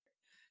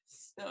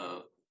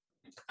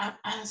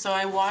So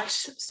I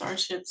watched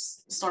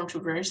Starships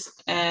Stormtroopers,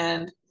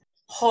 and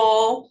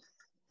oh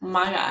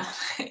my god,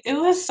 it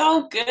was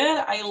so good.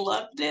 I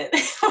loved it.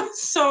 It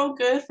was so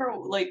good for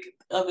like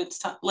of its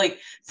time, like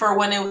for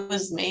when it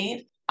was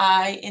made.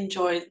 I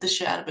enjoyed the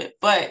shit out of it,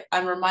 but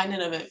I'm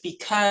reminded of it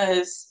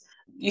because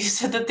you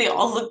said that they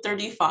all look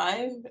 35,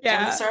 and we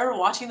Yeah. started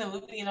watching the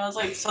movie, and I was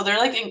like, so they're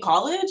like in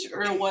college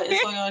or what is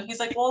going on? He's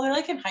like, well, they're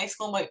like in high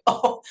school. I'm like,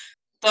 oh,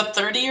 the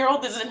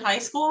 30-year-old is in high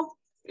school?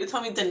 You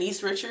tell me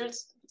Denise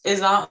Richards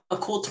is not a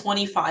cool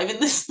 25 in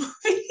this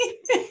movie?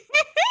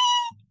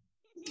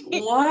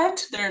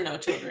 What? There are no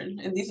children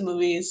in these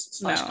movies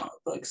slash No. comic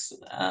books.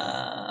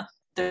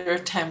 They're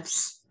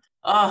attempts.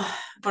 Oh,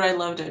 but I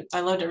loved it.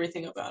 I loved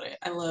everything about it.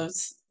 I loved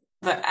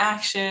the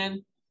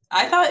action.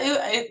 I thought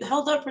it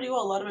held up pretty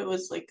well. A lot of it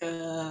was like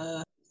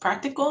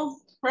practical,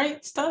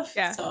 right? Stuff.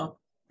 Yeah. So,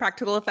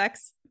 Practical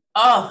effects.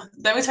 oh,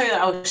 let me tell you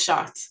that I was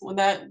shocked when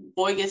that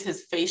boy gets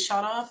his face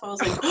shot off. I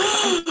was like,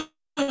 Oh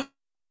God.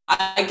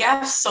 I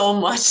gasped so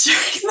much during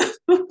the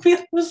movie.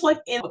 I was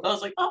like,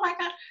 oh my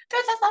god,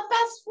 this is the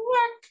best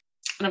work.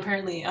 And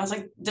apparently, I was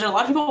like, did a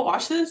lot of people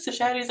watch this? The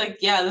Shadow's like,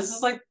 yeah, this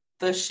is like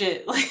the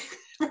shit. Like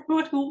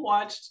everyone who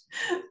watched,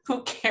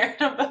 who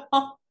cared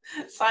about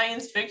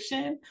science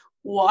fiction,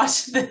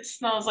 watched this,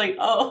 and I was like,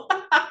 oh.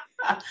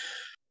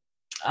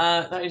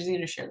 I just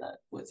need to share that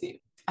with you.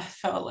 I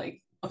felt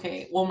like,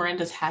 okay, well,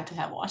 Miranda's had to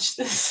have watched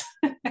this.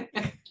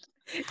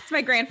 It's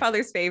my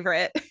grandfather's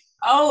favorite.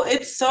 Oh,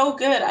 it's so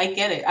good. I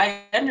get it.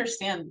 I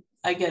understand.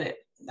 I get it.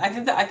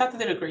 I thought they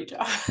did a great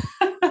job.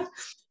 I'm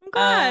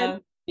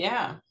glad.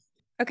 Yeah.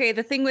 Okay,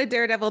 the thing with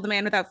Daredevil, the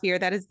Man Without Fear,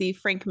 that is the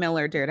Frank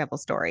Miller Daredevil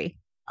story.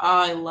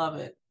 I love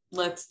it.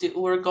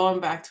 We're going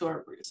back to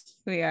our roots.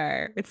 We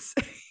are. It's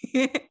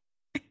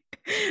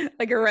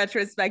like a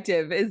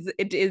retrospective.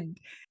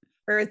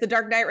 Or is the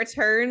Dark Knight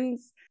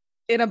Returns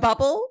in a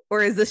bubble,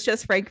 or is this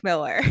just Frank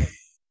Miller?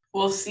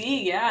 We'll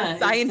see. Yeah. A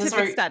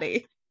scientific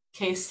study.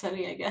 Case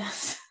study, I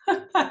guess.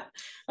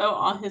 Oh,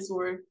 on his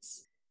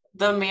works.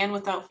 The Man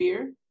Without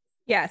Fear?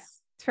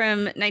 Yes. It's from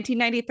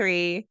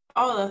 1993.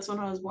 Oh, that's when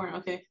I was born.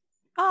 Okay.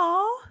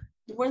 Oh,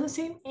 We're the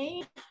same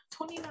age.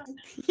 29.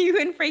 you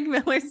and Frank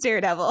Miller's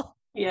Daredevil.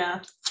 Yeah.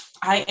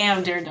 I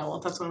am Daredevil.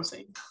 That's what I'm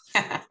saying.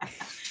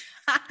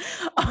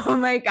 Oh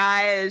my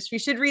gosh. We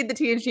should read the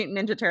Teenage Mutant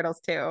Ninja Turtles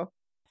too.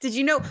 Did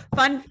you know?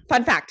 Fun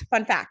fact.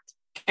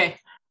 Okay.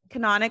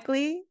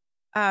 Canonically,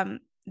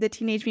 the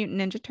Teenage Mutant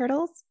Ninja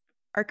Turtles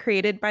are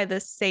created by the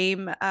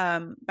same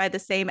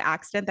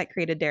accident that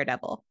created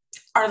Daredevil.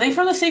 Are they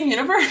from the same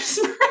universe?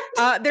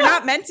 They're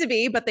not meant to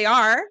be, but they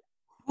are.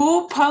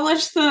 Who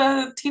published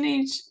the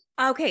teenage?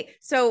 Okay,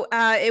 so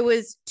it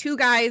was two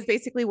guys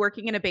basically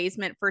working in a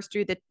basement, first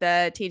drew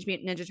the Teenage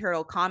Mutant Ninja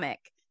Turtle comic,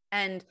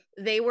 and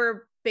they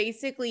were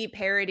basically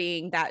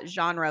parodying that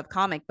genre of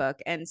comic book,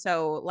 and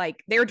so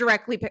like they were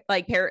directly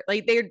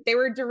they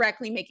were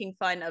directly making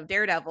fun of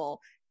Daredevil,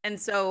 and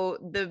so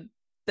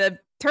the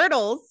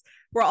turtles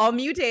were all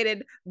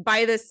mutated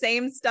by the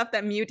same stuff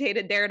that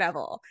mutated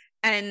Daredevil,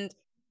 and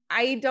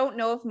I don't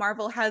know if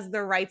Marvel has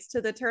the rights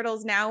to the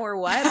turtles now or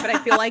what, but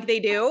I feel like they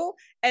do.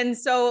 And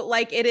so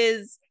like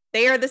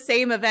they are the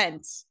same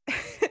event.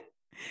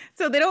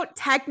 So they're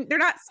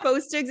not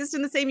supposed to exist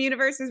in the same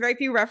universe. There's very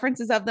few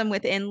references of them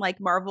within like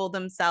Marvel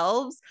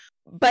themselves,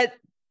 but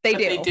they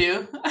do. They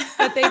do.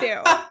 But they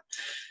do.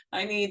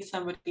 I need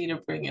somebody to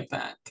bring it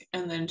back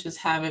and then just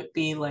have it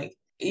be like,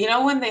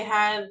 when they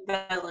had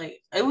that, like,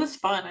 it was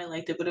fun. I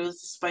liked it, but it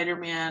was a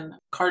Spider-Man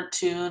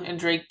cartoon and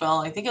Drake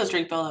Bell. I think it was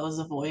Drake Bell that was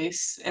the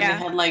voice. And they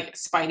had like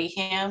Spidey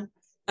Ham.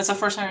 That's the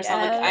first time I saw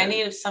like I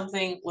needed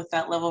something with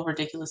that level of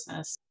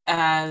ridiculousness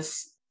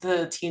as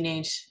the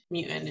Teenage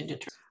Mutant Ninja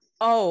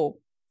Turtles.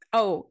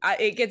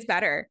 It gets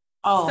better.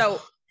 Oh,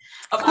 so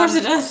of course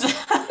it does.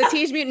 The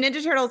Teenage Mutant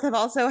Ninja Turtles have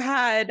also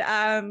had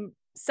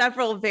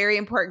several very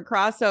important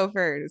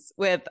crossovers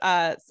with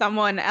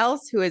someone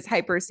else who is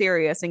hyper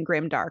serious and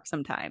grim dark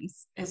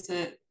sometimes. Is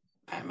it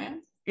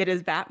Batman? It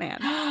is Batman.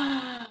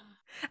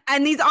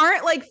 And these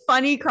aren't like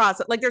funny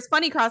like there's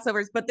funny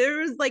crossovers, but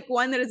there's like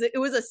one it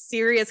was a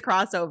serious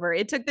crossover.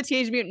 It took the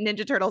Teenage Mutant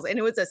Ninja Turtles and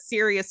it was a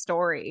serious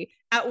story.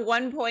 At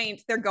one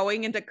point they're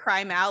going into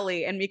Crime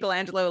Alley and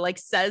Michelangelo like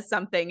says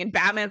something and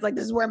Batman's like,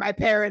 this is where my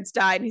parents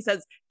died. And he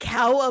says,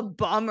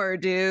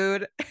 cowabummer,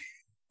 dude.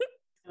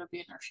 It'll be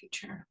in our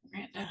future,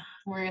 Miranda.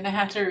 We're gonna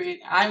have to read.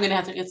 I'm gonna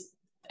have to.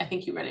 I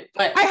think you read it,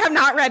 but I have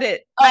not read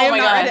it. Oh my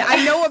God. Read it.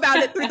 I know about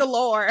it through the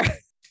lore.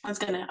 That's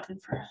gonna happen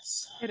for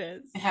us. It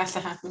is. It has to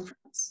happen for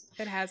us.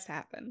 It has to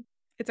happen.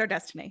 It's our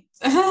destiny.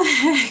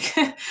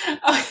 Okay,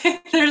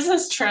 there's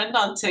this trend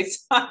on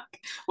TikTok.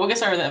 We'll get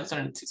started with the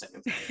episode in 2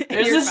 seconds.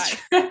 There's this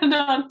trend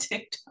on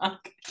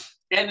TikTok,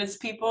 and it's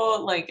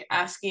people like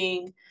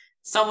asking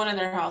someone in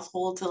their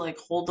household to like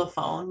hold the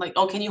phone, like,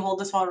 oh, can you hold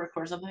this while I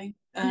record something?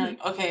 And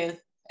like, okay,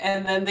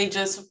 and then they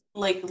just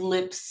like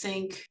lip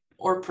sync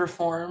or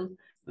perform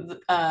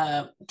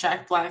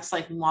Jack Black's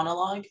like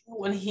monologue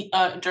when he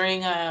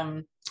during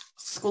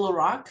School of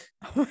Rock.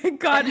 Oh my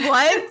God,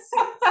 what?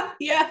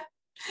 Yeah,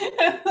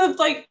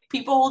 Like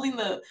people holding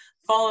the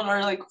phone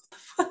are like, what the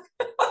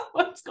fuck?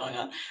 What's going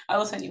on? I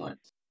will send you one.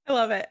 I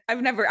love it. I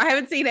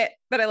haven't seen it,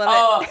 but I love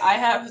Oh, it. I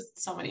have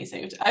so many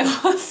saved. I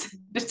will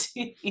send it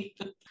to you.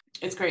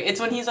 It's great. It's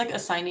when he's like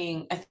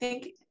assigning, I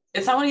think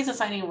it's not when he's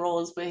assigning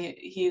roles, but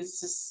he's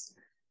just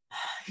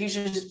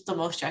the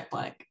most Jack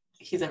Black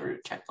he's ever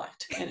Jack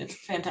Blacked. And it's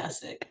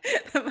fantastic.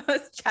 The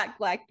most Jack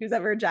Black who's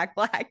ever Jack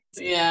Black.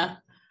 Yeah.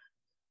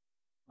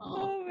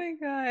 Oh my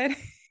God.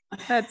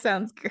 That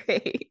sounds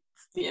great.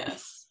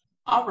 Yes.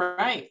 All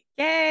right.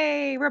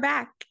 Yay, we're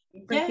back.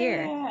 We're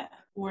here.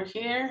 We're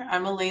here.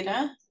 I'm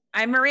Aleda.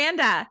 I'm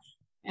Miranda.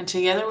 And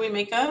together we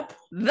make up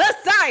The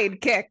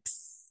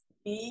Sidekicks.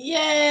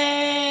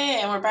 Yay!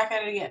 And we're back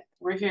at it again.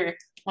 We're here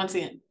once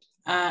again.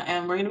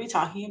 And we're going to be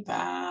talking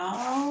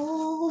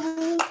about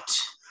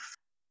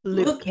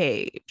Luke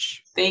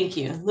Cage. Thank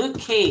you. Luke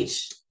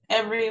Cage,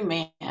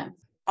 Everyman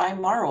by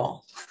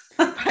Marvel.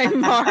 By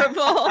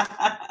Marvel?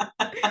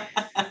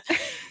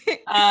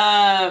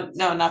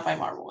 No, not by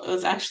Marvel. It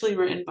was actually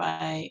written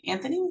by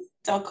Anthony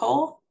Del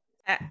Cole.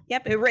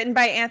 Yep, it written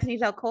by Anthony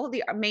Del Cole.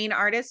 The main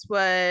artist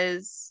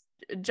was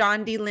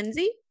John D.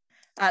 Lindsay.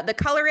 The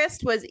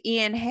colorist was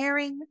Ian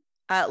Herring.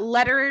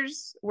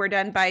 Letters were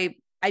done by,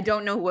 I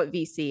don't know what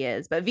VC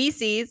is, but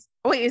VC's,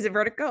 oh wait, is it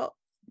Vertical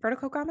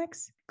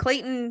Comics?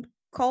 Clayton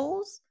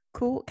Cowles?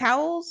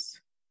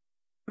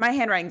 My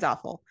handwriting's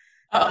awful.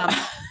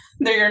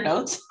 They're your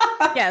notes?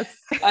 Yes.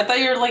 I thought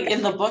you were like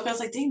in the book. I was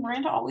like, dang,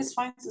 Miranda always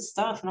finds this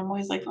stuff. And I'm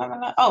always like, blah, blah,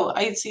 blah. Oh,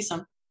 I see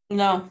some.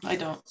 No, I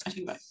don't. I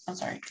think about it. I'm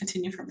sorry.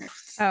 Continue from here.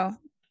 Oh,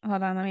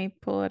 hold on. Let me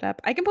pull it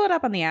up. I can pull it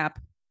up on the app.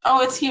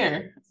 Oh, it's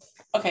here.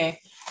 Okay.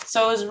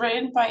 So it was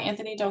written by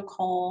Anthony Del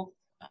Cole.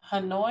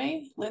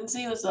 Hanoi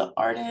Lindsay was the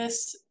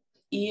artist.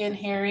 Ian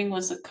Herring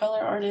was the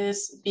color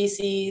artist.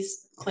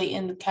 BC's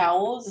Clayton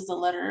Cowles is the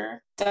letterer.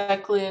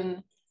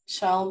 Declan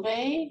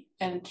Shalvey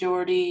and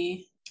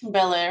Jordi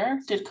Belair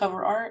did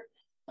cover art.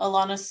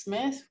 Alana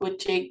Smith with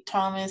Jake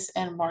Thomas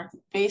and Mark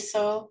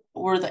Basso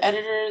were the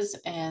editors,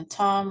 and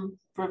Tom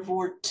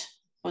Brevoort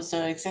was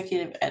the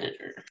executive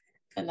editor.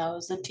 And that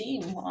was the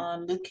team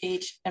on Luke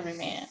Cage,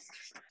 Everyman.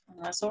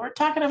 And that's what we're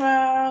talking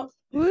about.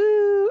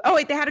 Woo! Oh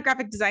wait, they had a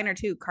graphic designer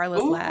too,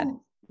 Carlos Ladd.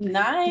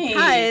 Nice.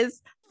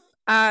 Because,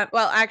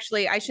 well,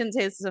 actually, I shouldn't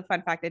say this is a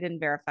fun fact. I didn't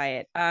verify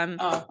it.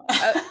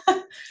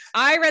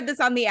 I read this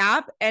on the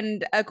app,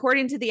 and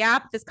according to the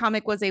app, this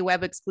comic was a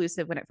web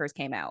exclusive when it first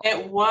came out.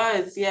 It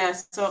was,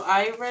 yes. So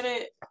I read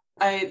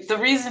it. The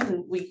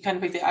reason we kind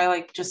of picked it, I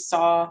like just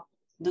saw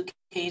Luke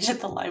Cage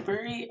at the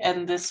library,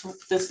 and this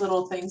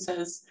little thing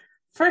says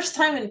first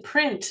time in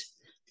print.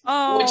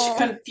 Oh. Which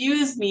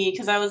confused me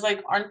because I was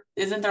like,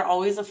 isn't there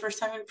always a first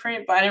time in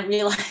print? But I didn't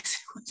realize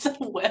it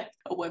was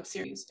a web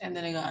series, and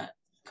then it got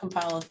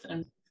compiled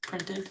and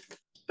printed.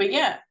 But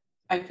yeah,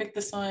 I picked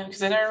this one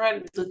because I never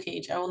read Luke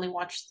Cage. I only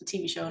watched the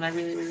TV show and I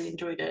really, really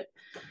enjoyed it.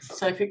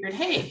 So I figured,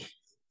 hey,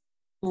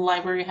 the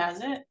library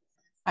has it.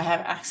 I have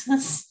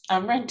access.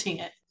 I'm renting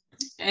it.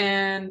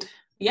 And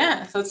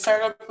yeah, so let's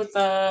start up with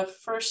the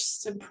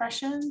first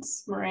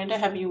impressions. Miranda,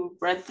 have you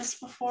read this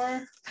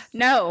before?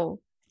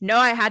 No,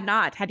 I had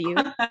not. Had you?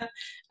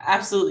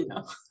 Absolutely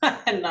no. I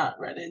had not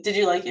read it. Did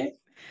you like it?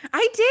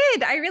 I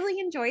did. I really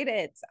enjoyed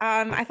it.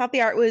 I thought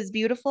the art was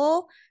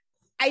beautiful.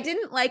 I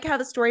didn't like how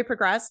the story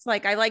progressed.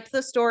 Like I liked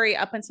the story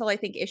up until I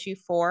think issue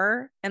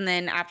 4. And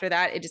then after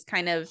that, it just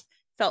kind of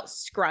felt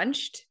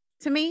scrunched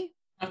to me.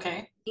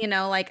 Okay. You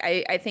know, like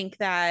I think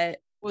that.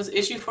 Was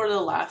issue 4 the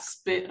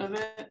last bit of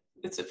it?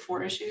 It's at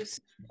 4 issues?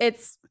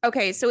 It's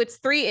okay. So it's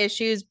 3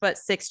 issues, but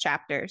 6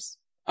 chapters.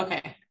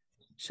 Okay.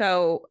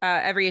 So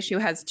every issue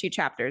has 2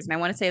 chapters. And I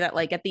want to say that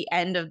like at the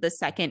end of the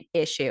second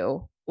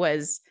issue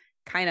was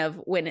kind of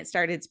when it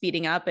started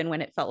speeding up and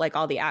when it felt like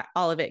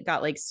all of it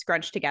got like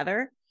scrunched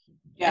together.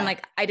 Yeah. And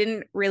like I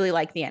didn't really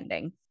like the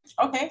ending.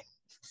 Okay.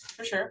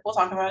 For sure. We'll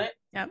talk about it.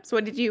 Yeah. So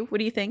what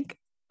do you think?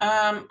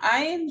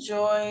 I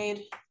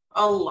enjoyed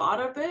a lot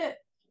of it.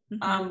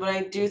 But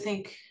I do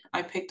think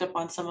I picked up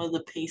on some of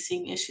the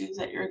pacing issues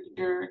that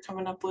you're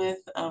coming up with.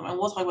 And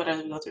we'll talk about it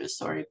as we go through the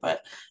story,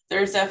 but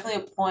there's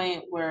definitely a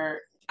point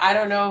where I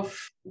don't know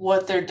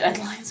what their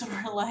deadlines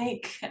were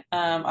like.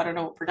 I don't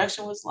know what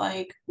production was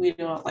like. We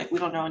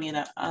don't know any of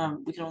that.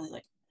 We can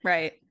only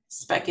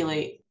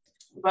speculate.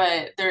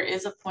 But there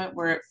is a point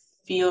where it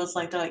feels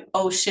like they're like,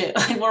 oh shit,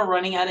 like we're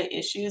running out of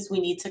issues. We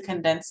need to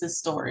condense this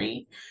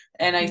story.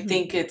 And I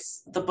think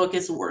the book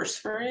is worse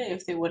for it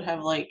if they would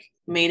have like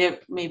made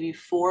it maybe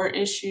 4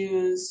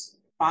 issues,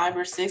 5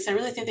 or 6. I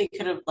really think they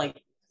could have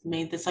like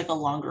made this like a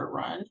longer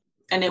run,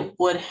 and it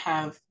would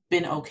have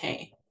been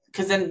okay.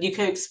 Because then you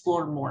could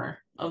explore more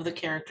of the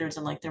characters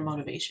and like their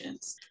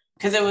motivations.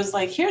 Because it was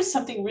like, here's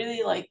something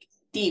really like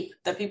deep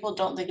that people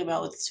don't think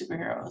about with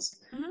superheroes.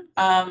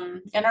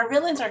 And our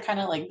villains are kind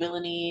of like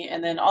villainy,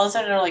 and then all of a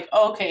sudden they're like,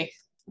 oh, okay,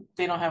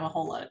 they don't have a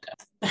whole lot of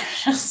depth. They're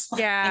just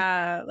like,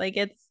 like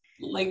it's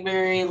like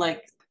very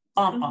like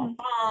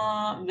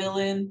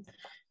villain.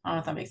 I don't know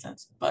if that makes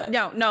sense, but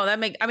no,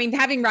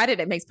 having read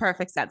it makes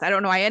perfect sense. I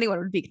don't know why anyone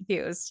would be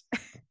confused.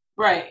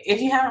 Right.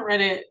 If you haven't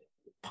read it,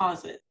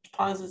 pause it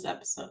Pause this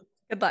episode.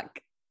 Good luck.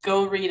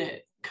 Go read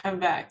it. Come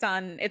back.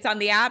 It's on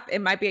the app. It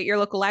might be at your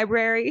local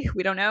library.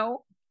 We don't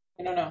know.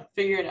 I don't know.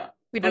 Figure it out.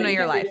 We don't know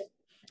your life.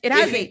 It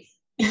has a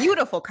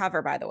beautiful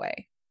cover, by the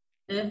way.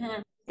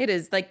 Mm-hmm. It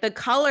is like the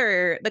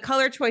color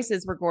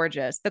choices were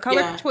gorgeous. The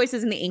color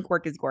choices in the ink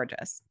work is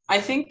gorgeous. I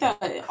think that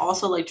it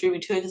also like drew me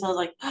to it because I was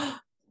like, oh,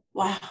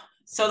 wow.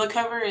 So the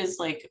cover is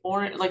like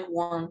orange, like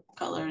warm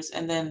colors,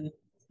 and then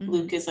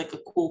Luke is like a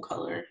cool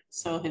color.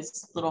 So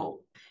his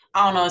little,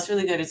 I don't know, it's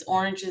really good. It's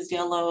oranges,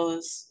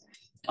 yellows,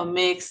 a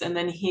mix, and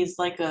then he's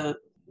like a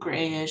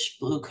grayish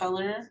blue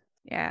color.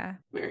 Yeah.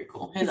 Very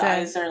cool. His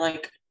eyes are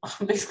like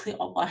basically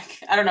all black.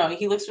 I don't know.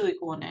 He looks really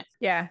cool in it.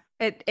 Yeah.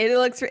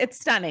 It's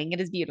stunning.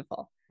 It is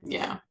beautiful.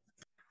 Yeah.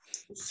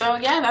 So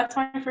yeah, that's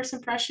my first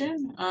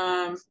impression.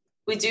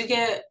 We do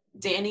get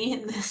Danny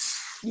in this.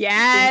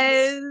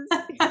 Yes.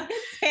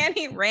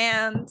 Danny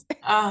Rand.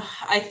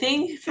 I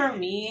think for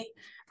me,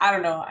 I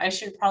don't know. I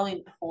should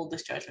probably hold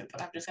this judgment,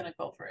 but I'm just gonna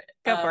go for it.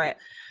 Go for it.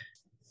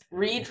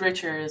 Reed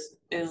Richards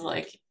is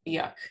like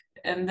yuck,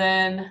 and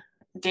then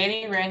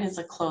Danny Rand is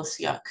a close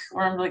yuck.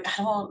 Where I'm like,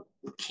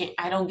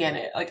 I don't get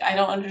it. Like I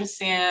don't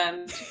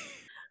understand.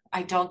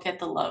 I don't get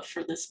the love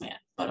for this man,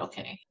 but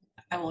okay.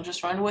 I will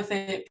just run with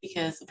it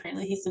because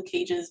apparently he's Luke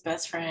Cage's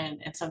best friend,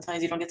 and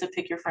sometimes you don't get to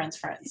pick your friends'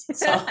 friends.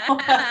 So,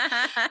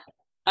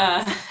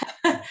 not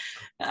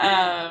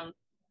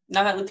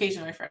that Luke Cage is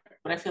my friend,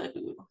 but I feel like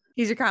we will.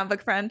 He's your comic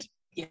book friend.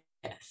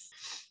 Yes.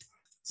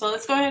 So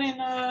let's go ahead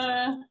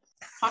and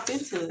hop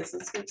into this.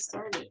 Let's get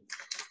started.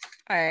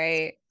 All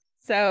right.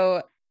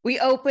 So we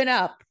open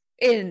up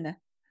in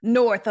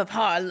north of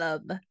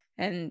Harlem,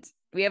 and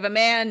we have a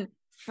man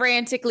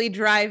frantically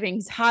driving.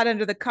 He's hot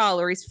under the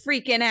collar. He's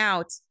freaking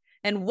out.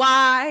 And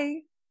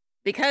why?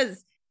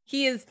 Because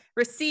he's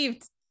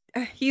received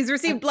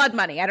blood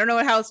money. I don't know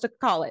what else to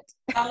call it.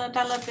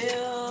 Dollar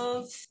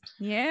bills.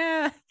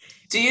 Yeah.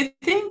 Do you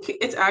think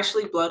it's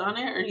actually blood on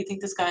it, or do you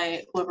think this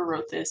guy, whoever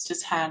wrote this,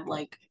 just had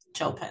like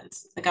gel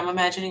pens? Like I'm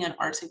imagining an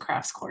arts and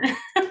crafts corner.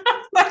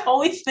 I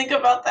always think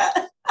about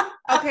that.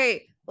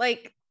 Okay,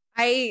 like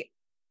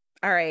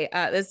all right.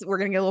 We're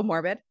gonna get a little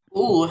morbid.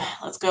 Ooh,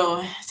 let's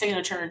go. It's taking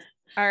a turn.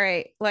 All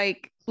right,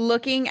 like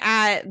looking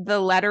at the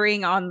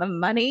lettering on the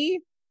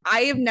money,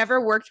 I have never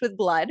worked with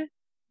blood,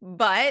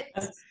 but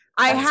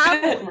I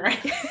have. Good, right?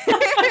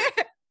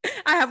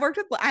 I have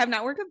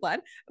not worked with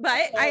blood, but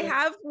I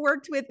have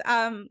worked with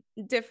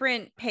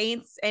different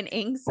paints and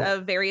inks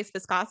of various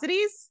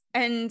viscosities,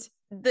 and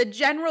the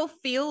general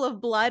feel of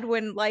blood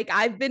when like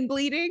I've been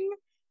bleeding,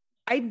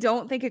 I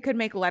don't think it could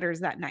make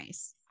letters that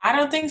nice. I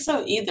don't think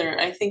so either.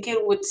 I think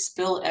it would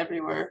spill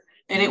everywhere.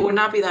 And it would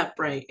not be that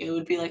bright. It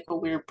would be like a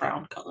weird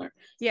brown color.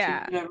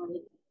 Yeah. So if you ever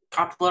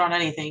cop blood on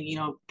anything,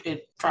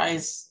 it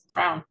dries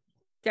brown.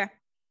 Yeah.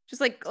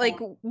 Just like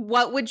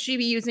what would she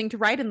be using to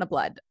write in the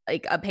blood?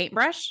 Like a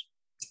paintbrush?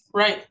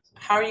 Right.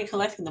 How are you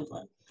collecting the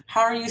blood? How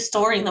are you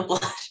storing the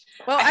blood?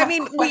 Well, I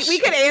mean, we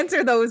could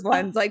answer those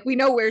ones. Like we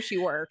know where she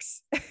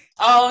works.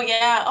 Oh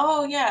yeah.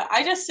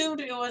 I just assumed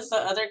it was the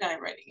other guy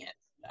writing it.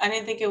 I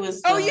didn't think it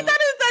was. Oh, you thought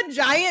it was that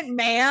giant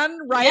man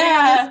writing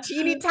on this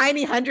teeny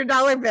tiny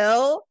 $100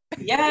 bill?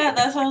 Yeah,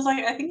 that's what I was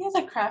like. I think he has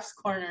a crafts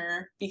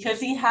corner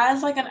because he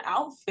has like an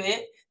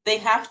outfit. They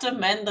have to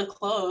mend the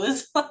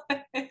clothes.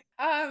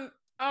 Oh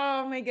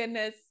my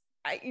goodness.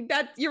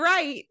 You're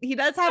right. He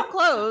does have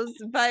clothes,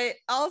 but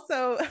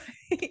also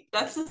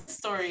that's the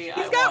story.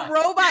 He's got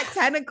robot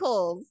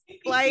tentacles.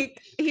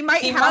 Like he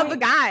might have a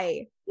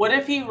guy. What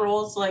if he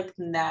rolls like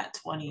nat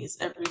 20s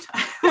every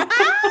time?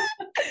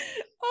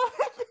 Oh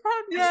my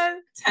god,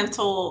 yes.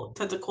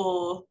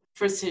 Tentacle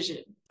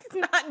precision. It's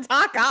not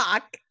Doc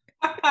Ock.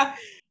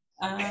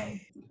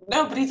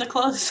 No, but he's a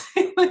close.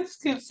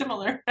 It's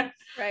similar.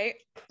 Right.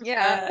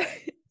 Yeah.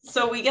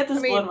 So we get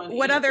this blood money.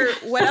 What other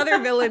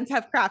villains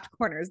have craft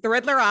corners? The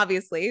Riddler,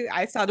 obviously.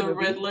 I saw the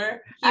movie.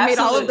 Riddler. He made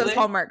all of those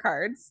Hallmark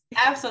cards.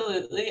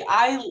 Absolutely.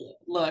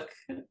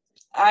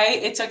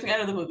 It took me out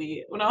of the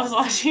movie when I was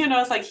watching, and I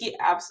was like,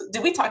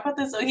 did we talk about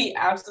this? So he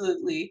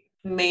absolutely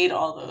made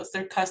all those.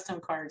 They're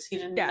custom cards. He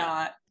did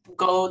not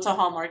go to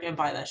Hallmark and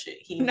buy that shit.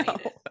 He made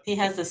it. He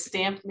has the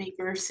stamp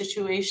maker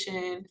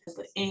situation, has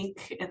the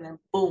ink, and then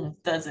boom,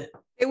 does it.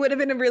 It would have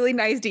been a really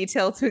nice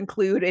detail to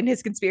include in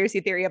his conspiracy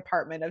theory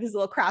apartment of his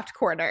little craft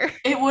corner.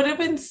 It would have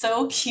been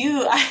so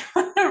cute.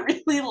 I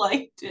really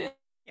liked it.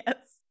 Yes.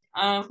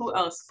 Who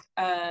else?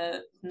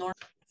 Norm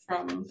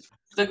from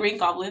the Green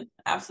Goblin.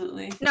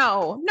 Absolutely.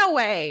 No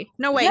way.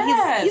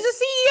 Yes. He's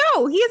a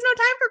CEO. He has no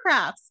time for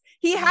crafts.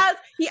 He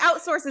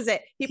outsources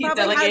it. He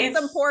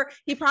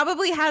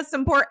probably has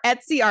some poor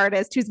Etsy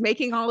artist who's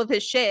making all of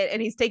his shit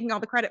and he's taking all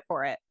the credit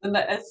for it. And the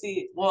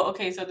Etsy, well,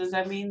 okay, so does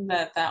that mean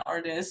that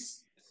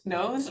artist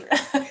knows?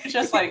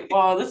 Just like,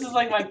 well, this is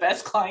like my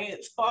best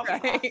client. So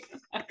right.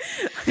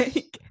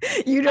 Like,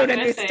 you don't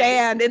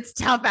understand. It's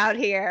tough out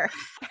here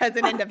as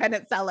an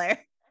independent seller.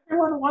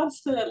 Everyone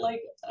wants to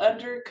like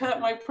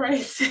undercut my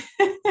price.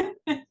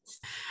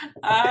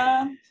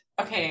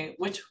 Okay,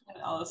 which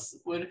one else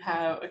would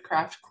have a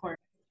craft corner?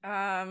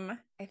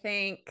 I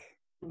think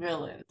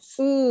villains.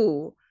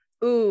 Ooh,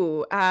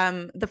 Ooh,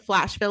 the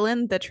Flash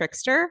villain, the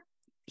Trickster.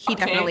 He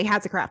definitely Okay.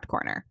 has a craft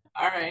corner.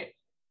 All right.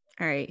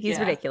 All right, he's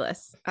Yeah,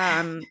 ridiculous.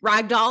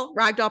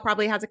 Ragdoll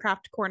probably has a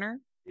craft corner.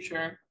 for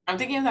sure. I'm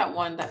thinking of that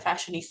one, that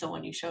fashionista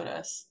one you showed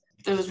us.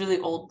 There was really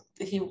old.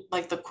 He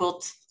like the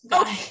quilt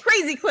Oh, guy.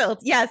 Crazy Quilt.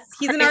 Yes,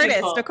 he's an Crazy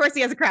artist. Of quilt. course,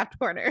 he has a craft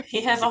corner.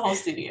 He has a whole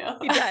studio.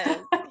 He does.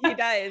 He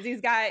does.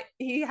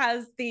 He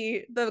has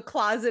the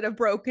closet of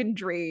broken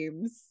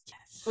dreams,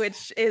 Yes.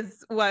 which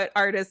is what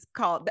artists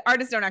call. The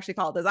artists don't actually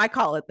call it this. I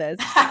call it this.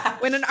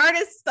 When an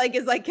artist like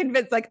is like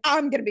convinced, like, oh,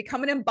 I'm gonna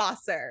become an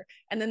embosser,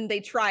 and then they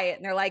try it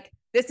and they're like,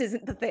 this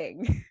isn't the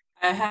thing.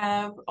 I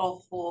have a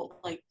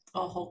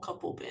whole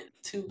couple bins,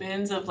 2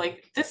 bins of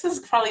like, this is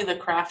probably the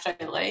craft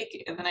I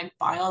like, and then I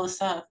buy all the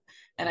stuff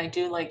and I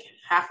do like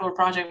half of a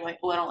project, like,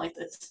 oh, I don't like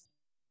this,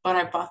 but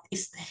I bought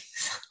these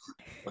things.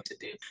 What to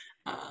do?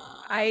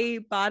 I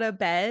bought a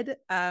bed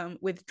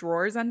with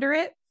drawers under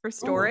it for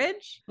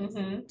storage.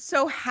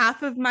 So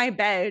half of my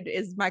bed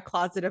is my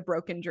closet of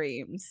broken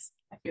dreams.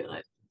 I feel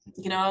it.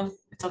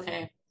 It's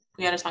okay.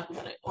 We got to talk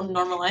about it. We'll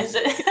normalize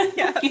it.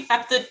 Yeah. You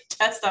have to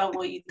test out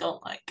what you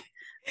don't like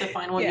to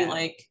find what you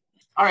like.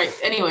 All right.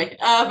 Anyway,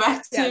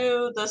 back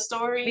to the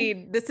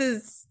story. This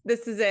is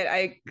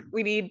it.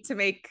 We need to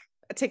make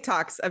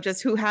TikToks of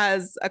just who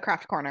has a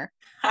craft corner.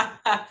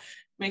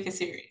 Make a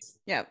series.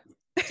 Yep.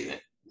 Do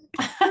it.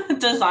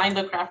 Design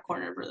the craft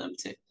corner for them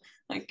too.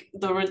 Like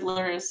the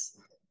Riddler is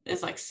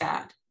like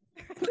sad.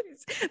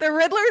 The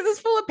Riddler is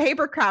full of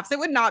paper crafts. It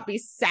would not be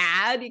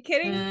sad. Are you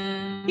kidding?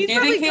 He's do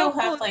you think he'll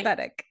have like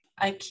aesthetic.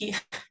 IKEA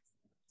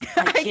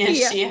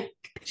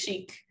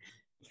chic?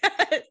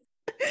 Yes.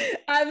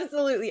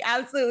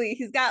 Absolutely.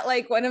 He's got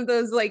like one of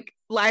those like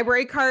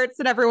library carts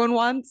that everyone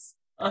wants.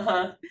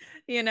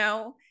 You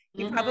know,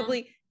 he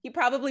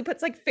probably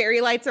puts like fairy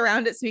lights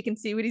around it so we can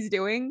see what he's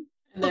doing.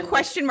 The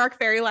question mark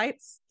fairy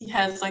lights. He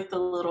has like the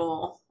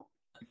little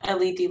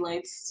LED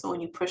lights, so when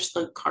you push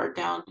the card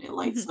down, it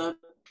lights up.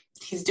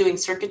 He's doing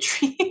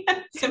circuitry,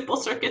 simple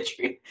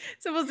circuitry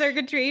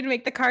to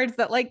make the cards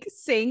that like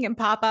sing and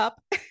pop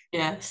up.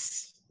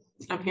 Yes,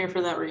 I'm here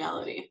for that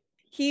reality.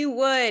 He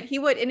would,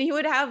 and he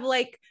would have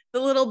like the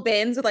little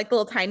bins with like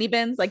little tiny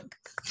bins, like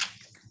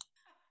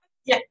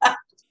yeah.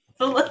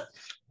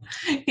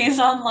 He's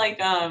on like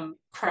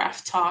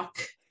Craft Talk,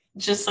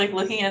 just like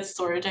looking at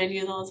storage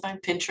ideas all the time.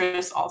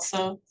 Pinterest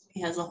also,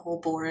 he has a whole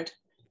board.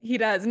 He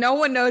does. No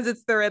one knows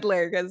it's the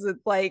Riddler because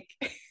it's like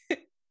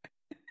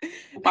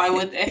why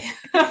would they?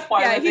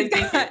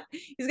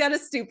 He's got a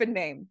stupid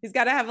name. He's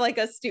got to have like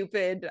a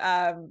stupid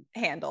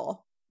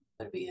handle.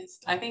 I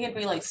think it'd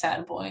be like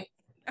Sad Boy.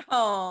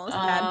 Oh,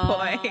 Sad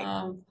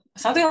Boy.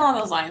 Something along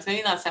those lines.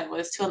 Maybe not Sad Boy.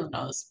 It's too on the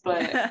nose,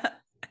 but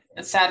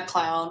a Sad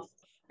Clown.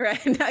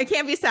 Right. No, it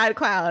can't be Sad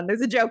Clown.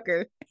 There's a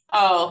Joker.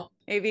 Oh.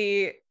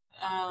 Maybe.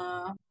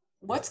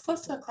 What's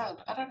close to a clown?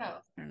 I don't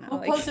know. Who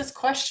poses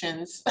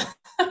questions?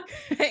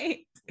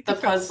 Right. The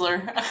Puzzler.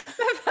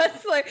 The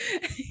Puzzler.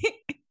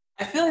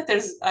 I feel like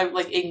there's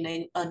like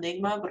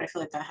Enigma, but I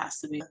feel like that has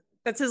to be.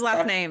 That's his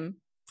last name.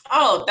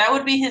 Oh, that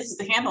would be his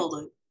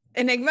handle.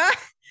 Enigma?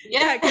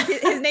 Yeah.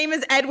 His name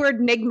is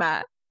Edward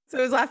Nigma. So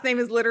his last name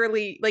is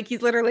literally like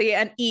he's literally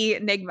an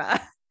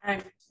Enigma.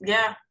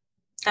 Yeah,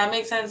 that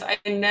makes sense. I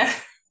never.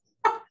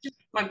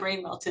 My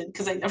brain melted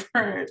because I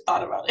never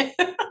thought about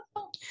it.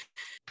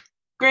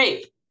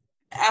 Great.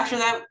 After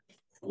that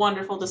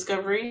wonderful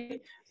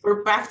discovery,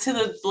 we're back to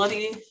the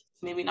bloody,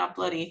 maybe not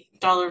bloody,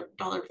 dollar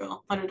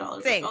bill,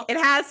 $100 bill. It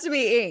has to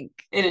be ink.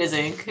 It is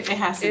ink. It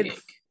has to be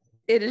ink.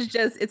 It's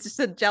just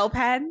a gel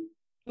pen.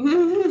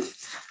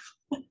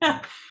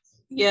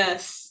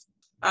 Yes.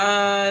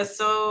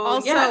 So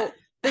also, yeah.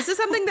 This is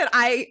something that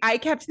I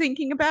kept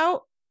thinking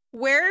about.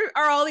 Where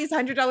are all these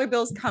 $100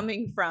 bills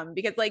coming from?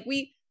 Because like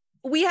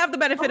we have the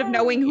benefit of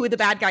knowing who the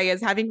bad guy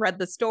is, having read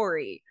the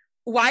story.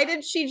 Why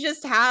did she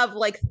just have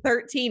like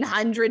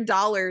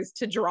 $1,300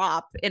 to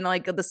drop in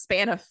like the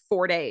span of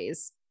 4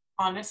 days?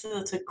 Honestly,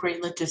 that's a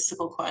great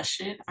logistical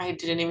question. I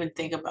didn't even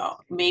think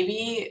about.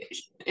 Maybe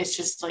it's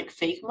just like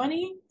fake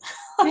money.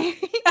 Like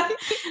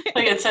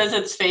it says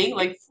it's fake,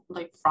 like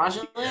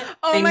fraudulent.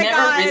 Oh they my never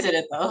God. visit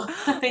it though.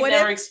 They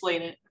never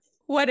explain it.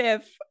 What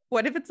if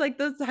it's like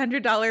those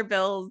 $100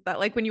 bills that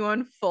like when you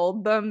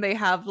unfold them, they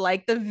have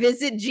like the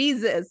Visit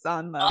Jesus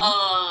on them?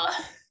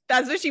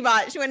 That's what she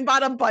bought. She went and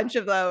bought a bunch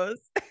of those.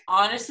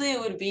 Honestly, it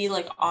would be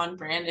like on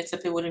brand,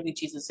 except it wouldn't be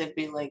Jesus. It'd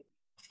be like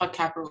fuck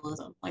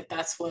capitalism. Like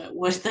that's what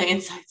the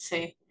inside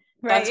say.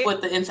 Right? That's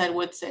what the inside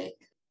would say.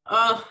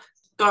 Oh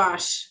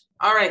gosh.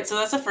 All right. So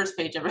that's the first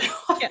page, everyone.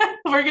 Yeah.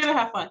 We're gonna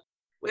have fun.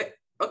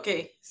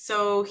 Okay.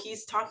 So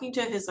he's talking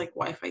to his like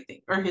wife, I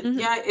think, or his,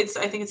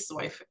 I think it's his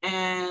wife,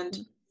 and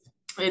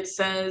it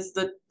says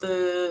that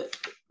the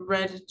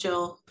red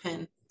gel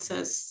pen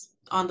says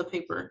on the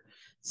paper,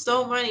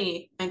 stole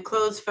money and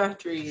closed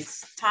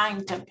factories,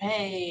 time to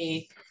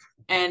pay.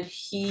 And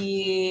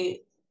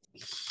he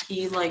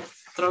like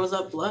throws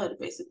up blood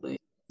basically.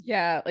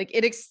 Yeah, like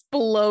it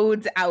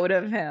explodes out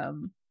of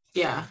him.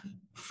 Yeah,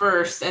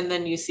 first, and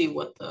then you see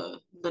what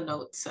the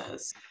note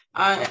says.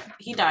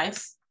 He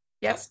dies.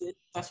 Yep. That's it.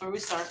 That's where we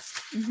start.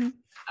 Mm-hmm.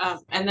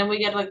 And then we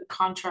get like a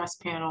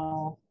contrast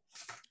panel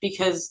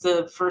because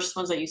the first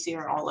ones that you see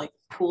are all like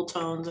cool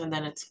tones, and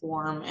then it's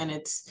warm, and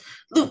it's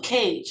Luke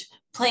Cage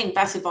playing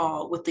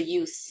basketball with the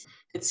youth.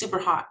 It's super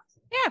hot.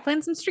 Yeah,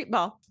 playing some street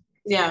ball.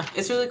 Yeah,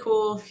 it's really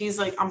cool. He's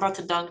like, I'm about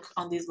to dunk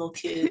on these little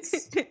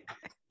kids.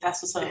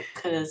 That's what's up,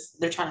 because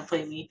they're trying to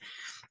play me.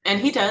 And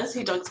he does.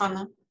 He dunks on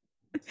them.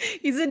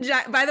 He's a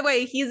giant. By the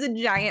way, he's a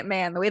giant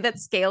man. The way that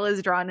scale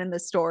is drawn in the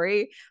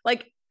story,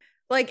 like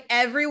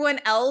everyone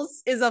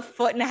else is a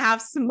foot and a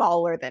half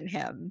smaller than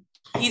him.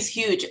 He's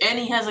huge, and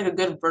he has like a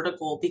good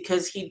vertical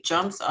because he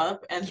jumps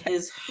up and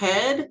his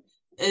head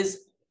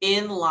is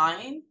in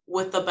line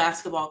with the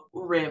basketball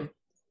rim.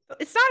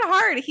 It's not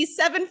hard. He's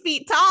 7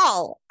 feet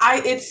tall.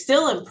 It's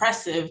still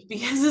impressive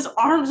because his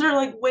arms are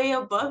like way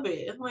above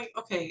it. I'm like,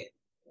 okay,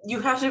 you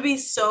have to be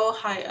so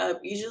high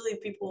up. Usually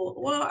people,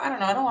 well, I don't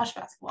know. I don't watch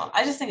basketball.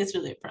 I just think it's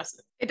really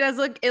impressive.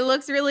 It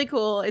looks really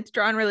cool. It's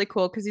drawn really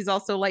cool because he's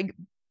also like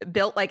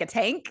built like a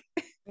tank.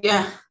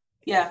 Yeah.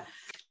 Yeah.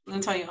 I'm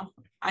gonna tell you,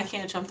 I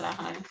can't jump that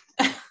high.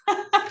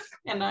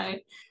 And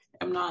I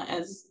am not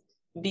as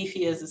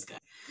beefy as this guy.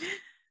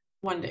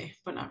 One day,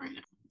 but not right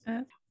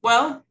now.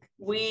 Well,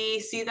 we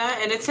see that,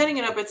 and it's setting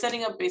it up. It's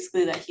setting up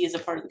basically that he is a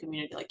part of the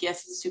community. Like,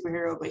 yes, he's a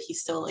superhero, but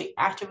he's still like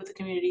active with the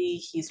community.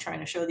 He's trying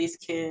to show these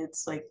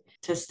kids like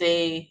to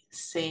stay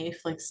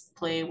safe, like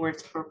play where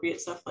it's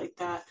appropriate, stuff like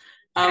that.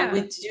 Yeah.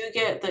 We do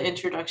get the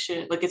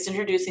introduction, like it's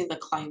introducing the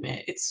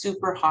climate. It's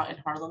super hot in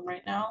Harlem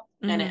right now,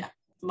 and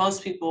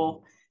most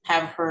people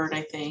have heard,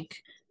 I think,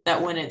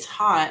 that when it's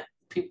hot,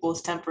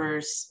 people's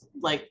tempers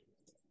like.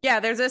 Yeah,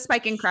 there's a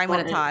spike in crime when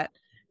it's hot.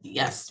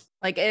 Yes.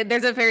 Like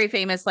there's a very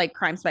famous like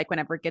crime spike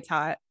whenever it gets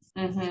hot.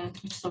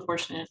 It's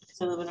unfortunate because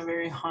I live in a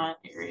very hot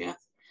area.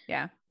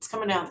 Yeah. It's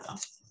coming down though.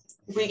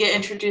 We get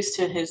introduced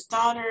to his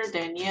daughter,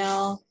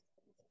 Danielle.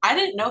 I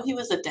didn't know he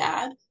was a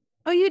dad.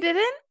 Oh, you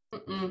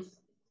didn't?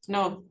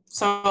 No.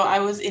 So I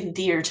was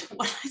endeared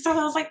when I saw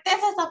that. I was like,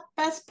 this is the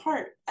best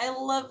part. I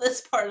love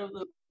this part of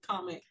the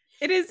comic.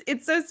 It is.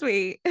 It's so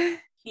sweet.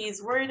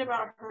 He's worried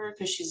about her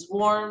because she's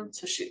warm,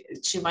 so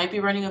she might be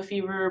running a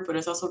fever, but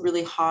it's also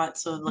really hot.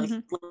 So like,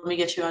 let me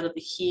get you out of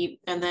the heat.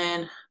 And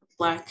then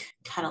Black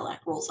Cadillac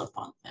rolls up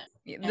on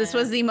them. This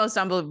was the most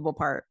unbelievable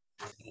part.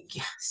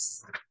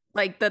 Yes.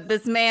 Like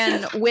this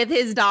man with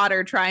his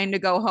daughter trying to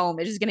go home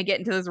is just gonna get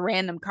into this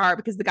random car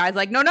because the guy's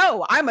like,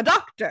 no, I'm a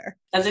doctor.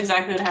 That's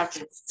exactly what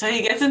happens. So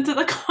he gets into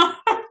the car.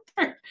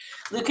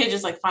 Luke Cage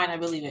is like, fine, I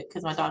believe it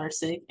because my daughter's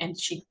sick and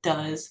she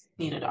does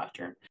need a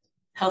doctor.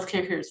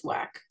 Healthcare here is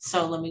whack.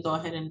 So let me go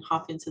ahead and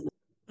hop into the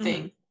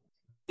thing.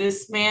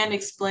 This man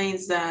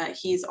explains that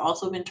he's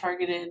also been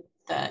targeted,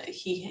 that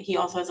he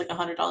also has like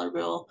 $100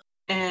 bill.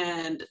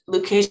 And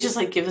Luke Cage just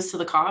like gives us to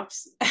the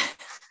cops.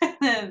 And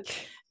then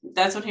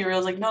that's when he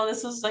realized like, no,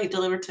 this was like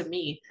delivered to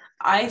me.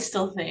 I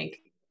still think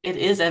it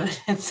is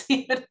evidence,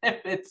 even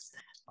if it's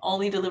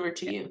only delivered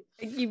to you.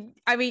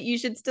 You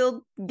should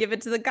still give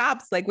it to the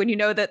cops. Like when you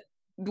know that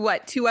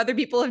 2 other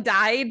people have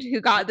died who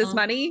got this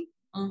money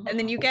and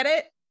then you get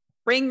it.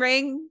 Ring,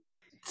 ring.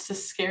 It's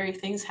just scary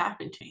things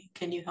happen to me.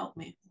 Can you help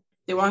me?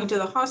 They walk into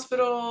the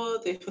hospital.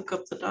 They hook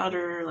up the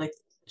daughter. Like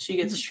she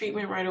gets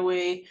treatment right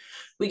away.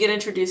 We get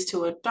introduced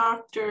to a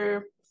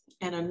doctor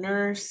and a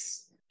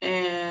nurse.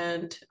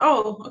 And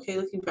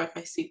looking back,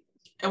 I see.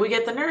 And we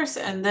get the nurse,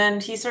 and then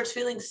he starts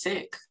feeling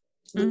sick.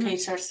 Luke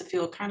Cage starts to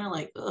feel kind of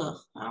like, ugh,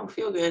 I don't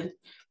feel good.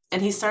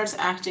 And he starts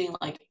acting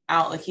like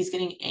out, like he's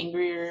getting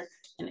angrier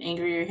and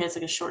angrier. He has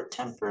like a short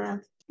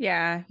temper.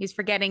 Yeah, he's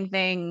forgetting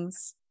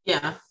things.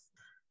 Yeah.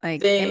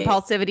 Like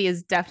impulsivity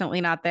is definitely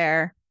not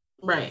there.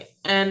 Right.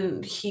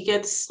 And he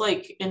gets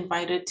like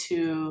invited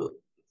to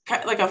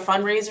like a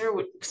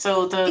fundraiser.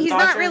 So he's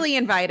not really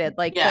invited.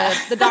 Like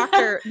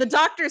the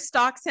doctor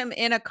stalks him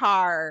in a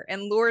car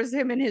and lures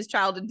him and his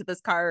child into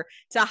this car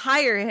to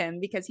hire him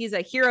because he's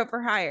a hero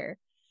for hire.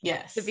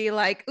 Yes. To be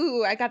like,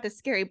 ooh, I got this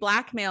scary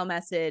blackmail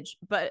message,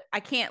 but I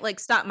can't like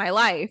stop my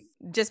life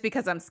just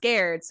because I'm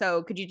scared.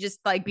 So could you just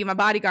like be my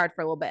bodyguard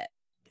for a little bit?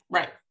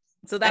 Right.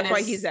 So that's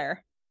why he's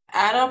there.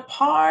 At a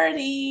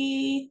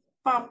party,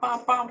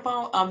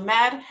 a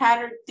Mad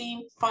Hatter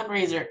themed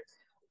fundraiser.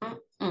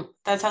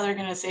 That's how they're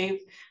gonna save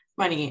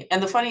money.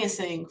 And the funniest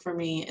thing for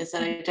me is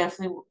that I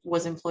definitely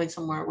was employed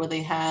somewhere where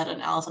they had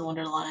an Alice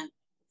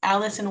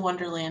in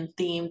Wonderland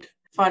themed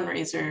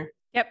fundraiser.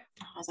 Yep.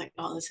 I was like,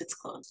 oh, this hits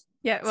close.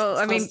 Yeah. Well,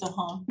 I mean,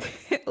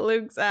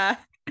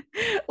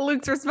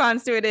 Luke's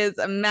response to it is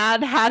a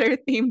Mad Hatter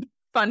themed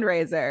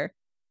fundraiser.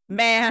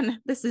 Man,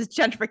 this is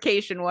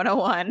gentrification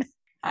 101.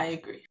 I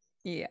agree.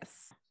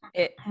 Yes,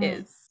 it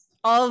is.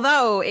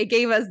 Although it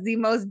gave us the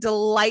most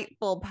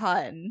delightful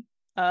pun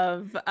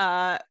of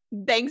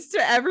thanks to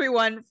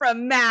everyone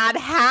from Mad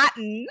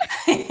Hatton.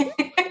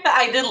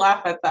 I did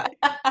laugh at that.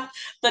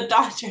 The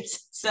doctor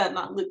said,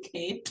 not Luke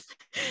Cage.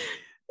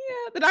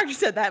 Yeah, the doctor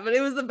said that, but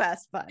it was the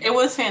best pun. It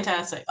was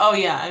fantastic. Oh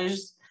yeah,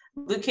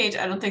 Luke Cage.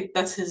 I don't think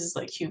that's his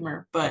like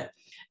humor, but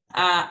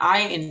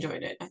I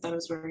enjoyed it. I thought it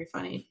was very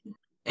funny.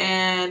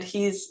 And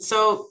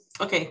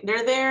okay,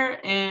 they're there,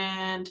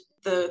 and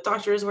the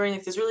doctor is wearing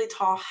like this really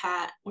tall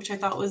hat, which I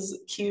thought was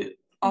cute.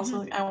 Also,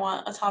 like, I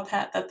want a top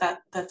hat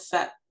that's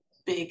that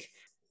big.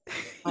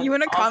 You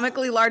want a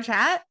comically large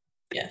hat?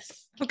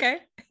 Yes. Okay.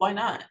 Why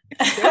not? Do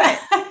it.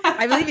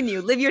 I believe in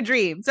you. Live your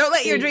dreams. Don't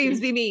let your dreams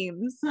be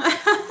memes.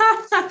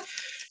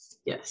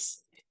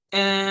 Yes.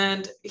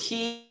 And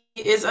he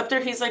is up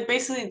there. He's like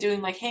basically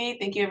doing like, hey,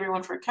 thank you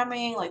everyone for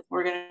coming. Like,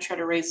 we're gonna try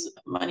to raise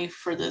money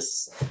for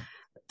this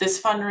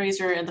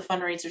fundraiser, and the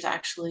fundraiser's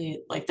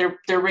actually like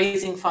they're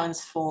raising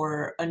funds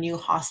for a new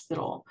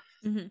hospital,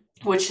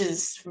 which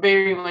is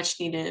very much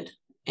needed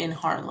in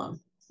Harlem.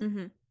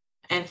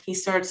 And he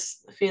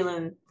starts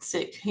feeling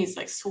sick. He's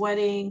like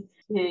sweating.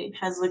 He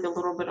has like a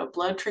little bit of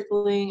blood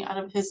trickling out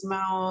of his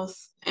mouth.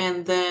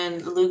 And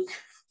then Luke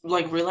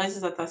like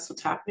realizes that that's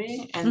what's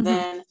happening. And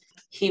then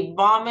he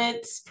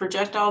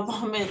projectile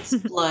vomits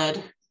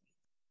blood,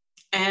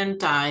 and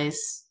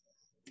dies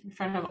in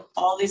front of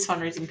all these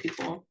fundraising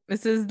people.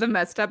 This is the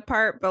messed up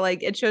part, but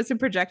like it shows him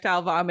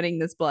projectile vomiting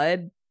this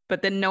blood,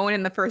 but then no one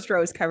in the first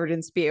row is covered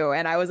in spew,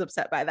 and I was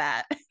upset by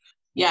that.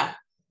 Yeah,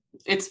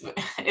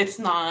 it's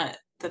not.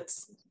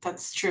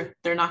 That's true.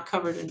 They're not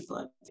covered in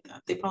blood. Yeah,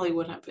 they probably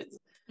would have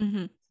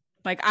been.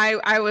 Like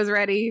I was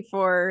ready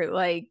for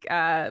like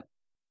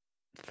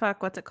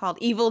what's it called?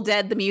 Evil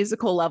Dead the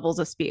musical levels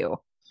of spew.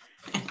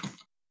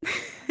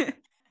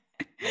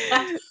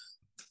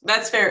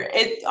 That's fair.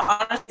 It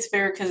honestly is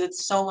fair because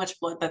it's so much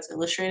blood that's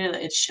illustrated.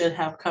 It should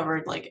have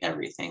covered like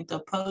everything: the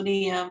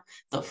podium,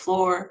 the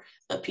floor,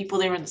 the people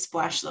they were in the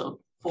splash zone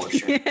for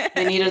sure.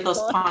 They needed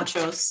those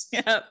ponchos.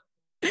 Yep.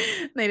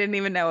 They didn't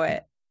even know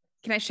it.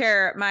 Can I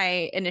share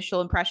my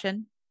initial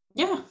impression?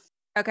 Yeah.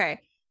 Okay.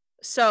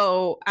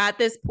 So at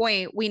this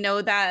point, we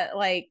know that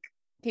like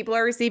people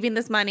are receiving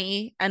this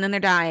money and then they're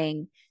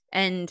dying.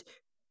 And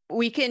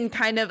we can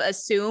kind of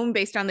assume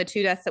based on the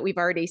 2 deaths that we've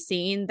already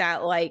seen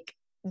that like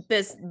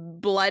this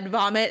blood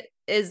vomit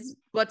is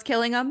what's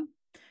killing them.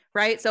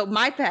 Right. So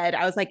my head,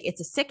 I was like,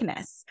 it's a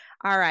sickness.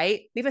 All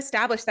right. We've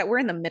established that we're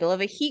in the middle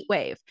of a heat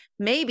wave.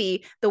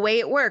 Maybe the way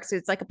it works,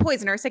 it's like a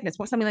poison or a sickness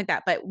or something like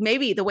that. But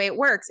maybe the way it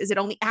works is it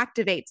only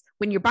activates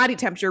when your body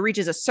temperature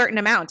reaches a certain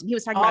amount. And he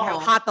was talking about how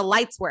hot the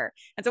lights were.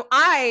 And so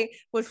I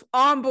was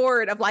on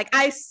board of like,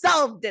 I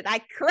solved it. I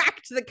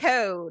cracked the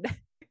code.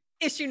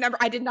 Issue number,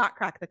 I did not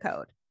crack the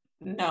code.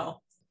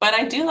 No, but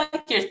I do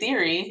like your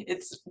theory.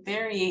 It's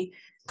very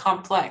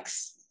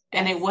complex.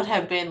 And it would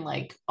have been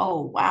like,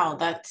 oh, wow,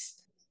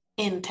 that's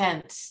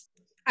intense.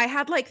 I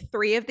had like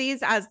 3 of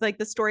these as like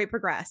the story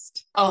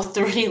progressed. Oh,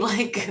 3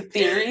 like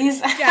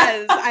theories?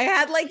 Yes, I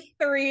had like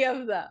 3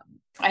 of them.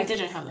 I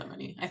didn't have that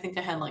many. I think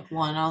I had like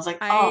 1. I was like,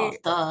 oh,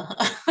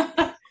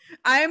 duh.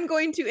 I'm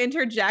going to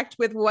interject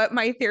with what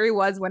my theory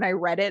was when I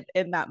read it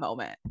in that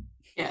moment.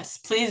 Yes,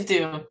 please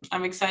do.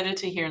 I'm excited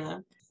to hear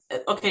them.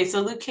 Okay,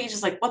 so Luke Cage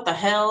is like, what the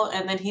hell?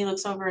 And then he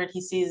looks over and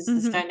he sees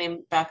this guy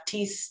named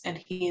Baptiste, and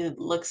he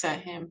looks at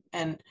him.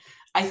 And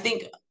I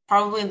think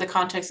probably in the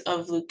context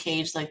of Luke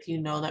Cage, like, you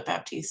know that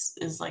Baptiste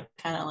is like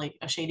kind of like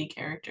a shady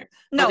character.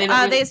 No,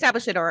 they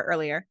established it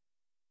earlier.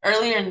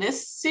 Earlier in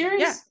this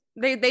series? Yeah,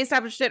 they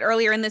established it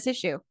earlier in this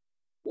issue.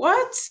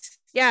 What?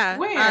 Yeah.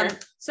 Where?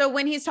 So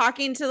when he's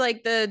talking to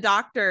like the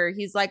doctor,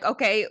 he's like,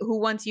 okay, who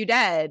wants you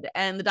dead?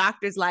 And the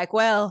doctor's like,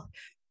 well,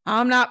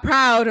 I'm not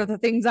proud of the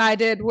things I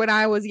did when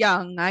I was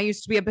young. I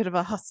used to be a bit of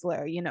a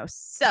hustler, you know,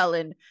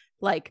 selling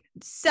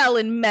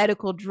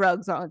medical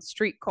drugs on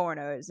street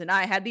corners. And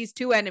I had these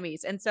 2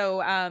 enemies. And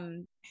so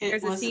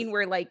there's a scene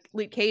where like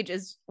Luke Cage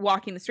is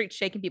walking the streets,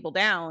 shaking people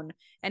down.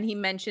 And he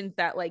mentions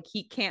that like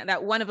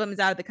that one of them is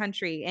out of the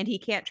country and he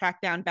can't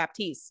track down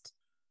Baptiste.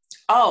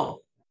 Oh,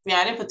 yeah,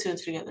 I didn't put 2 and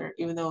 2 together,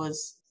 even though it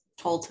was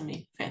told to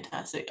me.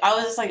 Fantastic. I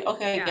was just like,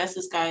 okay, I guess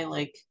this guy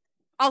like.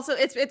 Also,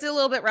 it's a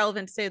little bit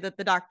relevant to say that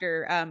the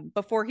doctor,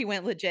 before he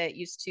went legit,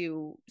 used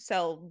to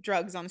sell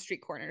drugs on the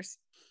street corners.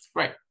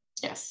 Right.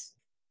 Yes.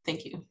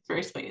 Thank you for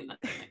explaining that.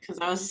 Because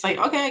I was just like,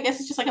 okay, I guess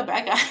it's just like a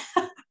bad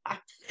guy.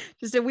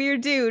 Just a weird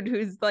dude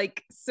who's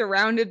like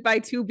surrounded by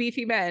 2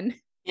 beefy men.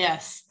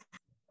 Yes.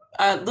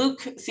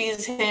 Luke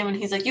sees him and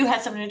he's like, you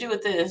had something to do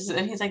with this.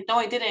 And he's like, no,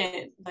 I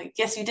didn't. Like,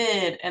 yes, you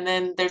did. And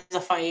then there's a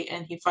fight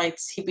and he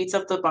beats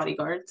up the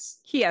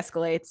bodyguards. He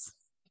escalates.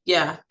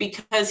 Yeah,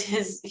 because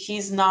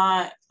he's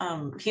not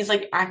he's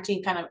like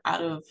acting kind of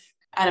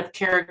out of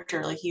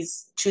character. Like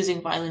he's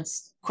choosing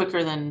violence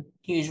quicker than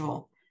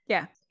usual.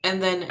 Yeah.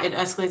 And then it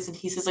escalates and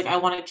he says like, I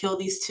want to kill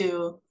these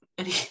 2,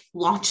 and he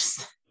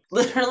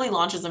literally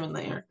launches them in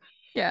the air.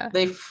 Yeah.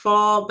 They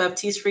fall.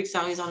 Baptiste freaks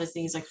out. He's on his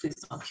knees like, please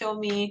don't kill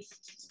me.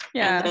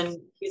 Yeah. And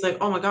then he's like,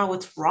 oh my God,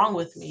 what's wrong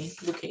with me?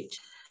 Luke Cage.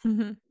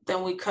 Then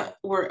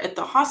we're at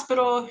the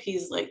hospital.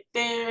 He's like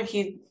there.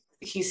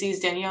 He sees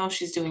Danielle.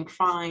 She's doing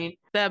fine.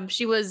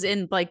 She was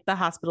in like the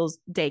hospital's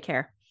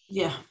daycare.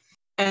 Yeah.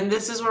 And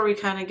this is where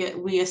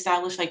we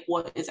establish like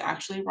what is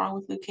actually wrong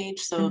with Luke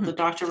Cage. So the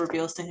doctor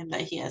reveals to him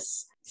that he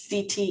has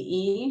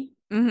CTE.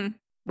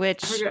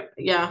 Which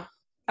yeah.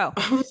 Oh.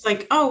 I was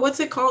like, oh, what's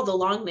it called? The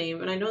long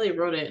name. And I know they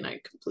wrote it and I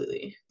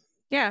completely.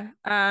 Yeah.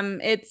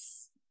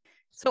 It's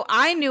So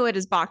I knew it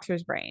as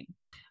boxer's brain.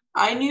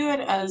 I knew it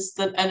as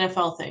the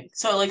NFL thing.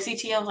 So like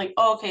CTE, I was like,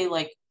 oh, okay,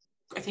 like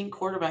I think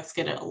quarterbacks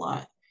get it a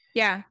lot.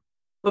 Yeah.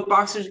 But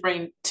boxer's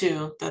brain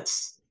too,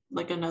 that's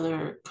like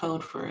another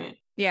code for it.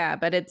 Yeah,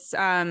 but it's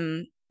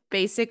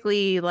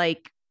basically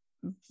like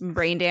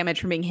brain damage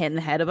from being hit in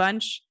the head a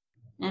bunch.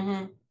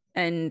 Mm-hmm.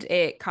 And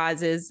it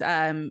causes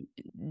neural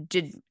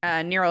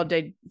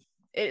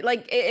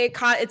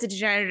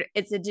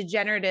it's a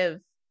degenerative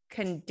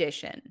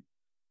condition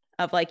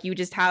of like you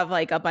just have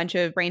like a bunch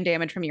of brain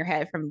damage from your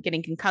head from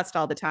getting concussed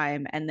all the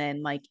time, and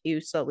then like you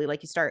slowly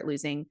like you start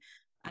losing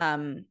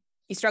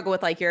you struggle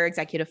with like your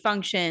executive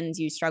functions,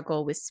 you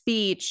struggle with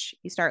speech,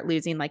 you start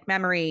losing like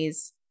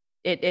memories.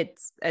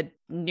 It's a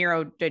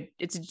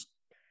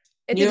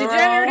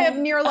degenerative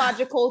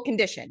neurological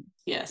condition.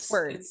 Yes,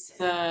 Word. it's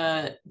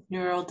the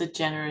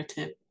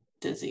neurodegenerative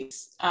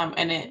disease.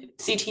 And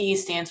CTE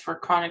stands for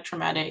chronic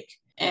traumatic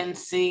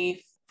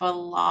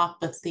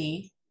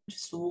encephalopathy, which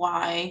is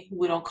why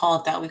we don't call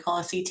it that. We call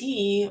it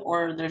CTE,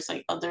 or there's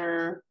like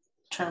other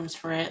terms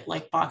for it,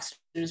 like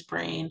boxer's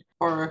brain,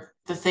 or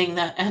the thing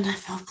that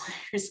NFL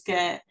players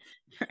get.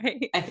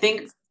 Right. I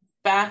think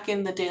back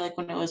in the day, like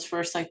when it was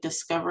first like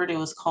discovered, it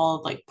was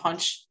called like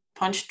punch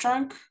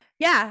drunk.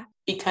 Yeah.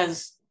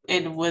 Because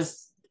it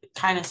was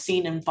kind of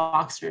seen in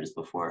boxers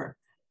before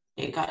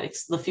it got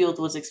the field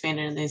was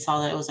expanded, and they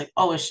saw that it was like,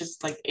 oh, it's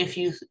just like if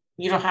you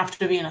don't have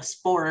to be in a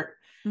sport.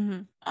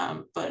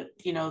 But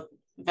you know,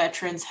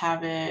 veterans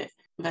have it,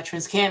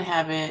 veterans can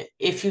have it.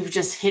 If you've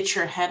just hit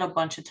your head a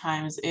bunch of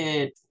times,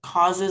 it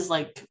causes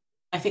like,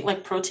 I think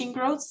like protein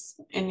growth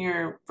in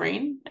your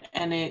brain,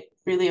 and it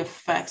really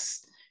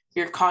affects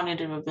your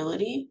cognitive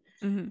ability.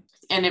 And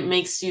it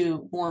makes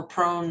you more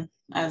prone,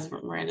 as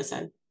Miranda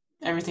said,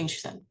 everything she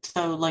said.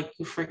 So like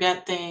you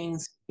forget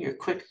things, you're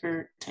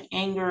quicker to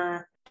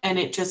anger, and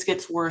it just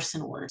gets worse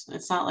and worse.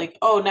 It's not like,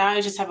 oh, now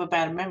I just have a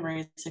bad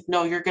memory. It's like,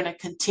 no, you're going to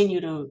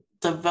continue to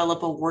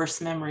develop a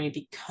worse memory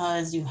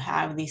because you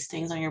have these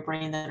things on your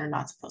brain that are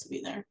not supposed to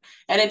be there.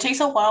 And it takes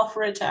a while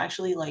for it to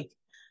actually like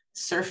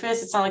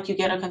surface. It's not like you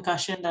get a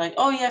concussion, they're like,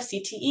 oh, you have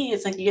CTE.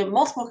 It's like you get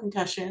multiple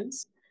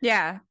concussions.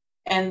 Yeah.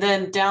 And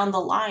then down the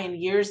line,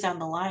 years down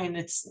the line,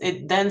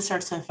 it then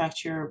starts to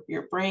affect your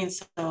brain.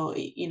 So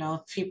you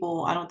know,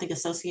 people, I don't think,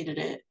 associated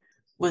it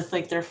with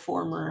like their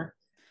former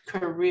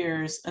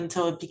careers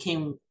until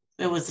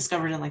it was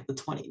discovered in like the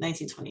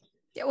 1920s.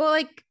 Yeah, well,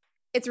 like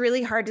it's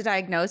really hard to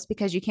diagnose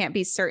because you can't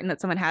be certain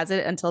that someone has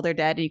it until they're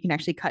dead and you can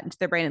actually cut into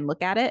their brain and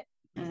look at it.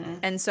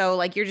 And so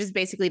like you're just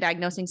basically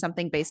diagnosing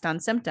something based on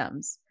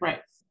symptoms,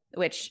 right?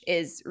 Which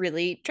is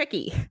really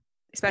tricky,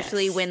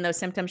 especially when those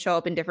symptoms show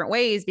up in different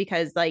ways,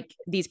 because like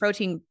these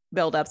protein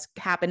buildups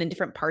happen in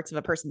different parts of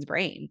a person's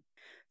brain.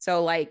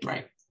 So like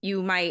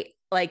you might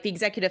like the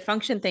executive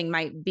function thing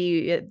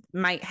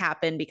might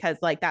happen because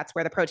like that's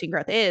where the protein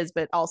growth is,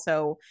 but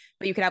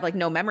you could have like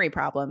no memory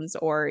problems,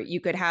 or you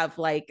could have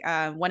like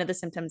one of the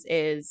symptoms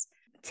is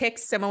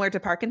tics similar to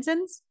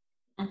Parkinson's.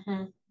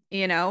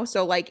 You know,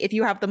 so like if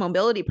you have the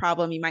mobility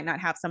problem, you might not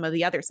have some of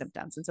the other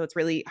symptoms. And so it's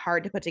really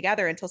hard to put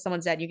together until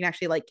someone's dead. You can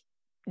actually like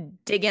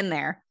dig in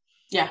there.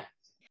 Yeah.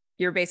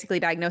 You're basically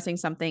diagnosing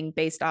something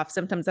based off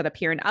symptoms that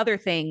appear in other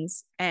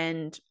things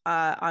and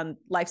on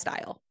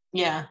lifestyle.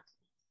 Yeah.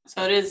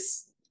 So it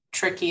is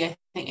tricky. I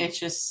think it's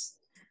just,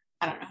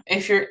 I don't know.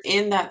 If you're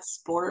in that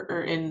sport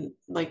or in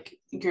like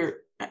you're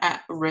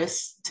at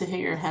risk to hit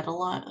your head a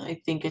lot,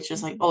 I think it's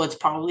just like, oh, it's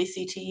probably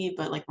CTE.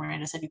 But like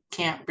Miranda said, you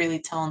can't really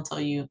tell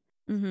until you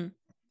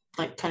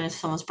like kind of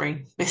someone's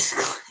brain,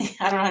 basically.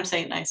 I don't know how to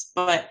say it nice,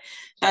 but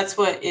that's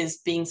what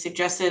is being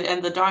suggested.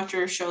 And the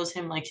doctor shows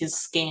him like his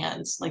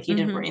scans, like he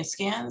did brain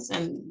scans,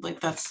 and like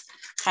that's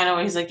kind of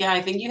what he's like, yeah,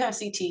 I think you have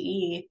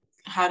CTE.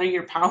 How do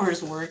your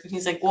powers work? And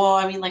he's like, well,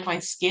 I mean, like my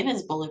skin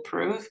is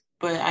bulletproof,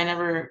 but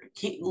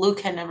Luke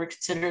had never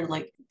considered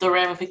like the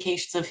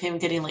ramifications of him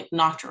getting like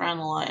knocked around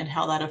a lot and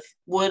how that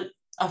would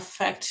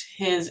affect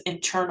his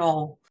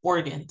internal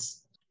organs.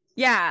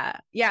 Yeah.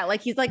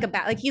 Like he's like a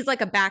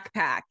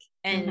backpack,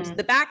 and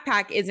the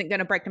backpack isn't going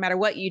to break no matter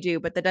what you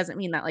do, but that doesn't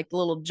mean that like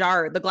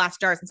the glass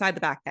jars inside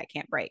the backpack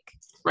can't break.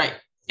 Right.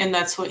 And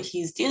that's what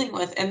he's dealing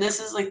with. And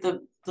this is like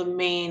the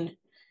main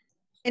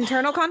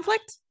internal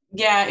conflict.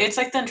 Yeah, it's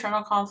like the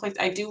internal conflict.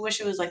 I do wish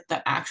it was like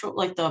the actual,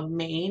 like the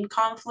main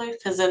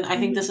conflict, because then I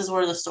think this is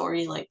where the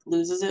story like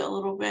loses it a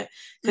little bit,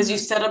 because you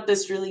set up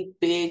this really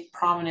big,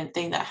 prominent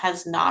thing that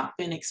has not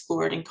been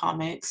explored in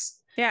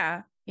comics.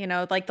 Yeah, you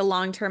know, like the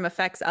long-term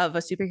effects of a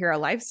superhero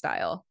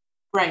lifestyle.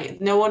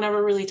 Right. No one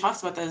ever really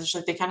talks about that. It's just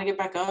like they kind of get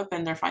back up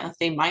and they're fine. Like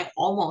they might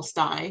almost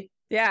die.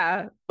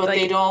 Yeah, but like,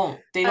 they don't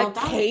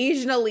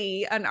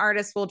occasionally die. An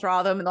artist will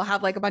draw them and they'll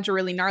have like a bunch of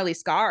really gnarly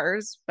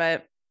scars,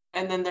 but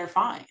and then they're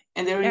fine,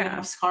 and they don't even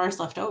have scars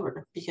left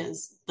over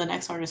because the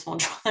next artist won't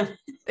draw them.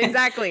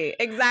 exactly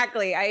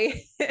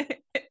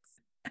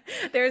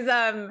there's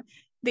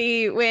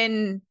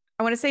when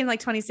I want to say in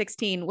like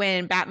 2016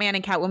 when Batman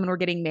and Catwoman were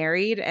getting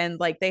married, and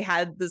like they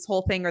had this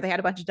whole thing where they had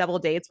a bunch of double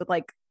dates with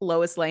like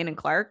Lois Lane and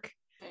Clark.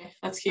 Okay,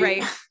 that's cute,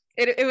 right?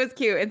 It was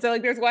cute. And so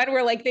like there's one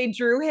where like they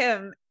drew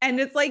him and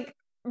it's like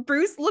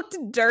Bruce looked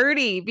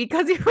dirty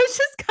because he was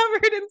just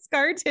covered in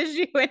scar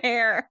tissue and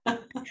hair.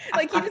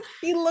 Like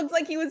he looked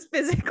like he was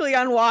physically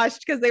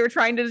unwashed because they were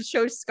trying to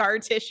show scar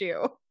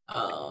tissue.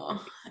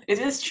 Oh, it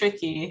is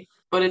tricky,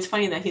 but it's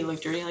funny that he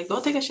looked dirty. Like, go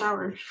take a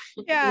shower.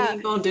 Yeah. You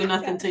ain't gonna do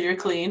nothing till you're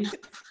clean.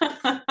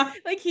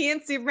 Like he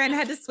and Superman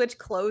had to switch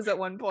clothes at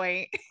one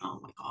point. Oh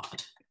my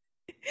god.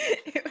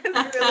 It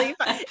was really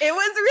fun. It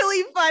was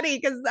really funny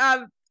because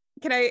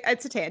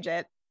it's a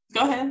tangent.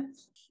 Go ahead.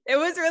 It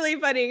was really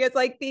funny. It's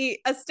like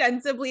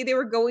ostensibly they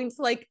were going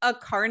to like a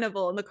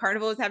carnival and the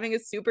carnival was having a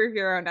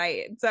superhero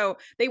night. So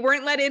they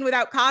weren't let in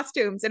without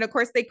costumes. And of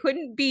course they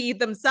couldn't be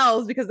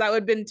themselves because that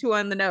would have been too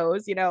on the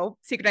nose,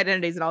 secret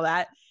identities and all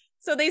that.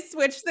 So they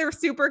switched their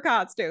super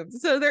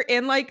costumes. So they're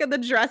in like the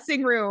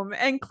dressing room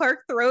and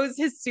Clark throws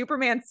his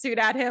Superman suit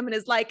at him and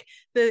is like,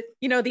 the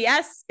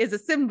S is a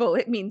symbol.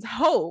 It means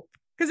hope.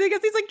 Because I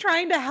guess he's like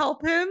trying to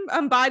help him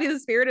embody the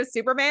spirit of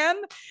Superman.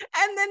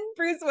 And then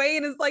Bruce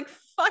Wayne is like,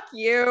 fuck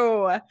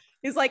you.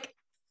 He's like,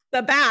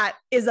 the bat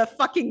is a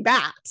fucking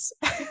bat.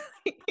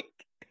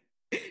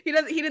 He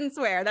didn't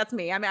swear. That's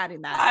me. I'm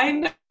adding that.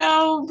 I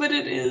know, but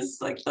it is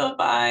like the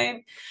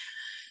vibe.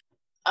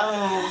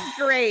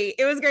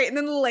 It was great. And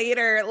then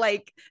later,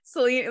 like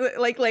Selena,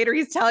 later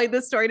he's telling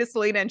this story to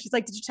Selena and she's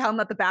like, did you tell him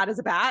that the bat is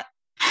a bat?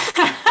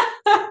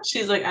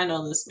 She's like, I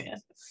know this man.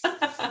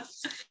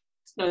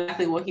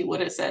 Exactly what he would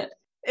have said.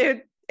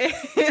 It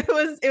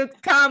was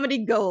comedy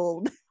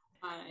gold.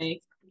 I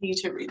need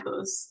to read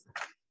those.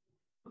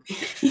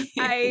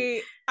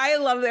 I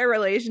love their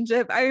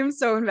relationship. I am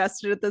so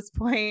invested at this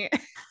point.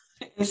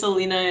 And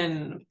Selena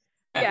and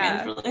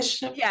Batman's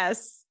relationship.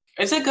 Yes,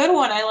 it's a good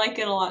one. I like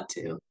it a lot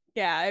too.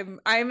 Yeah,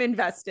 I'm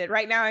invested.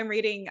 Right now I'm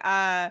reading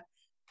a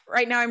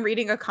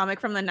comic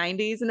from the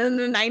 90s, and in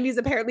the 90s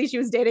apparently she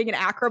was dating an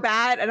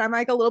acrobat, and I'm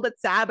like a little bit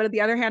sad, but on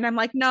the other hand I'm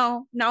like,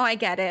 no, I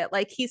get it.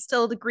 Like he's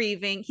still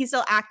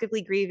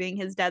actively grieving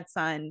his dead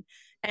son,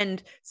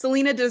 and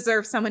Selena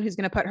deserves someone who's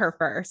going to put her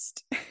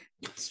first.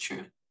 That's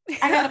true.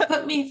 I gotta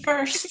put me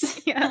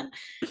first. Yeah.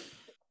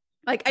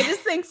 Like I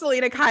just think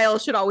Selena Kyle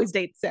should always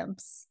date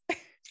simps.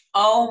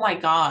 Oh my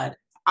god,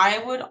 I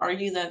would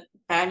argue that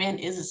Batman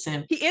is a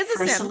simp. He is a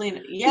simp.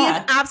 Selena. Yeah. He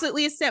is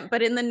absolutely a simp.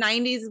 But in the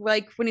 90s,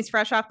 like when he's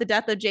fresh off the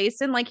death of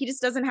Jason, like he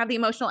just doesn't have the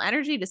emotional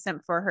energy to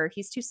simp for her.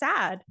 He's too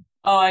sad.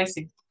 Oh, I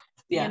see.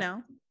 Yeah. You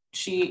know?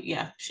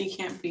 She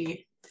can't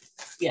be.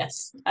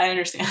 Yes, I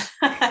understand.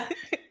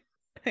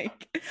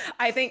 Like,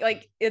 I think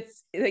like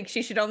it's like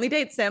she should only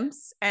date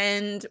simps,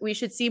 and we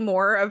should see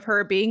more of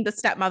her being the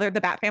stepmother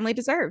the Bat family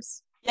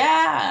deserves.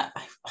 Yeah.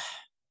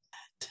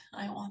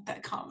 I want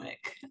that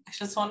comic. I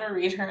just want to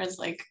read her as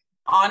like,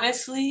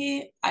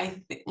 honestly, I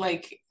think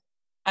like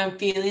I'm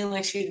feeling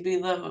like she'd be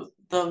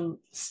the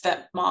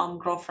stepmom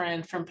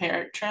girlfriend from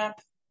Parent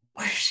Trap.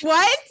 Where she's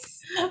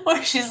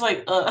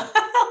like,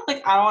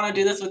 like I don't want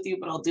to do this with you,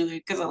 but I'll do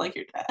it because I like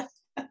your dad.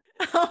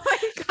 Oh my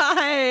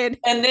god.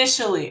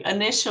 Initially,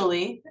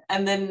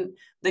 and then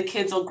the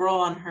kids will grow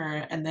on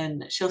her, and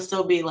then she'll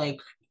still be like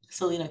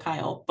Selena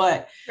Kyle,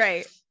 but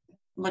right.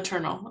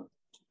 Maternal.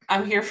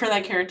 I'm here for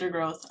that character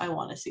growth. I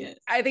want to see it.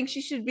 I think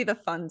she should be the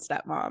fun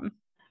stepmom.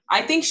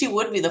 I think she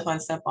would be the fun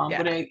stepmom, yeah.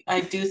 But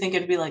I do think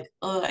it'd be like,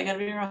 oh, I gotta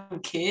be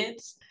around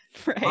kids.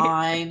 Right.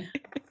 Fine.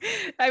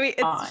 I mean,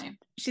 fine.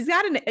 She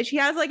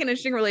has like an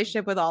interesting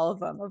relationship with all of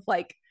them. Of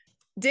like,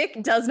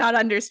 Dick does not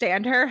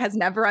understand her, has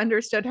never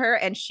understood her,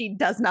 and she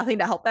does nothing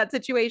to help that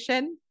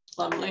situation.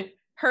 Lovely.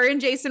 Her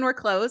and Jason were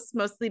close,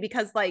 mostly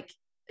because like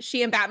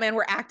she and Batman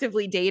were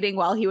actively dating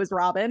while he was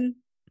Robin.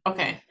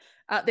 Okay.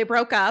 They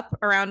broke up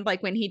around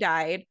like when he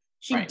died.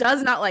 She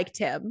does not like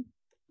Tim.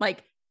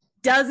 Like,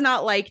 does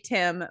not like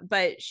Tim,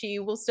 but she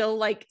will still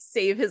like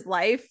save his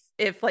life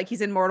if like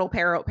he's in mortal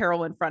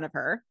peril in front of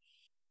her.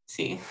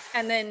 See.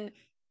 And then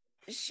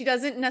she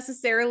doesn't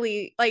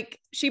necessarily like,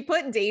 she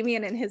put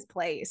Damian in his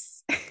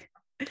place.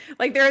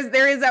 Like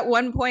there is at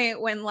one point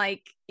when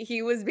like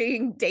he was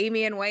being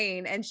Damian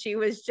Wayne and she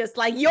was just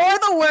like, you're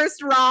the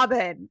worst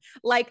Robin.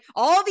 Like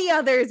all the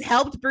others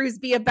helped Bruce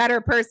be a better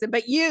person,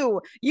 but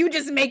you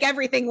just make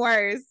everything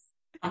worse.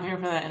 I'm here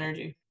for that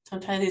energy.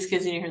 Sometimes these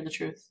kids need to hear the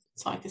truth.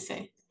 That's all I can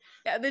say.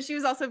 Yeah, then she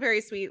was also very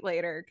sweet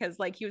later because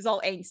like he was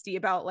all angsty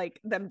about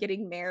like them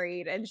getting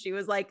married, and she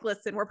was like,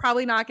 listen, we're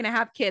probably not gonna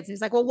have kids. And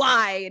he's like, well,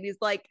 why? And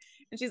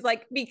she's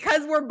like,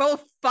 because we're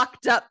both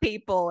fucked up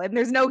people, and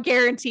there's no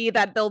guarantee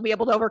that they'll be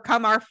able to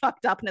overcome our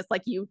fucked upness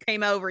like you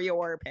came over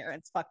your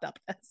parents' fucked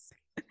upness.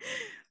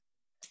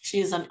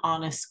 She's an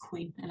honest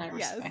queen, and I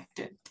respect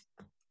it.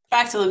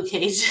 Back to Luke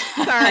Cage.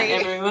 Sorry,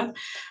 everyone.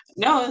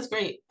 No, it's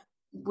great.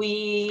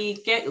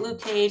 We get Luke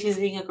Cage. He's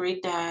being a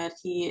great dad.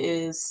 He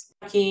is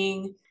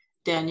fucking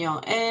Danielle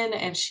in,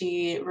 and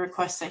she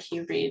requests that he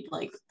read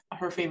like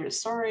her favorite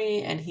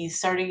story, and he's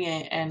starting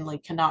it and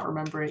like cannot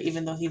remember it,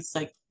 even though he's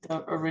like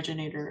the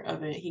originator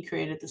of it. He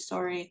created the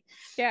story.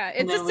 Yeah,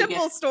 it's a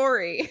simple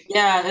story.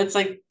 Yeah, it's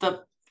like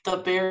the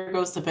bear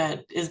goes to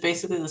bed is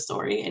basically the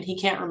story, and he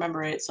can't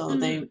remember it, so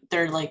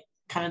they're like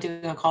kind of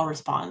doing a call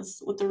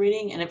response with the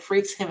reading, and it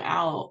freaks him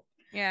out.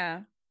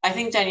 Yeah, I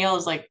think Danielle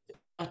is like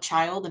a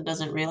child and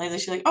doesn't realize it.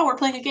 She's like, oh, we're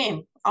playing a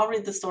game. I'll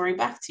read the story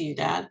back to you,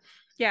 Dad.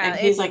 Yeah. And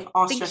he's like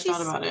all I think stressed out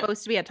she's about it.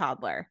 supposed to be a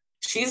toddler.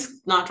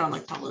 She's not drawn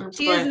like toddler.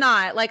 She is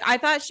not. Like, I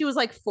thought she was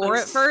like 4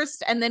 at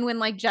first. And then when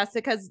like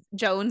Jessica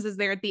Jones is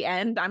there at the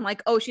end, I'm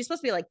like, oh, she's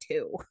supposed to be like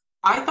 2.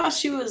 I thought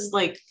she was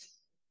like,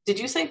 did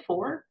you say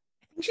 4?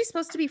 I think she's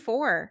supposed to be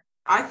 4.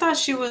 I thought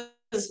she was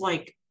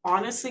like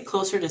honestly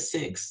closer to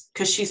 6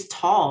 because she's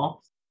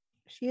tall.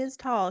 She is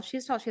tall.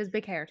 She's tall. She has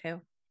big hair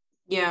too.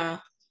 Yeah.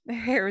 Her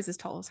hair is as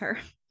tall as her.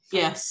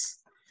 Yes.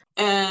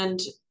 And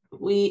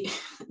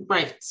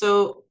right.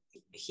 So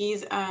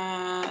he's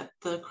at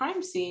the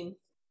crime scene,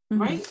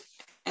 right?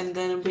 And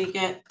then we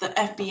get the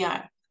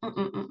FBI.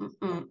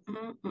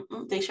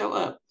 They show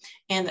up,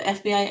 and the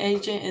FBI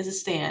agent is a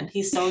Stan.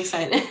 He's so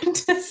excited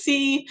to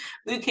see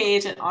Luke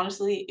Cage, and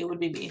honestly, it would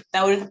be me.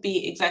 That would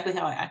be exactly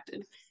how I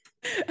acted.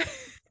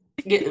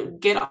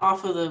 Get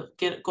off of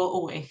go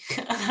away.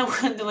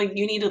 Like,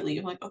 you need to leave.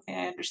 I'm like, okay,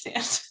 I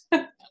understand.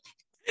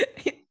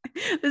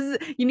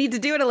 You need to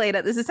do it,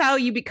 Elena. This is how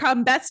you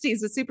become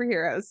besties with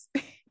superheroes.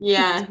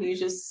 Yeah, you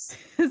just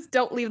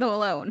don't leave them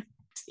alone.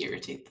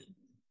 Irritate them.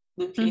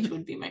 Luke Cage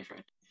would be my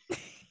friend.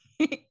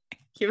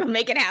 You will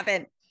make it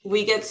happen.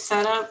 We get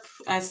set up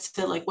as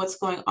to like what's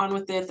going on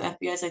with it. The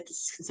FBI is like,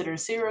 this is considered a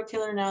serial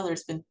killer now.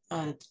 There's been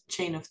a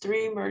chain of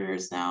 3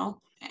 murders now,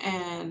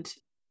 and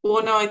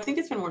well, no, I think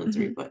it's been more than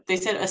 3, but they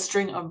said a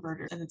string of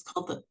murders, and it's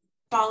called the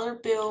dollar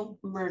bill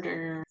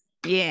murder.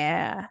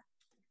 Yeah,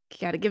 you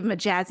got to give them a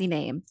jazzy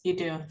name. You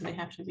do. They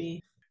have to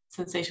be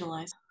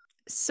sensationalized.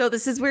 So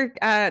this is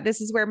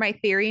where my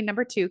theory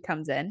number 2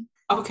 comes in.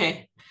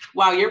 Okay.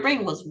 Wow, your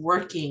brain was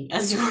working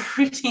as you were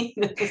reading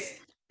this.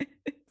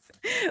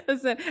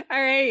 Listen, all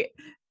right.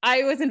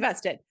 I was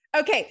invested.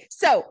 Okay,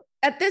 so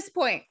at this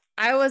point,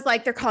 I was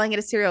like, they're calling it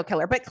a serial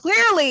killer, but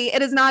clearly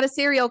it is not a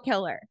serial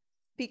killer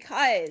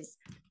because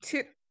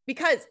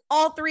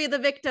all 3 of the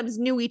victims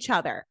knew each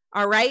other.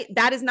 All right.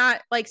 That is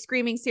not like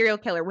screaming serial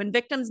killer. When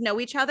victims know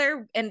each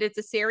other and it's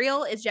a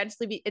serial,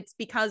 it's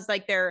because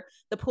like the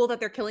pool that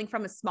they're killing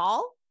from is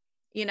small.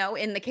 You know,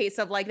 in the case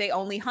of like they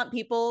only hunt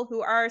people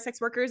who are sex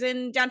workers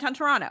in downtown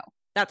Toronto.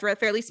 That's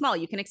fairly small.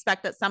 You can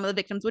expect that some of the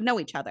victims would know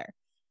each other.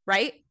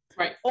 Right.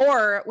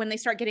 Or when they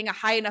start getting a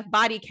high enough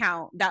body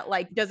count that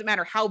like doesn't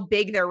matter how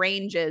big their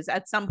range is,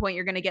 at some point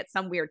you're going to get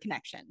some weird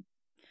connection.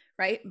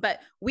 Right.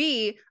 But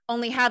we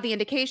only have the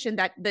indication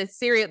that this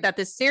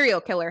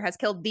serial killer has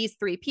killed these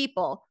 3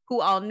 people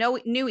who all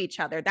knew each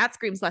other. That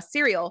screams less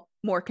serial,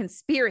 more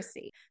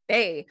conspiracy.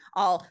 They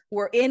all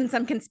were in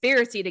some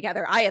conspiracy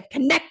together. I have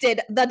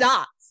connected the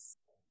dots.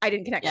 I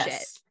didn't connect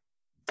shit.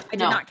 I did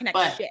not connect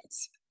shit.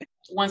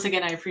 Once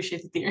again, I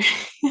appreciate the theory.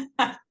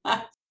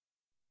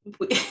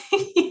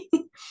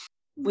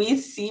 We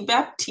see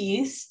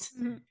Baptiste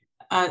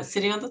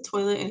sitting on the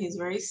toilet, and he's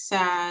very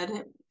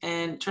sad.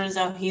 And turns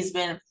out he's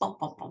been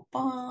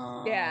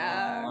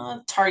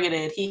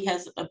targeted. He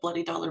has a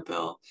bloody dollar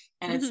bill,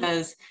 and it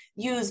says,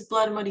 "Use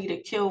blood money to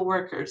kill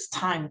workers.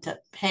 Time to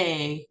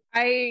pay."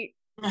 I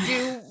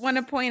do want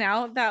to point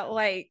out that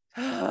like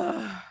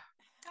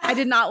I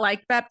did not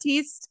like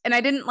Baptiste, and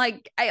I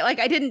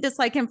didn't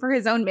dislike him for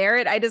his own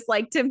merit. I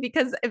disliked him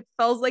because it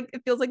feels like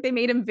they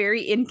made him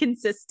very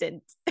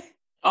inconsistent.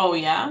 Oh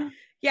yeah.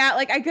 Yeah,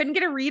 like I couldn't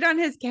get a read on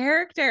his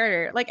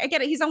character. Like I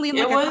get it, he's only in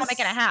like a comic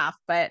and a half,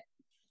 but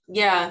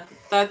yeah,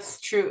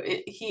 that's true.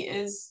 He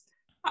is.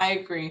 I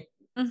agree.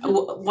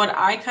 What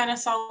I kind of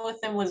saw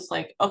with him was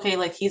like, okay,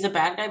 like he's a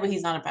bad guy, but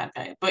he's not a bad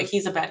guy. But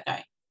he's a bad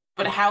guy.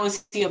 But how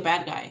is he a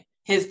bad guy?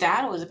 His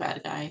dad was a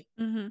bad guy.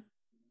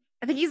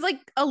 I think he's like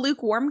a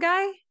lukewarm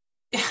guy.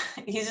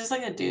 He's just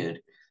like a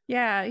dude.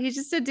 Yeah, he's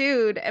just a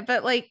dude.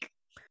 But like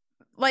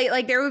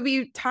there would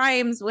be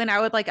times when I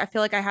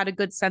feel like I had a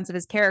good sense of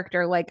his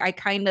character. Like I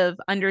kind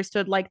of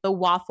understood like the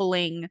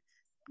waffling,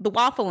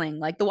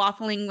 like the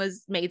waffling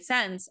made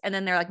sense. And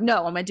then they're like, no,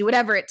 I'm gonna do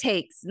whatever it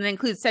takes. And that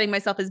includes setting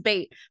myself as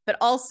bait, but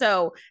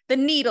also the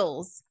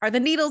needles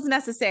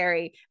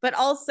necessary, but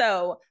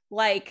also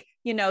like,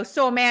 you know,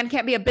 so a man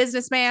can't be a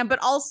businessman, but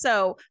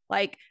also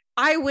like,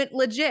 I went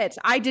legit.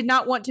 I did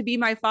not want to be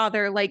my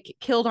father, like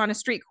killed on a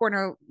street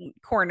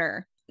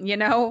corner, you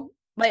know,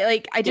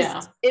 like I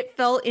just, it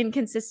felt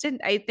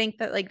inconsistent. I think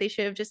that like they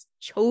should have just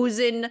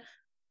chosen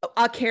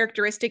a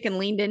characteristic and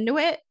leaned into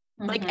it.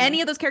 Like any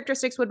of those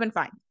characteristics would have been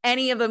fine.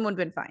 Any of them would have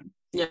been fine.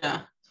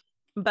 Yeah.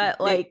 But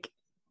like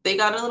they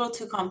got a little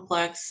too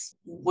complex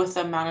with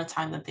the amount of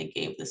time that they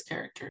gave this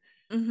character.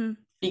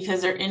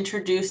 Because they're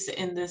introduced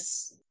in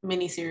this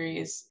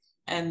miniseries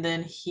and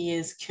then he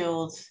is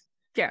killed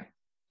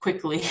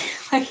quickly.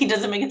 Like he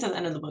doesn't make it to the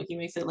end of the book. He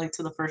makes it like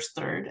to the first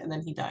third and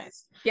then he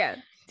dies. Yeah.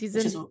 Which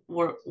is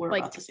what we're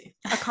like about to see.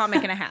 A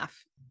comic and a half.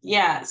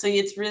 Yeah, so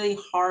it's really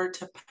hard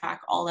to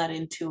pack all that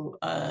into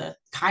a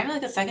kind of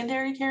like a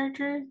secondary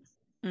character.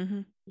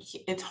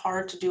 It's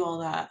hard to do all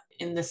that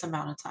in this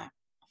amount of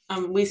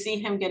time. We see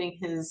him getting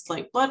his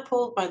like blood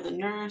pulled by the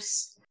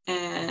nurse,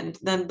 and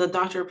then the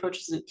doctor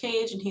approaches Luke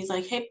Cage, and he's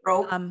like, "Hey,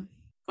 bro." Go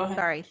ahead.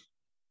 Sorry.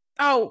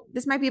 Oh,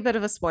 this might be a bit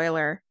of a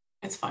spoiler.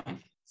 It's fine.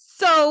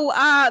 So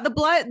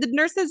the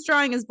nurse that's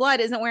drawing his blood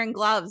isn't wearing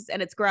gloves,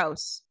 and it's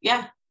gross.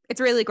 Yeah. It's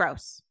really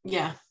gross.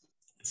 Yeah.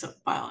 So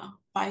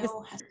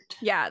biohazard.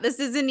 Yeah, this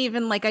isn't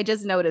even like I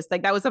just noticed.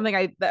 Like that was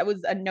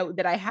a note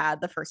that I had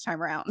the first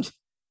time around.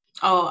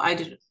 Oh, I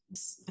didn't.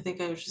 I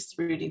think I was just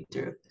reading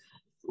through.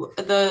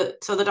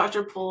 So the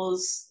doctor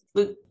pulls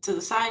Luke to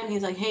the side and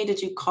he's like, "Hey,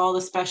 did you call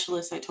the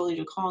specialist I told you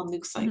to call?" And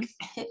Luke's like,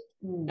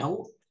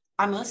 "No,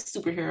 I'm a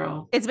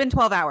superhero." It's been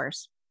 12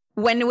 hours.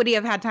 When would he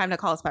have had time to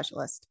call a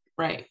specialist?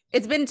 Right.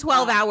 It's been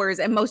 12 hours,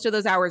 and most of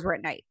those hours were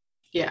at night.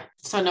 Yeah.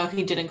 So no,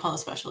 he didn't call a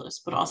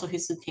specialist, but also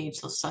he's Luke Cage,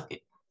 so suck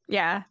it.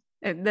 Yeah,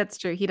 that's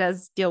true. He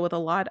does deal with a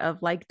lot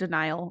of like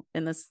denial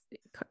in this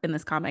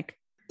comic.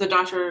 The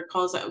doctor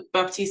calls out.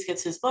 Baptiste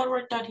gets his blood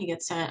work done. He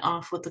gets sent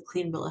off with a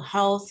clean bill of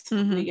health.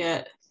 We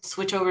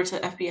switch over to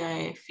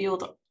FBI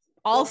field.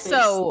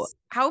 Also,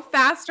 how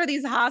fast are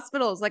these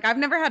hospitals? Like, I've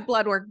never had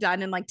blood work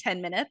done in like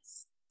 10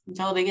 minutes.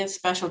 No, they get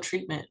special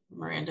treatment,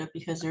 Miranda,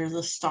 because they're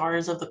the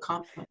stars of the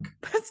comic.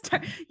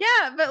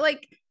 Yeah, but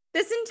like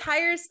this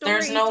entire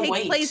story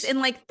takes place in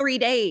like 3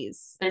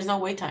 days. There's no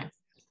wait time.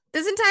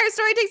 This entire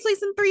story takes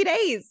place in 3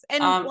 days.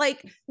 And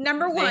like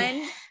number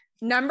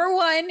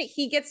one,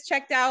 he gets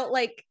checked out.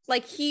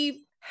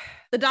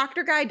 The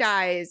doctor guy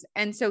dies.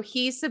 And so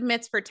he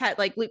submits for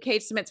Luke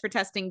Cage submits for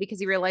testing because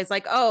he realized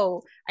like,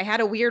 oh, I had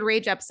a weird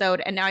rage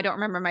episode and now I don't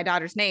remember my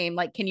daughter's name.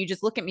 Like, can you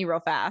just look at me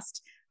real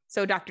fast?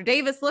 So Dr.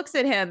 Davis looks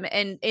at him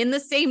and in the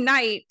same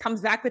night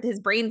comes back with his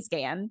brain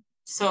scan.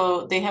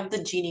 So they have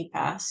the genie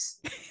pass.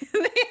 They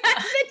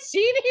have the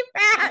genie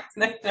pass.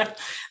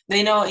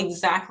 They know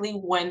exactly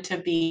when to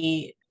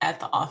be at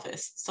the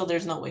office. So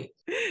there's no wait.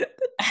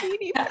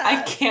 Genie pass.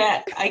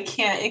 I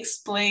can't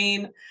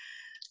explain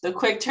the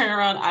quick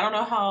turnaround. I don't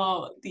know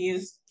how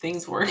these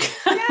things work.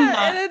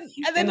 Yeah, and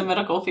then in the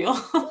medical field.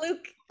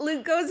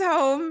 Luke goes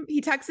home.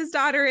 He tucks his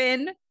daughter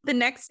in. The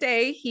next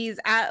day, he's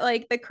at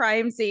like the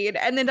crime scene.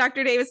 And then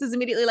Dr. Davis is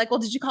immediately like, well,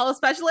 did you call a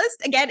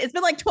specialist? Again, it's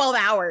been like 12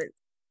 hours.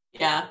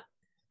 Yeah.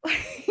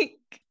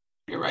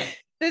 You're right.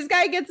 This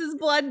guy gets his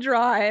blood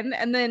drawn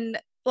and then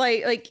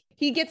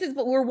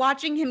we're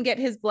watching him get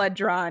his blood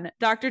drawn.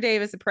 Dr.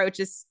 Davis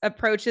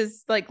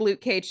approaches like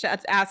Luke Cage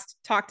to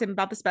talk to him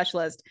about the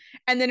specialist.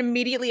 And then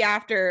immediately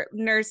after,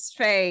 Nurse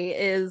Faye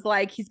is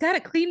like, he's got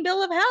a clean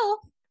bill of health.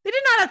 They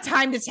did not have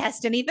time to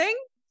test anything.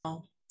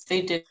 No,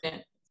 they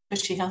didn't. But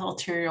she has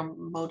ulterior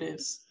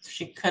motives.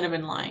 She could have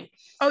been lying.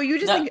 Oh, you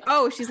just think,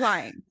 oh, she's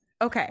lying.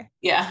 Okay.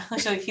 Yeah,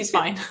 he's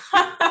fine.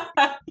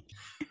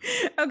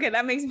 Okay,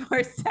 that makes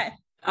more sense.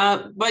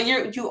 But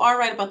you are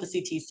right about the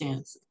CT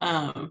scans,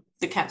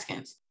 the CAT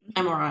scans,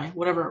 MRI,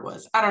 whatever it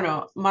was. I don't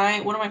know.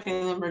 One of my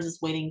family members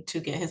is waiting to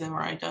get his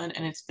MRI done,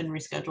 and it's been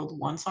rescheduled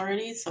once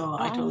already. So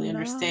I totally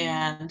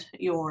understand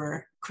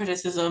your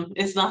criticism.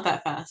 It's not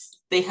that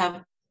fast. They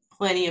have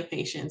plenty of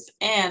patients,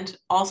 and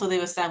also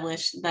they've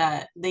established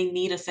that they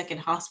need a second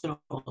hospital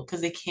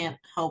because they can't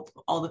help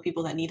all the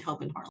people that need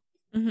help in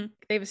Harlem.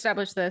 They've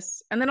established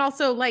this, and then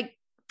also like,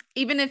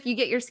 even if you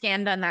get your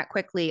scan done that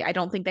quickly, I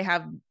don't think they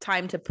have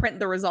time to print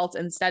the results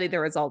and study the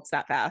results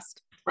that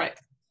fast. Right.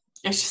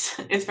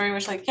 It's very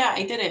much like, yeah,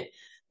 I did it.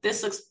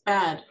 This looks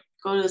bad.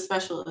 Go to the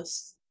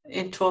specialist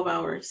in 12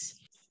 hours.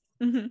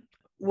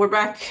 We're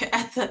back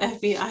at the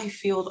FBI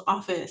field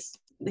office.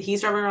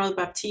 He's driving around with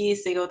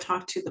Baptiste. They go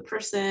talk to the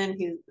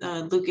person.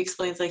 Luke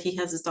explains like he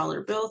has his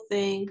dollar bill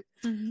thing.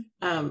 And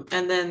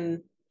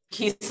then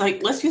he's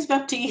like, let's use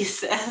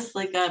Baptiste as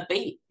like a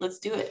bait. Let's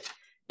do it.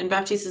 And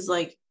Baptiste is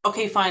like,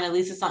 okay, fine. At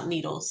least it's not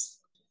needles.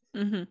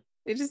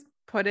 They just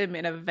put him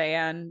in a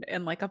van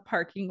in like a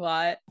parking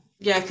lot.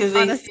 Yeah, because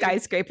on a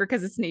skyscraper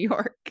because it's New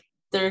York.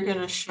 They're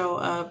gonna show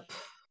up.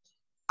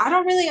 I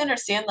don't really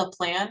understand the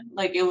plan.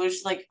 Like it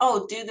was like,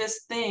 oh, do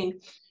this thing,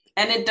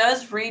 and it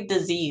does read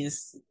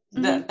disease.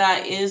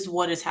 That is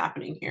what is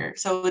happening here.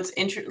 So it's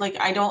like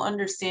I don't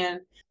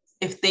understand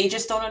if they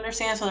just don't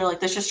understand. So they're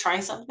like, let's just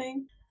try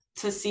something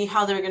to see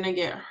how they're gonna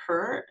get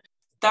hurt.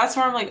 That's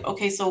where I'm like,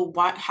 okay, so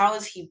how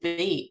is he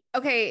bait?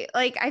 Okay,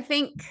 like I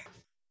think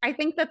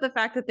that the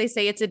fact that they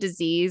say it's a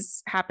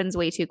disease happens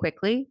way too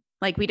quickly.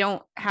 Like we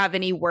don't have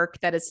any work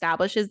that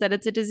establishes that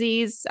it's a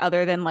disease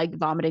other than like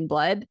vomiting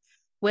blood,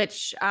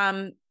 which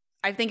I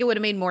think it would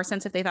have made more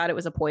sense if they thought it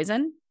was a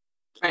poison.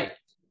 Right.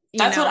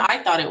 That's what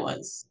I thought it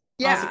was.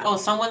 Yeah. I was like, oh,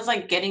 someone's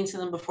like getting to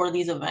them before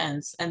these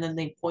events and then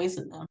they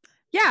poison them.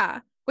 Yeah,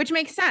 which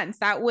makes sense.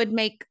 That would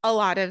make a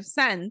lot of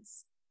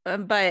sense.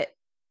 But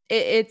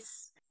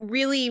it's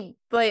really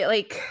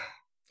like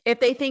if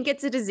they think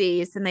it's a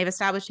disease and they've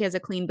established he has a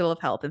clean bill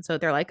of health. And so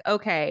they're like,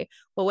 okay,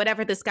 well,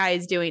 whatever this guy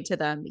is doing to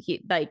them,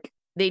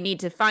 they need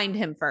to find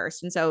him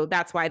first. And so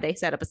that's why they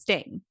set up a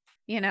sting,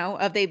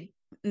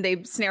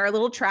 they snare a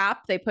little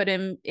trap. They put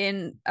him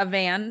in a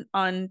van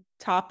on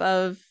top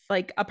of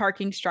like a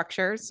parking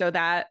structure so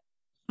that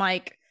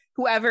like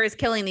whoever is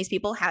killing these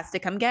people has to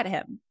come get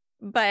him.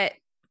 But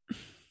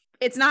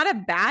it's not a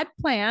bad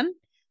plan.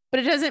 But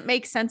it doesn't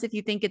make sense if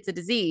you think it's a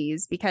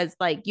disease because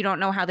like you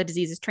don't know how the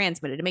disease is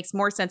transmitted. It makes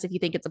more sense if you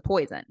think it's a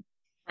poison.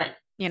 Right.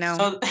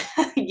 So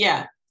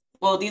yeah.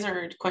 Well, these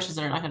are questions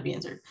that are not going to be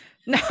answered.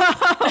 No.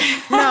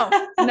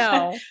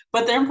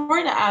 But they're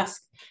important to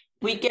ask.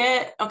 We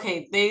get,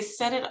 okay, they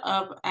set it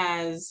up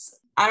as,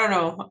 I don't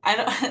know.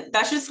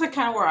 That's just like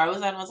kind of where I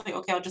was at. I was like,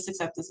 okay, I'll just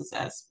accept this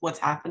as what's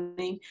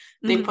happening.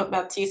 They put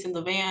Baptiste in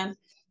the van.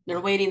 They're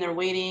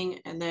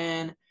waiting. And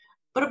then,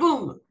 but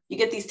boom, you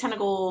get these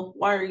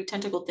wiry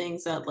tentacle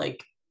things that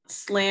like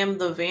slam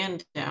the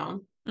van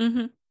down.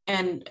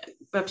 And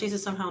Baptiste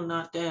is somehow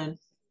not dead.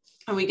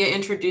 And we get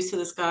introduced to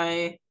this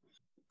guy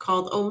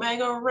called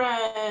Omega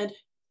Red.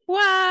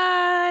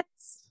 What?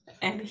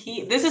 And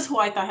this is who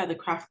I thought had the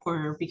craft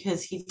corner,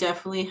 because he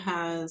definitely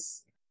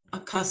has a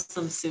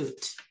custom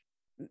suit.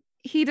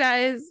 He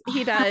does.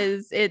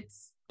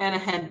 It's and a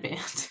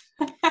headband.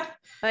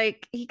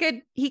 like he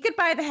could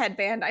buy the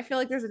headband. I feel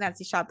like there's an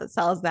Etsy shop that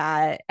sells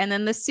that. And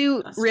then the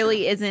suit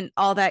isn't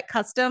all that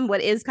custom.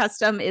 What is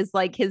custom is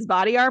like his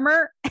body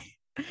armor.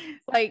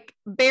 Like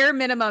bare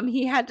minimum,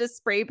 he had to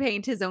spray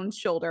paint his own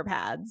shoulder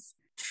pads.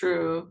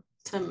 True,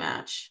 to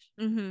match.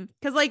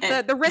 Because like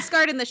the wrist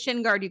guard and the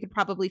shin guard you could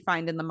probably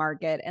find in the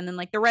market, and then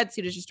like the red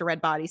suit is just a red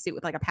bodysuit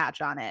with like a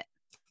patch on it.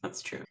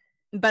 That's true.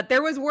 But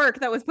there was work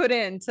that was put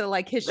into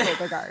like his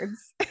shoulder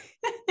guards.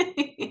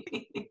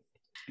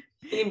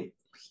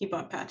 He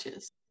bought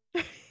patches.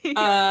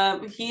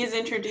 He is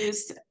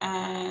introduced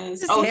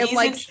as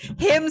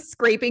him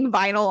scraping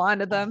vinyl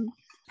onto them.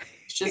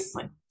 It's just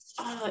like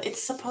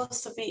it's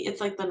supposed to be.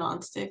 It's like the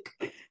nonstick.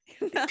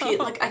 No.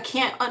 Like I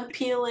can't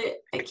unpeel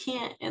it. I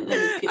can't. And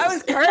then I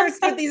was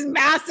cursed with these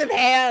massive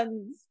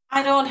hands.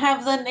 I don't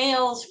have the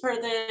nails for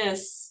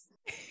this.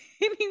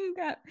 he's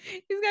got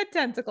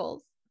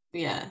tentacles.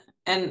 Yeah,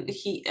 and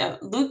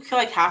Luke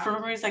like half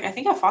remembers. Like I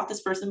think I fought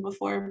this person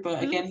before,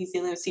 but again he's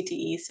dealing with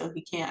CTE, so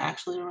he can't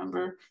actually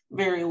remember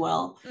very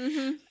well.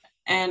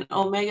 And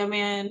Omega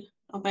Red,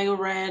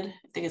 I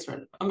think it's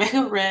Red.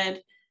 Omega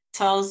Red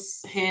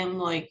tells him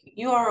like,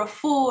 you are a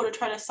fool to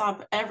try to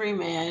stop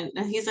Everyman,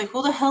 and he's like,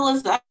 who the hell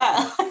is that?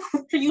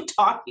 What are you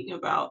talking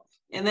about?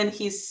 And then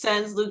he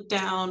sends Luke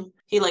down.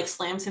 He like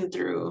slams him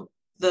through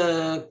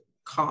the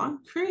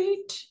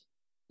concrete,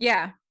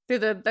 through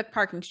the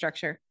parking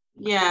structure.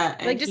 Yeah,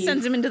 like just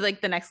sends him into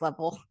like the next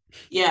level.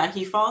 Yeah,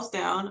 he falls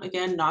down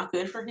again, not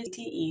good for his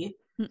TE.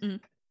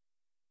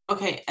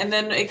 Okay, and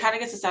then it kind of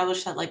gets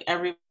established that like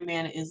every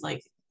man is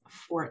like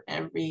for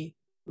every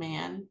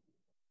man.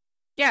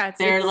 Yeah,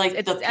 they're like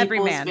the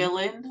people's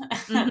villain.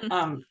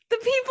 The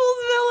people's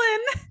villain.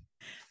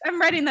 I'm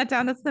writing that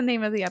down. That's the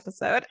name of the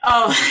episode.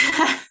 Oh,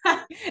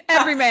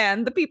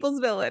 Everyman, the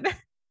people's villain.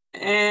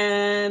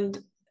 And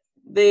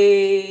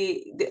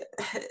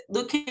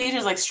Luke Cage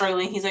is like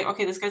struggling. He's like,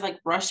 okay, this guy's like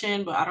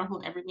Russian, but I don't know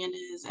who Everyman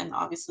is. And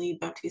obviously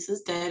Baptiste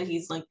is dead.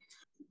 He's like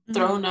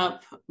thrown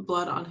up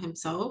blood on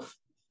himself.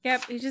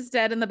 Yep, he's just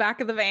dead in the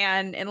back of the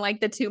van in like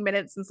the 2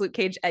 minutes since Luke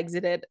Cage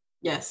exited.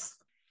 Yes.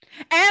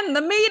 And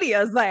the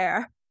media's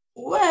there.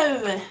 Whoa.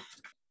 And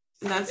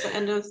that's the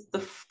end of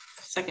the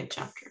second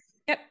chapter.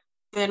 Yep.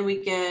 Then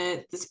we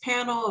get this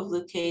panel of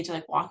Luke Cage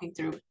like walking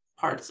through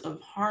parts of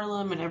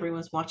Harlem, and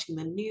everyone's watching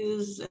the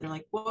news, and they're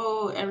like,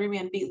 whoa,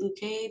 Everyman beat Luke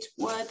Cage?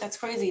 What? That's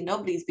crazy.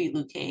 Nobody's beat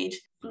Luke Cage.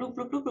 Blue,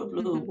 blue, blue, blue,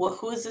 blue.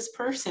 Who is this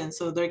person?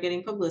 So they're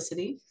getting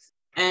publicity.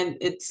 And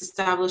it's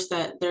established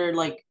that they're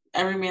like,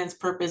 Everyman's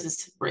purpose is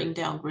to bring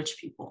down rich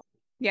people.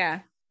 Yeah.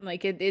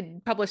 Like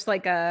it published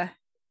like the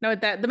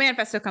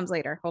manifesto comes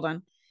later. Hold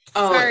on.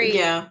 Oh, sorry.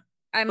 Yeah.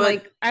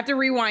 I have to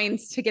rewind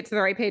to get to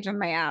the right page on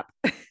my app.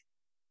 Here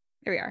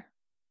we are.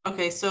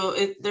 Okay, so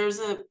there's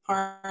a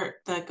part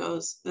that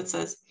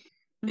says,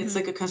 it's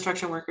like a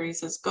construction worker. He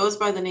says, goes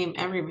by the name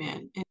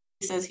Everyman. And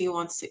he says he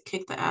wants to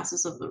kick the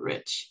asses of the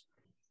rich.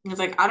 And it's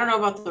like, I don't know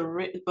about the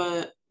rich,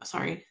 but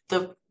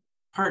the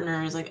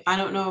partner is like, I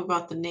don't know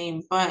about the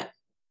name, but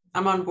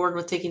I'm on board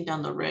with taking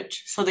down the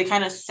rich. So they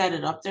kind of set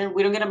it up there.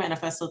 We don't get a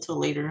manifesto till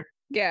later.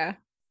 Yeah.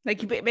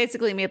 Like you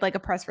basically made like a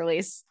press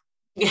release.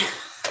 Yeah.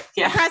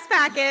 Yeah. A press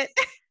packet.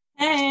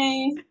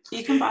 Hey,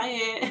 you can buy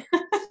it.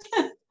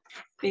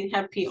 They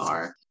have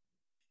PR.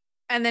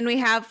 And then we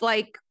have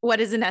like what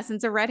is in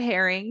essence a red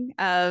herring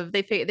of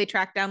they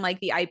track down like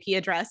the IP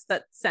address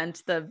that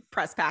sent the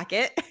press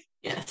packet.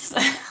 Yes.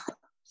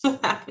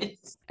 What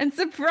happens? And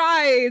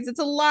surprise, it's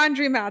a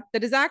laundromat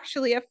that is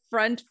actually a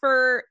front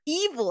for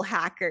evil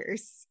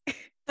hackers.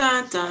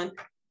 Dun dun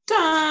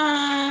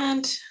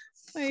dun.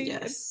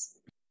 Yes.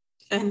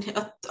 And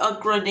a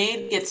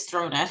grenade gets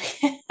thrown at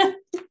him.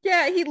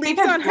 Yeah, he leaps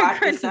on a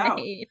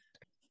grenade.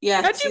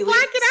 Yeah. How'd you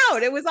black it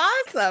out? It was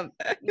awesome.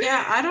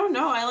 Yeah, I don't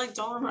know. I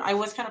don't remember. I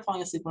was kind of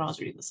falling asleep when I was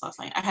reading this last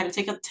night. I had to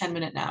take a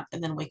 10-minute nap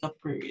and then wake up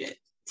and read it.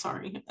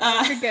 Sorry.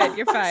 You're good.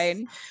 You're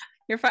fine.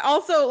 You're fine.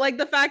 Also, like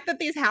the fact that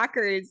these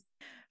hackers,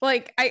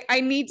 like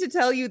I need to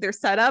tell you their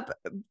setup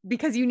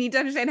because you need to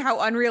understand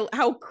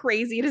how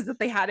crazy it is that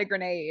they had a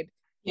grenade.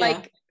 Yeah.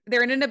 Like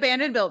they're in an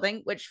abandoned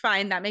building, which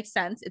fine, that makes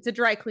sense. It's a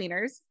dry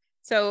cleaners.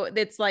 So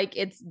it's like,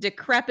 it's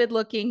decrepit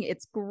looking.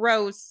 It's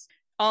gross,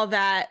 all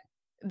that.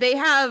 They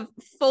have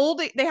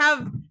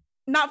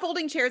not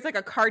folding chairs like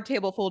a card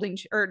table folding,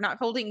 or not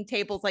folding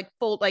tables like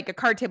a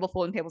card table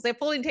folding tables. They have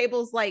folding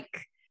tables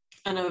like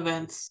And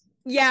events.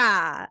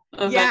 Yeah.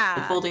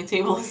 Folding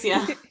tables.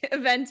 Yeah.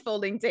 Event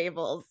folding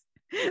tables.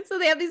 So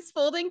they have these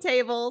folding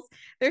tables.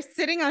 They're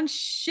sitting on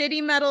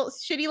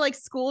shitty like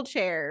school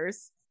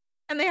chairs.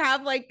 And they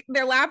have like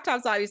their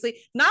laptops,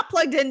 obviously, not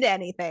plugged into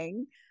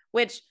anything,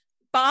 which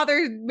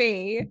bothers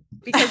me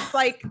because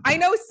like I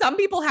know some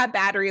people have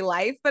battery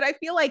life, but I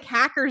feel like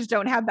hackers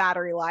don't have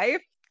battery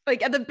life.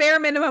 Like at the bare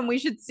minimum, we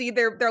should see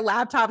their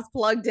laptops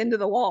plugged into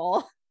the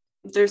wall.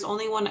 There's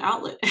only one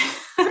outlet.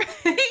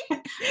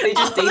 They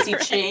just daisy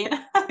chain.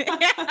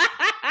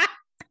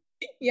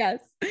 Yes.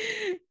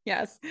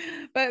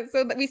 But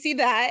so we see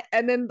that,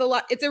 and then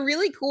it's a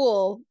really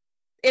cool.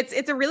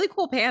 It's a really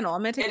cool panel.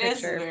 I'm gonna take a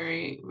picture. It is a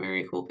very,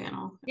 very cool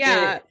panel.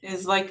 Yeah,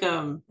 it's like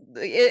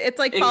it's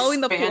like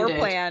following the floor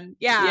plan.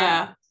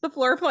 Yeah, the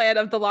floor plan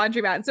of the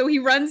laundromat. And so he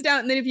runs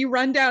down, and then if you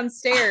run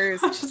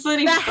downstairs,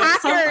 the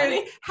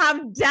hackers have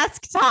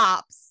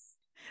desktops,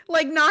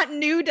 like not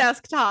new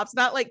desktops,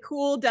 not like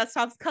cool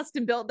desktops,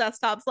 custom built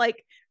desktops,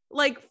 like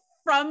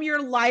from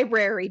your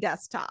library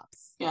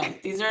desktops. Yeah,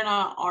 these are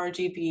not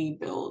RGB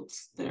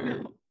builds.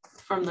 They're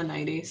from the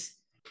 90s.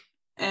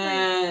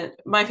 And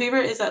my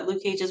favorite is that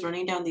Luke Cage is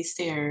running down these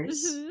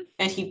stairs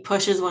and he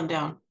pushes one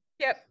down.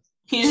 Yep.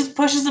 He just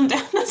pushes him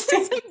down the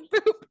stairs.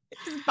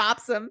 Just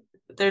bops him.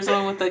 There's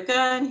one with a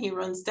gun. He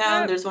runs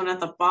down. Yep. There's one at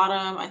the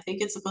bottom. I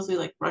think it's supposed to be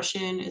like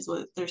Russian is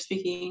what they're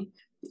speaking.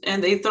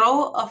 And they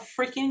throw a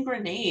freaking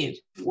grenade.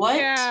 What?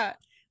 Yeah.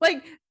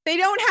 Like they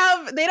don't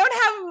have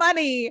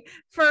money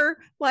for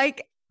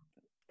like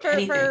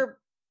for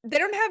they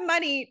don't have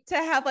money to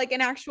have like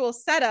an actual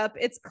setup.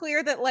 It's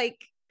clear that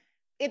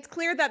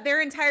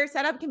their entire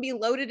setup can be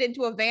loaded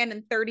into a van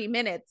in 30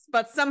 minutes,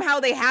 but somehow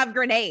they have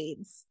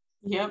grenades.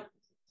 Yep.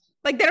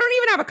 Like they don't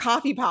even have a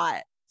coffee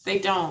pot. They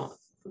don't.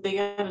 They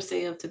gotta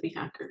stay up to be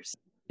hackers.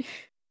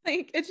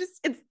 Like it's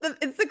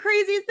the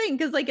craziest thing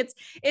because like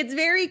it's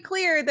very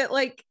clear that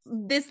like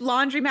this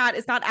laundromat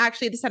is not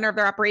actually the center of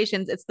their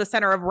operations. It's the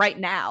center of right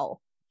now.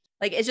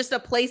 Like it's just a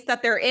place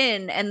that they're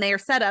in, and their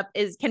setup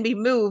can be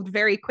moved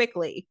very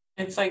quickly.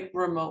 It's like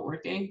remote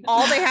working.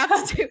 All they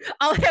have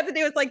to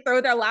do is like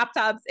throw their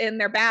laptops in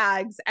their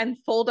bags and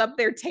fold up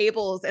their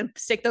tables and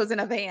stick those in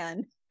a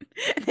van.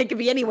 And they could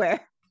be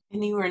anywhere.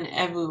 Anywhere and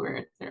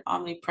everywhere. They're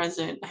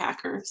omnipresent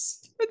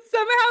hackers. But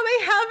somehow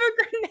they have a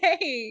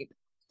grenade.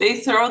 They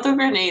throw the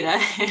grenade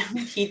at him.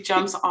 He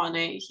jumps on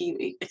it.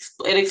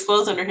 It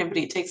explodes under him, but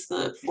he takes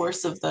the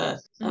force of the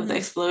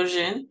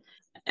explosion.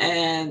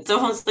 And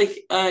someone's like,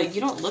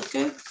 you don't look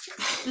good.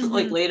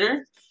 Like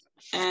later.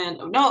 And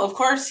no, of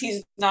course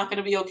he's not going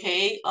to be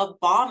okay. A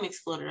bomb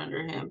exploded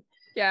under him.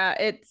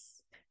 Yeah,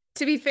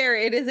 to be fair,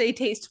 it is a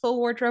tasteful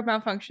wardrobe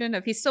malfunction.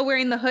 If he's still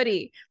wearing the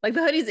hoodie, like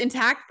the hoodie's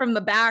intact from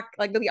the back,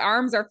 like the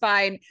arms are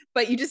fine,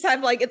 but you just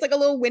have like, it's like a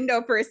little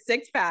window for a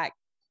 6-pack.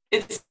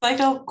 It's like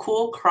a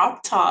cool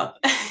crop top.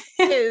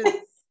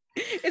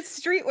 It's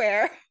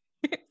streetwear.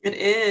 It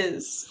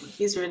is.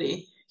 He's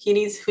ready. He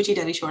needs Hoochie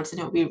Daddy shorts and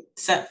he'll be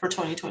set for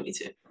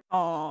 2022.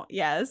 Oh,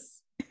 yes.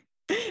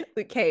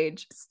 Luke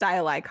Cage,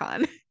 style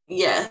icon.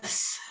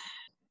 Yes.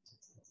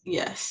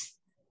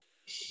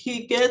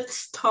 He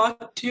gets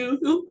talked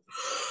to.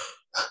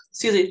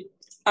 Excuse me.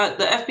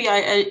 The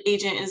FBI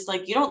agent is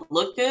like, you don't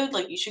look good.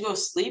 Like, you should go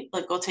sleep.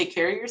 Like, go take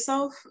care of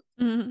yourself.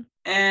 Mm-hmm.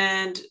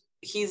 And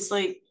he's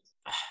like,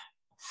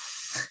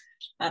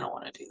 I don't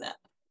want to do that.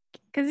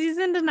 Because he's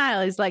in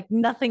denial. He's like,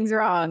 nothing's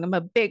wrong. I'm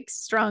a big,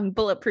 strong,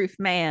 bulletproof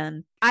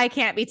man. I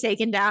can't be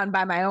taken down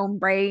by my own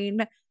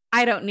brain.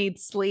 I don't need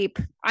sleep.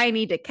 I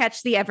need to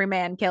catch the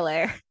Everyman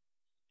killer.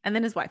 And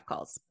then his wife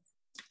calls.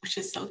 Which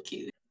is so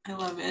cute. I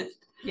love it.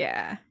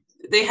 Yeah.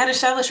 They had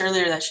established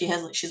earlier that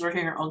she's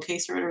working her own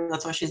case or whatever.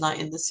 That's why she's not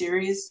in the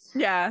series.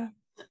 Yeah.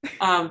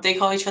 They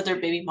call each other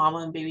baby mama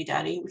and baby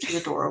daddy, which is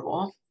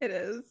adorable. It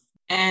is.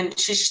 And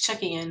she's just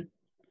checking in.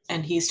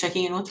 And he's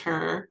checking in with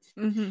her.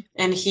 Mm-hmm.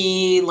 And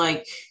he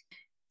like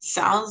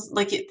sounds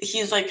like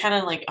he's like kind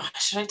of like, oh,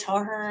 should I tell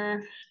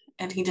her?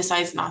 And he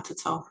decides not to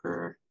tell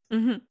her.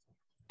 Mm-hmm.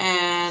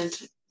 And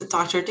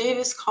Dr.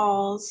 Davis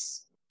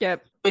calls.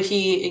 Yep. But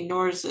he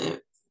ignores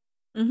it.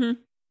 Mm-hmm.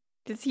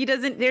 Because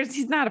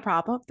he's not a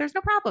problem. There's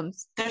no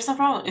problems. There's no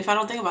problem. If I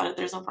don't think about it,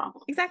 there's no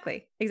problem.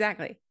 Exactly.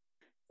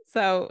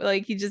 So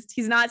like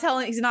he's not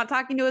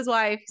talking to his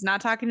wife. He's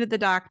not talking to the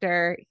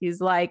doctor.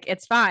 He's like,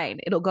 it's fine.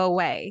 It'll go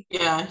away.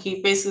 Yeah.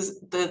 He bases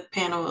the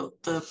panel,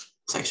 the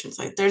section's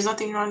like, there's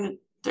nothing wrong.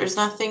 There's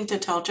nothing to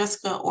tell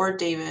Jessica or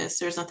Davis.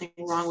 There's nothing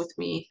wrong with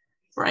me.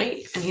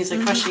 Right. And he's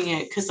like questioning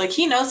it because like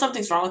he knows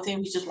something's wrong with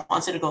him. He just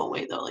wants it to go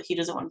away though. Like he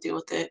doesn't want to deal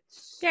with it.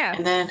 Yeah.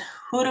 And then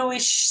who do we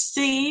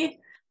see?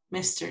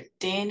 Mr.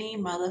 Danny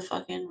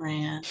motherfucking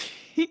Rand.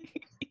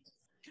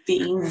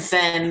 Being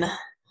zen.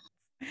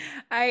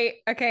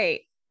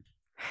 Okay.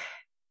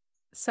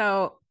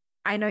 So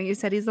I know you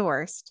said he's the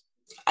worst.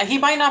 He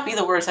might not be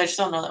the worst. I just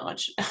don't know that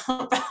much.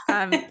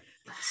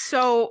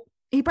 So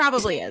he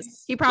probably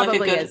is. He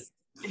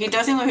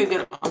does seem like a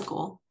good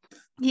uncle.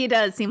 He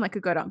does seem like a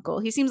good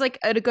uncle. He seems like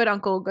a good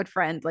uncle, good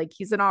friend. Like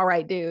he's an all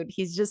right dude.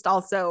 He's just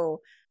also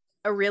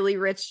a really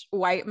rich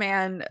white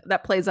man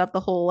that plays up the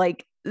whole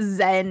like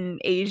Zen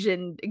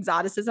Asian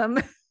exoticism.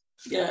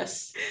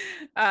 Yes.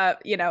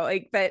 You know,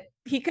 like, but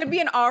he could be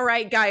an all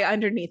right guy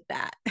underneath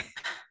that.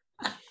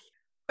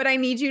 But I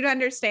need you to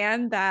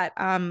understand that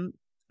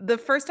the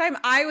first time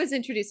I was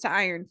introduced to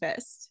Iron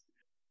Fist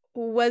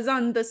was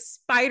on the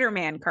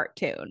Spider-Man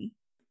cartoon,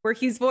 where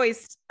he's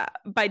voiced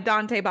by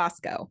Dante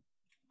Bosco,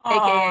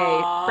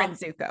 aka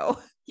Prince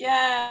Zuko.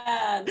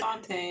 Yeah,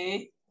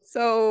 Dante.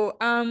 So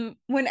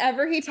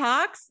whenever he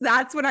talks,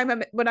 that's what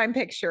I'm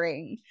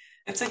picturing.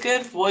 It's a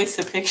good voice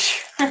to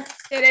picture.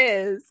 It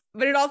is,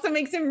 but it also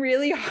makes him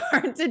really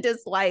hard to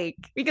dislike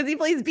because he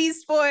plays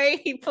Beast Boy,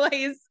 he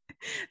plays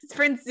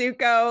Prince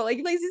Zuko, like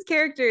he plays these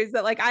characters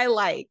that like I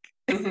like.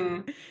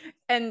 Mm-hmm.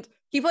 And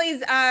he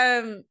plays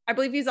I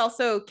believe he's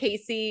also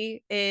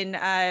Casey in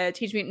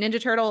Teenage Mutant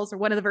Ninja Turtles, or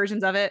one of the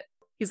versions of it.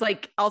 He's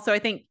like also, I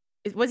think,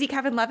 was he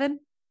Kevin Levin?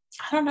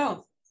 I don't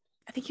know.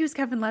 I think he was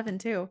Kevin Levin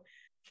too.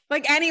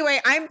 Like, anyway,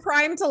 I'm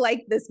primed to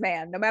like this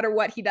man no matter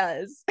what he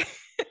does.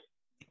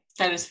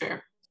 That is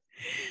fair.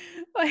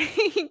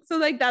 Like, so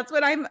like that's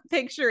what I'm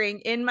picturing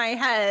in my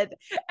head.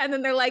 And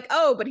then they're like,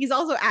 oh, but he's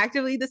also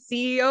actively the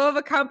CEO of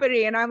a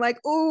company. And I'm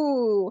like,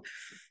 ooh,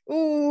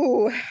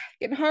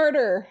 getting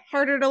harder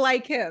to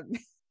like him.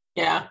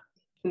 Yeah.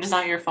 It's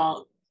not your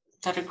fault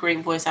that a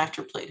great voice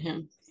actor played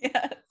him.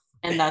 Yes.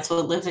 And that's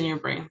what lives in your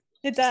brain.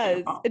 It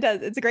does. It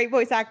does. It's a great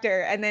voice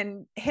actor. And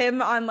then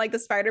him on like the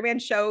Spider-Man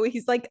show,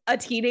 he's like a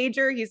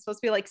teenager. He's supposed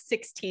to be like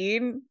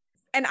 16.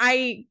 And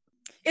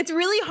it's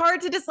really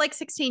hard to dislike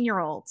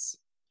 16-year-olds.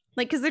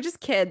 Like, because they're just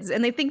kids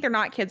and they think they're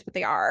not kids, but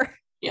they are.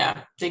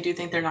 Yeah, they do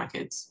think they're not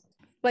kids.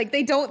 Like,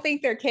 they don't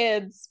think they're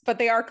kids, but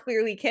they are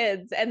clearly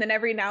kids. And then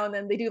every now and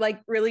then they do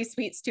like really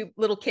sweet, stupid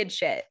little kid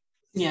shit.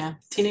 Yeah,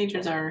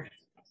 teenagers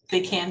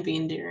they can be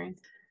endearing.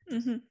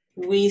 Mm-hmm.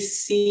 We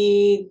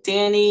see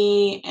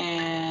Danny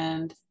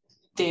and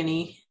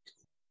Danny.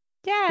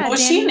 Yeah.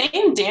 Was she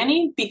named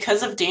Danny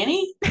because of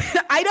Danny?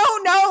 I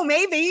don't know.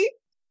 Maybe.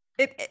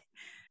 I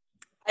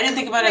didn't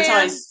think about it until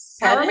I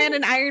said Power Man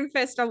and Iron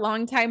Fist are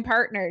longtime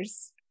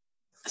partners.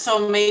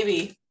 So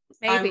maybe.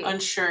 I'm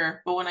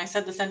unsure. But when I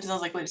said the sentence, I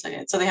was like, wait a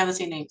second. So they have the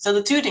same name. So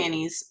the two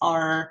Dannys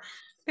are...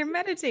 They're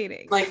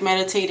meditating. Like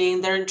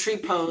meditating. They're in tree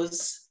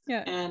pose.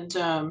 Yeah.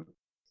 And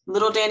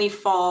little Danny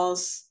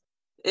falls.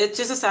 It's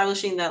just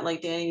establishing that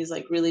like Danny is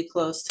like really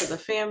close to the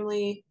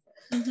family.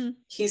 Mm-hmm.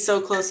 He's so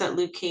close that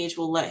Luke Cage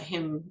will let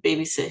him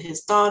babysit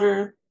his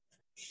daughter.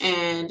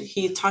 And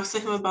he talks to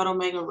him about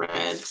Omega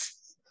Red.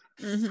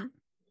 Mm-hmm.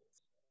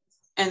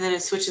 And then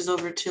it switches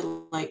over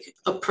to like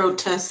a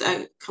protest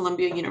at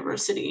Columbia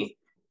University.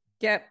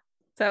 Yep.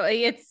 So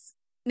it's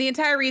the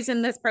entire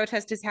reason this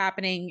protest is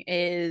happening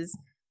is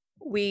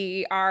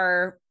we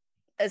are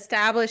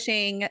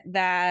establishing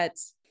that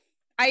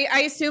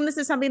I assume this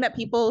is something that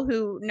people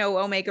who know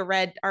Omega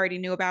Red already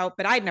knew about,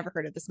 but I'd never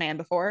heard of this man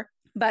before.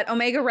 But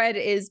Omega Red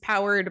is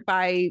powered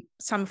by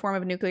some form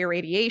of nuclear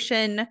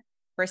radiation.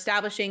 We're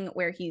establishing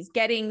where he's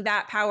getting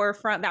that power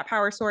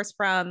source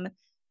from.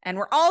 And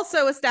we're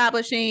also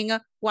establishing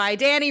why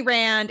Danny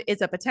Rand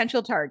is a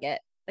potential target.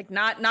 Like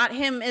not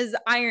him as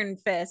Iron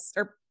Fist,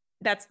 or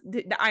that's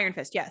the Iron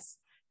Fist, yes.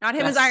 Not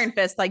him as Iron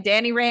Fist, like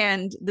Danny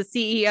Rand, the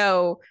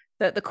CEO,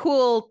 the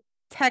cool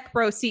tech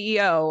bro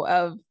CEO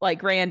of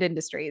like Rand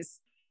Industries.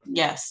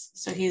 Yes.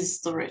 So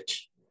he's the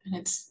rich. And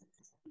it's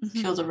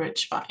feel the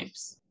rich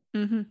vibes.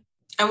 Mm-hmm.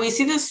 And we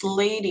see this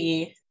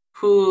lady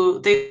who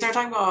they start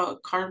talking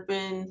about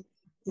carbonadium.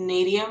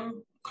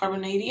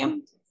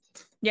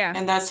 Yeah.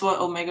 And that's what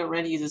Omega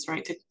Red uses,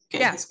 right? To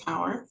get his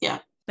power. Yeah.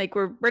 Like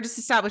we're just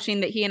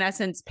establishing that he in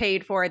essence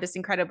paid for this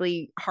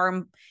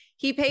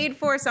he paid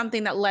for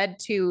something that led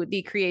to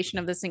the creation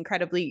of this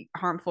incredibly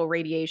harmful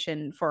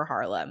radiation for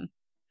Harlem.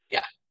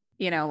 Yeah.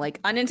 You know, like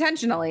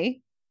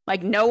unintentionally.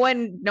 Like no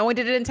one did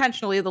it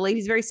intentionally. The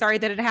lady's very sorry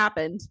that it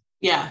happened.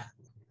 Yeah.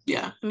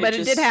 Yeah. But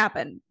it did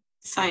happen.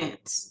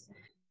 Science.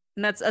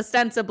 And that's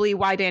ostensibly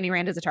why Danny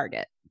Rand is a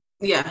target.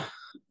 Yeah.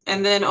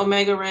 And then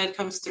Omega Red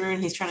comes through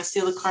and he's trying to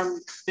steal the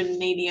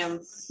carbonadium.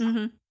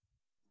 Mm-hmm.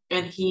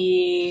 And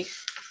he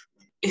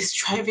is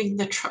driving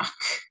the truck.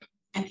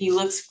 And he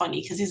looks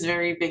funny because he's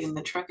very big and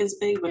the truck is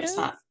big, but it's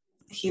not.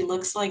 He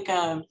looks like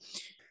the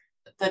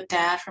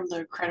dad from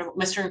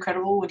Mr.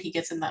 Incredible when he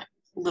gets in that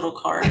little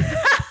car.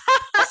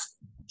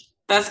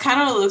 That's kind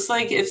of what it looks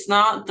like. It's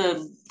not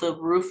the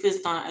roof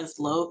is not as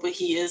low, but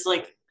he is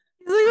like...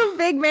 He's like a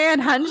big man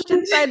hunched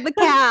inside the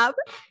cab.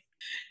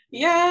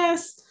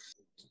 Yes.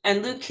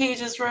 And Luke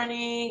Cage is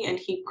running and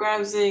he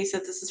grabs it. He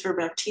said this is for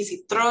Baptiste.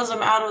 He throws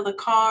him out of the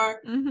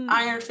car. Mm-hmm.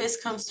 Iron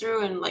Fist comes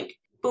through and like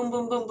boom,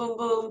 boom, boom, boom,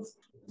 boom.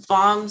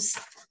 Bombs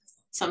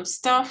some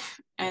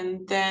stuff.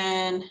 And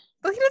then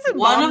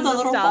one of the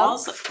little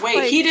balls. Wait,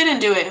 like, he didn't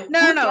do it. No.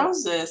 Who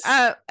throws this?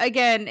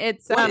 Again,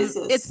 it's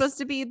it's supposed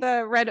to be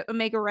the red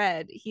Omega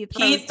Red. He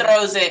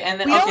throws it and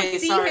then we don't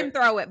see him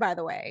throw it, by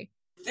the way.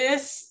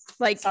 It's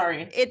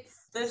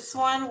this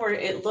one where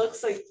it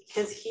looks like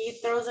because he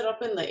throws it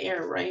up in the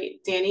air, right?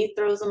 Danny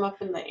throws them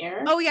up in the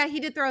air. Oh yeah,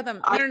 he did throw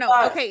them. I No.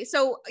 thought, Okay,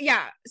 so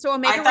yeah, so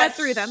Omega Red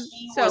threw them.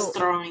 he So was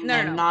throwing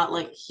them, not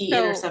like he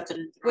intercepted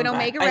and threw when them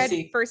Omega back.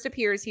 Red first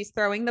appears, he's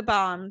throwing the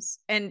bombs,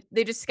 and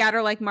they just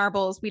scatter like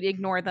marbles. We'd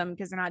ignore them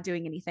because they're not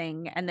doing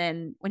anything. And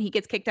then when he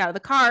gets kicked out of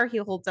the car, he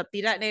holds up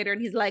the detonator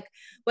and he's like,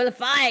 "Well,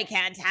 if I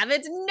can't have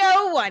it,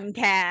 no one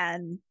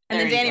can." And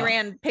then Danny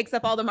Rand picks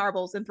up all the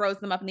marbles and throws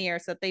them up in the air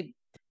so that they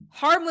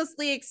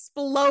harmlessly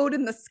explode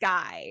in the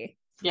sky.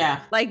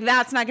 Yeah, like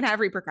that's not going to have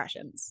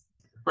repercussions.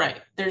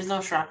 Right. There's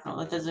no shrapnel.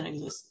 That doesn't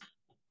exist.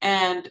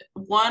 And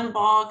one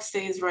ball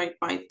stays right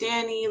by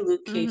Danny.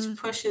 Luke Cage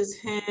pushes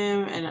him,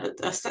 and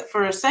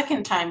for a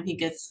second time, he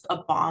gets a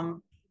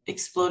bomb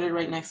exploded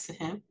right next to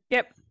him.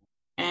 Yep.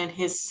 And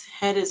his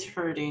head is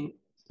hurting.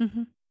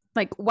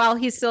 Like while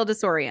he's still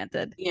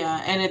disoriented.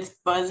 Yeah, and it's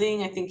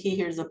buzzing. I think he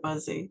hears a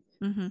buzzing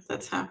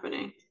that's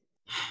happening.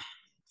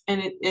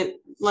 And it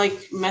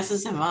like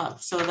messes him up.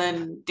 So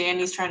then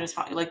Danny's trying to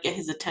talk, like get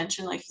his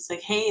attention. Like he's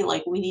like, "Hey,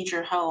 like we need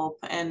your help."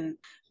 And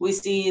we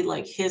see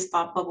like his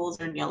thought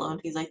bubbles are in yellow, and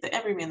he's like, "The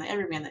Everyman, the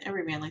Everyman, the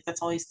Everyman." Like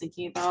that's all he's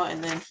thinking about.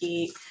 And then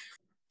he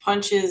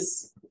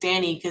punches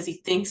Danny because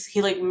he thinks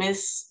he like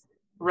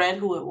misread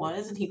who it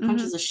was, and he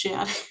punches the shit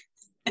out of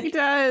him. He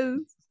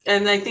does.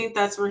 And I think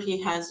that's where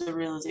he has the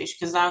realization,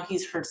 because now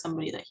he's hurt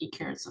somebody that he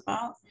cares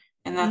about,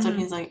 and that's when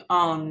he's like,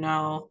 "Oh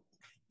no,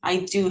 I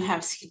do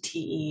have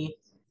CTE.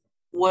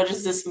 What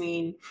does this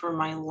mean for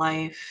my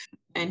life?"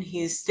 And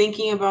he's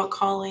thinking about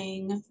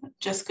calling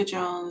Jessica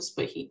Jones,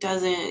 but he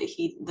doesn't.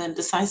 He then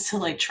decides to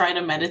like try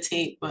to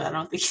meditate, but I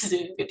don't think he's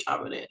doing a good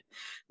job at it.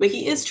 But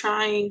he is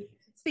trying.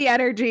 It's the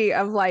energy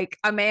of like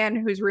a man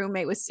whose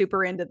roommate was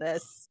super into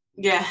this.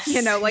 Yes.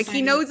 You know, like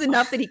he knows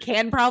enough that he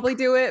can probably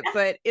do it,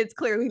 but it's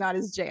clearly not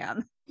his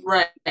jam.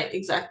 Right,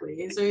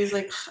 exactly. So he's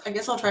like, "I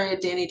guess I'll try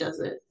it." Danny does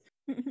it.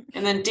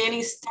 And then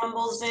Danny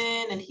stumbles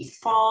in and he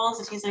falls,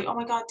 and he's like, "Oh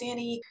my God,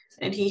 Danny."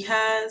 And he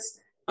has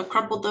a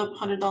crumpled up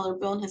 $100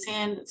 bill in his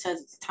hand that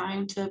says it's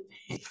time to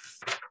pay.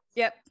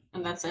 Yep.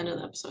 And that's the end of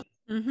the episode.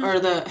 Or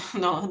the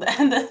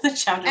end of the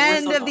chapter.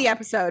 End of the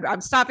episode.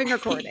 I'm stopping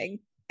recording.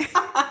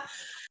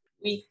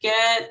 We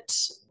get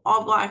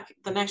all black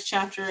the next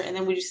chapter, and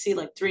then we just see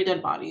like 3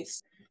 dead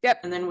bodies.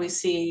 Yep. And then we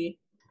see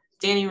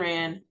Danny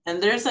Rand,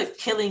 and there's a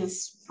killing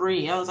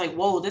spree. I was like,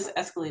 whoa, this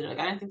escalated. Like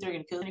I didn't think they were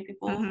gonna kill any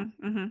people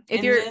in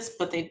this,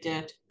 but they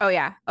did. Oh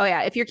yeah.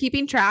 If you're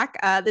keeping track,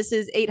 this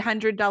is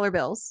 $800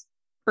 bills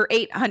or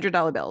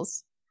 $800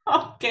 bills.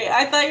 Okay,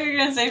 I thought you were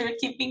gonna say we're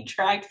keeping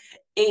track.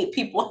 8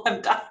 people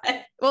have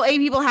died. Well, 8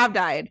 people have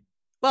died.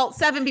 Well,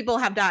 7 people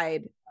have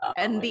died,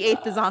 and the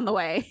 8th is on the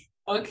way.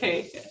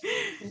 Okay.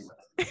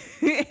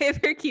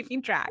 If you're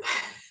keeping track.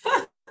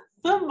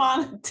 The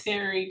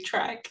monetary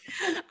track.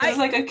 It's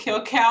like a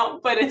kill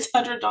count, but it's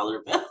 $100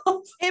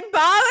 bills. It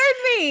bothered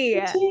me.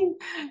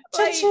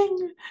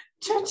 Cha-ching,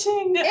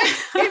 cha-ching.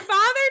 It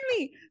bothered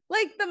me.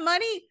 Like the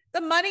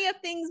money of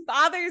things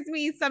bothers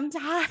me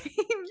sometimes.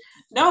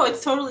 No,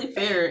 it's totally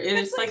fair.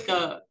 It's like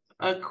a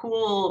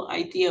cool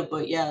idea,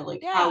 but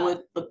how would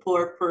the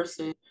poor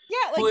person?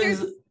 Yeah, like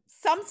there's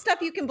some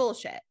stuff you can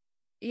bullshit,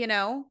 you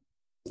know?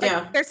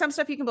 Like, there's some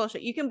stuff you can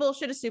bullshit. You can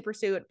bullshit a super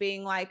suit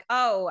being like,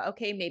 "Oh,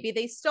 okay, maybe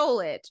they stole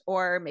it,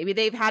 or maybe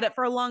they've had it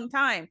for a long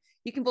time."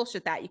 You can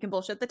bullshit that. You can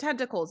bullshit the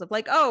tentacles of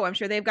like, "Oh, I'm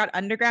sure they've got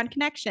underground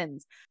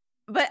connections."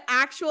 But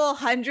actual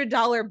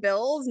 $100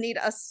 bills need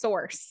a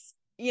source,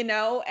 you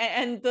know?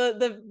 And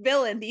the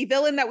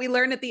villain that we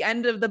learn at the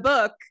end of the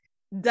book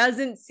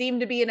doesn't seem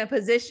to be in a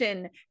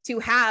position to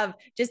have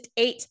just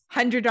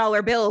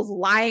 $800 bills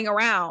lying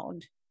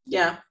around.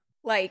 Yeah.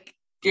 Like,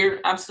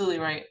 you're absolutely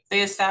right.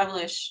 They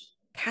establish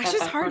cash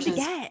is hard to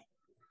get.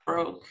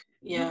 Broke.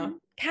 Yeah.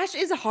 Cash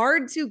is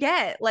hard to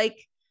get.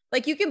 Like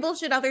you can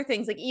bullshit other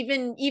things. Like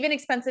even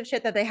expensive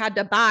shit that they had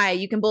to buy,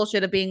 you can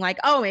bullshit of being like,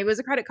 "Oh, maybe it was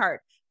a credit card."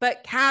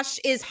 But cash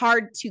is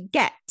hard to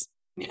get.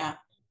 Yeah,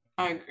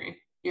 I agree.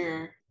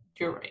 You're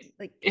right.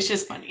 Like it's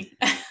just funny.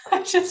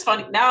 It's just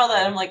funny. Now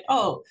that I'm like,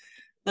 oh,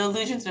 the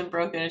illusion's been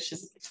broken. It's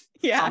just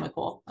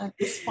comical at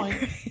this point.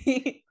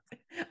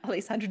 All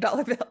these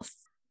 $100 bills.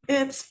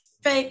 It's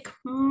fake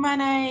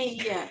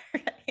money.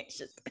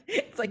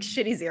 It's like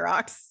shitty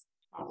Xerox.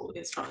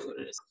 It's probably what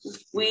it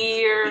is.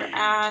 We're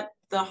at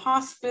the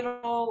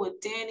hospital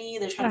with Danny.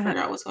 They're trying to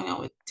figure out what's going on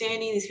with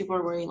Danny. These people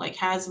are wearing like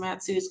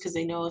hazmat suits because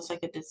they know it's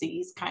like a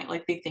disease, kind of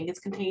like they think it's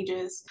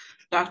contagious.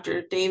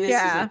 Dr. Davis is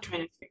like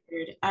trying to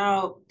figure it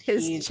out.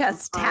 His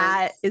chest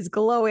tat is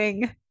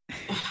glowing.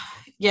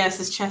 Yes,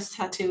 his chest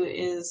tattoo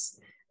is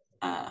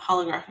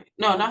holographic.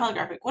 No, not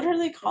holographic. What are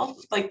they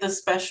called? Like the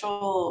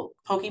special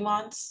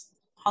Pokemon's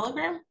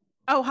hologram?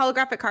 Oh,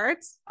 holographic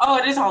cards? Oh,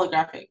 it is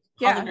holographic.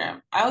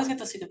 Hologram. I always get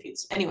those two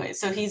confused. Anyway,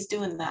 so he's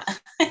doing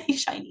that.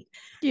 He's shiny.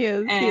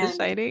 Yes, he is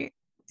shiny.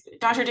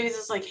 Dr. Davis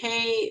is like,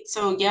 "Hey,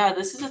 so yeah,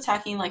 this is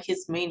attacking like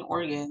his main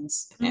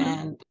organs."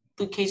 And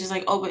Luke Cage is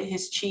like, "Oh, but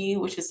his chi,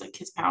 which is like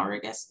his power, I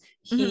guess,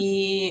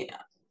 he,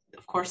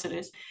 of course it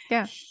is.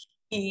 Yeah.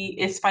 He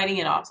is fighting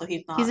it off, so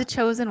he's not. He's a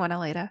chosen one,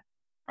 Aleda.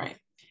 Right.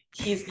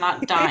 He's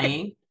not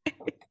dying.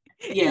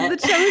 He's the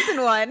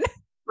chosen one.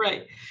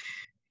 Right.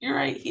 You're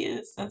right, he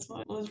is. That's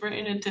what was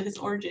written into his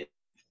origin.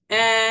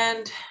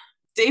 And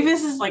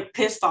Davis is like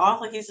pissed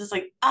off. Like he's just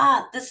like,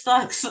 this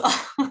sucks.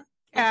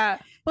 Yeah.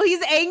 Well,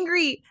 he's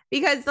angry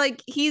because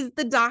like he's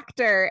the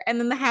doctor, and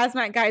then the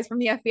hazmat guys from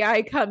the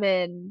FBI come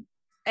in,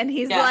 and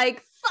he's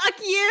like, "Fuck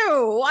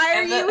you! Why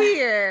are you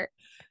here?"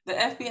 The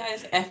FBI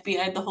is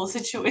FBI the whole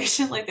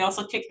situation. Like they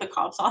also kick the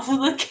cops off of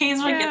the case.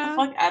 Like get the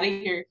fuck out of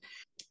here.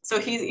 So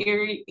he's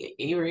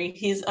eerie.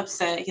 He's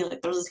upset. He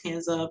like throws his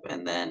hands up,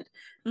 and then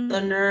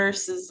the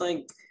nurse is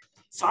like,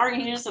 "Sorry,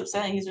 he's just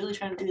upset. He's really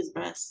trying to do his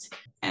best."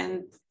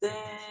 And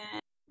then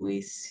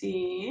we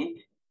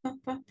see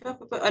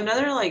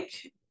another like.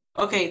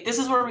 Okay, this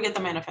is where we get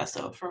the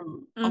manifesto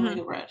from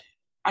Omega Red.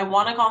 I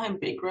want to call him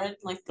Big Red,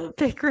 like the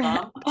Big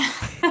Red.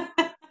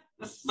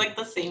 It's like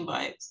the same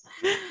vibes.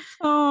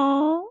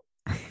 Oh.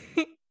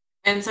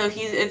 And so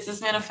it's this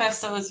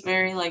manifesto is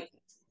very like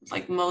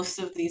most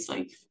of these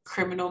like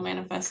criminal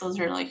manifestos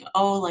are like,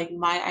 oh, like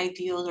my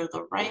ideals are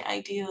the right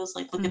ideals.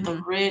 Like look at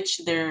the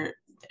rich,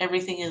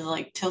 everything is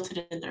like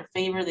tilted in their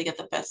favor. They get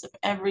the best of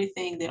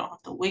everything. They don't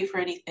have to wait for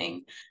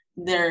anything.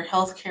 Their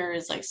healthcare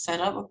is like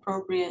set up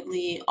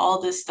appropriately,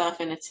 all this stuff,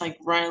 and it's like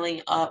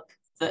riling up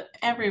the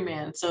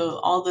everyman. So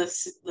all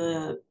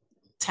the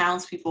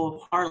townspeople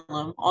of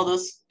Harlem, all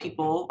those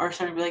people are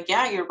starting to be like,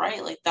 yeah, you're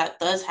right. Like that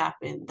does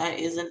happen. That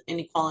is an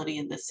inequality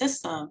in the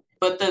system.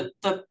 But the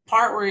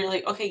part where you're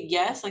like, okay,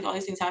 yes, like all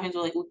these things happen,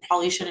 but like we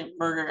probably shouldn't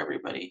murder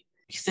everybody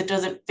because it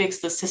doesn't fix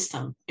the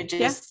system. It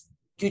just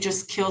you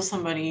just kill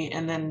somebody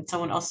and then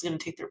someone else is going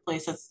to take their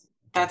place.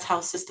 That's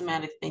how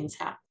systematic things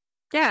happen.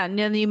 Yeah, and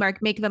then you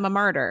make them a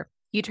martyr.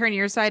 You turn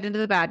your side into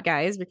the bad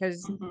guys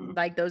because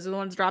like those are the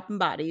ones dropping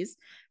bodies.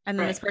 And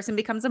then this person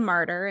becomes a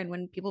martyr. And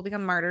when people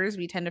become martyrs,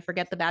 we tend to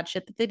forget the bad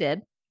shit that they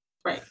did.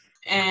 Right.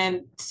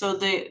 And so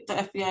the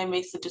FBI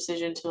makes the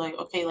decision to like,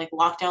 okay, like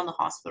lock down the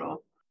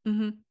hospital.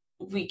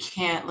 We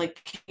can't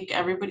like kick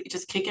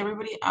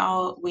everybody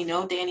out. We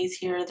know Danny's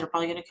here. They're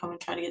probably going to come and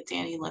try to get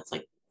Danny. Let's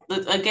like,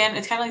 again,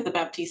 it's kind of like the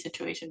Baptiste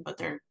situation, but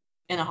they're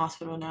in a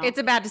hospital now. It's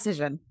a bad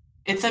decision.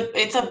 It's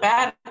a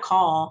bad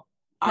call,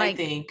 I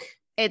think.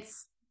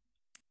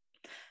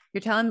 You're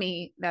telling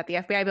me that the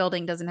FBI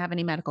building doesn't have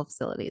any medical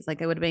facilities.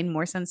 Like it would have made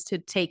more sense to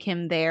take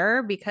him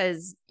there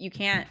because you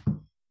can't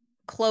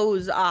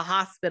close a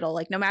hospital.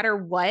 Like no matter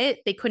what,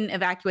 they couldn't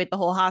evacuate the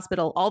whole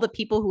hospital. All the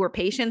people who were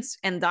patients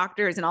and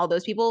doctors and all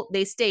those people,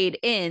 they stayed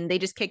in. They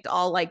just kicked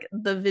all like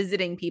the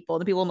visiting people,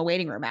 the people in the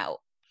waiting room out.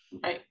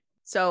 Right.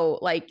 So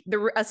like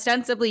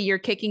ostensibly you're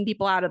kicking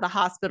people out of the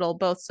hospital,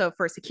 both so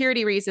for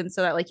security reasons,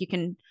 so that like you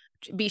can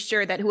be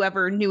sure that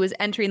whoever new is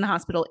entering the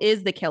hospital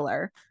is the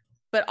killer,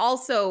 but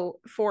also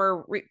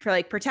for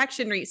like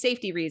protection,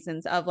 safety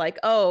reasons of like,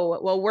 oh,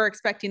 well, we're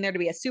expecting there to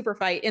be a super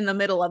fight in the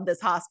middle of this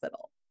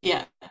hospital.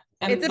 Yeah.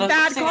 And it's a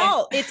bad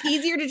call. It's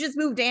easier to just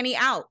move Danny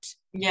out.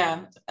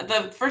 Yeah.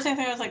 The first thing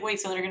I was like, wait,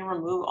 so they're going to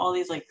remove all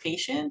these like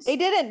patients? They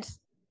didn't.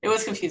 It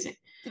was confusing.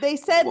 They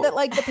said that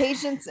like the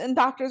patients and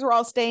doctors were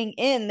all staying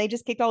in. They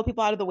just kicked all the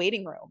people out of the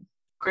waiting room.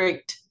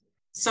 Great.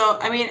 So,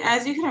 I mean,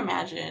 as you can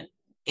imagine,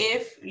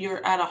 if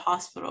you're at a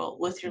hospital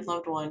with your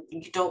loved one,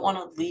 you don't want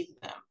to leave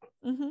them.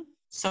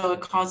 So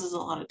it causes a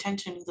lot of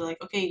tension. They're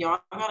like, okay, y'all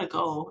gotta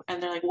go.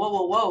 And they're like,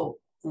 whoa.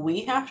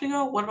 We have to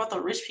go? What about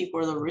the rich people?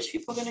 Are the rich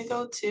people gonna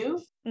go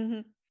too?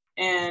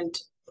 And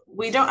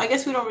I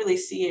guess we don't really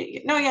see it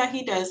yet. No, yeah,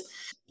 he does.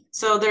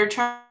 So they're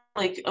trying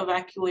to like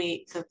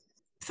evacuate the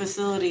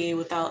facility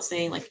without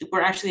saying like,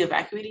 we're actually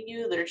evacuating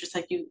you. They're just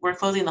like, we're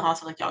closing the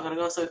hospital, like y'all gotta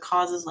go. So it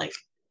causes like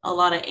a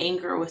lot of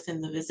anger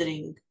within the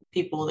visiting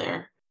people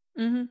there.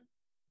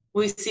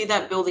 We see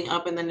that building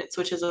up and then it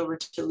switches over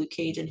to Luke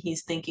Cage and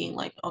he's thinking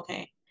like,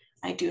 okay,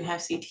 I do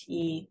have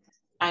CTE.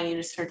 I need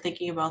to start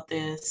thinking about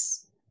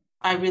this.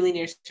 I really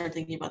need to start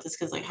thinking about this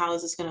because like, how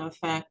is this going to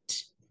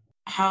affect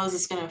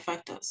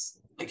us?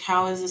 Like,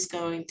 how am I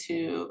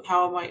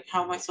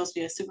supposed to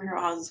be a superhero?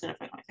 How is this going to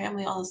affect my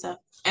family? All this stuff.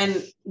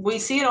 And we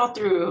see it all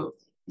through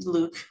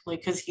Luke, like,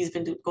 because he's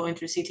been going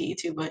through CTE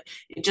too, but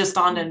it just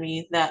dawned on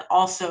me that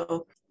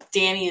also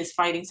Danny is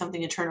fighting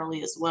something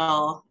internally as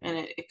well, and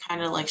it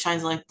kind of like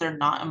shines like they're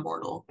not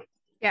immortal.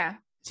 Yeah.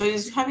 So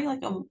he's having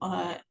like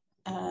a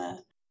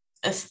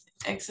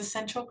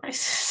existential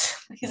crisis.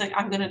 He's like,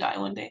 I'm gonna die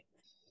one day.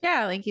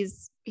 Yeah, like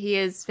he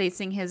is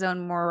facing his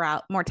own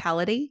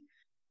mortality,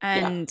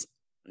 and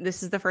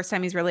this is the first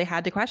time he's really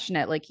had to question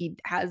it. Like he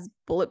has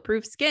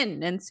bulletproof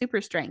skin and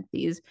super strength.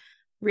 He's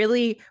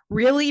really,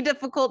 really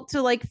difficult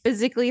to like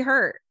physically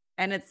hurt,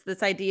 and it's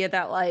this idea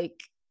that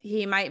like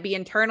he might be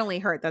internally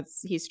hurt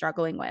he's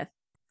struggling with.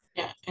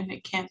 Yeah, and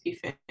it can't be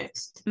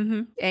fixed.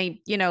 And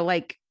you know,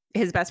 like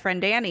his best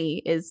friend Danny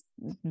is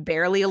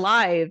barely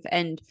alive,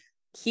 and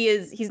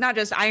he's not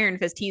just Iron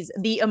Fist, he's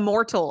the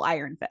immortal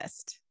Iron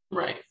Fist.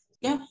 Right.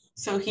 Yeah.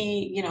 So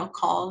he, you know,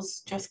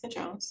 calls Jessica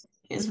Jones,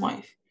 his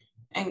wife,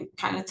 and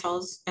kind of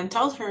tells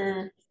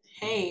her,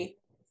 hey,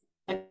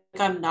 like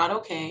I'm not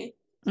okay.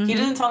 He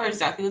doesn't tell her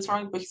exactly what's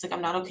wrong, but he's like,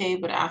 I'm not okay.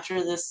 But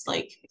after this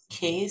like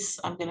case,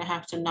 I'm gonna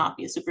have to not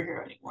be a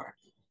superhero anymore.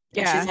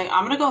 And she's like,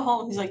 I'm gonna go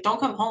home. He's like, don't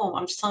come home.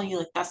 I'm just telling you,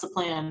 like, that's the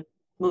plan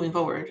moving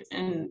forward.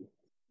 And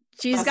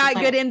she's got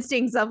good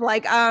instincts of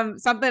like,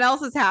 something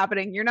else is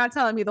happening. You're not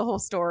telling me the whole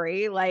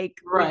story. Like,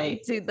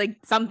 right. Like,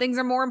 some things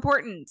are more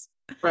important.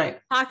 Right.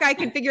 Hawkeye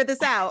can figure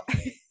this out.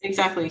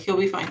 Exactly. He'll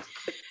be fine.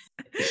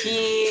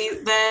 He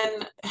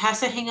then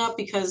has to hang up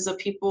because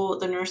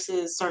the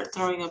nurses start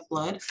throwing up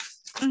blood.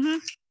 Mm-hmm.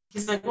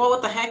 He's like, well,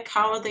 what the heck?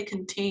 How are they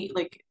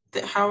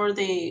how are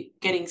they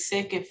getting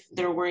sick if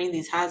they're wearing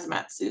these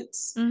hazmat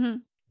suits? Mm-hmm.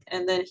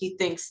 And then he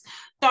thinks,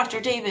 Dr.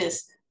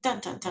 Davis,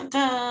 dun dun dun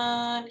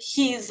dun,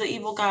 he's the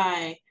evil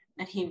guy.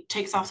 And he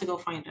takes off to go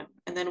find him.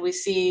 And then we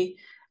see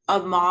a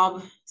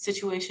mob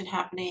situation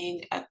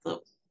happening at the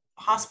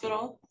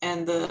hospital,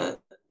 and the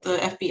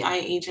FBI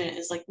agent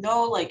is like,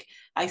 no, like,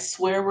 I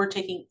swear we're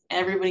taking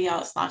everybody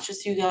out. It's not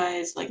just you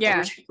guys. Like, the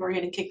rich people are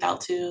getting kicked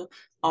out too.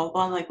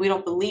 Like, we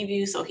don't believe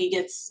you. So he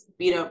gets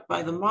beat up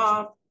by the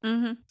mob.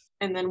 Mm-hmm.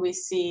 And then we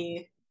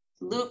see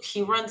Luke,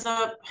 he runs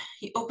up,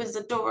 he opens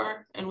the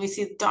door, and we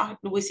see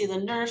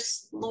the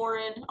nurse,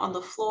 Lauren, on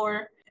the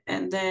floor.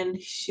 And then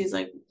she's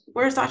like,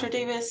 where's Dr.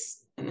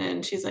 Davis? And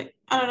then she's like,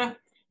 I don't know.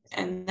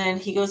 And then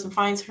he goes and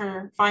finds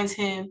him,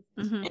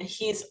 mm-hmm. and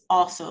he's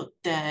also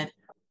dead.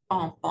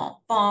 Bum, bum,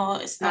 bum.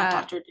 It's not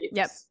Dr. Davis.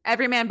 Yep.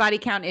 Everyman body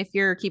count, if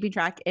you're keeping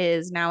track,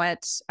 is now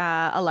at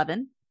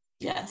 11.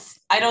 Yes.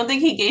 I don't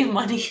think he gave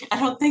money. I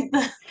don't think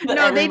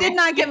no, they did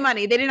not get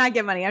money. They did not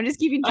get money. I'm just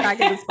keeping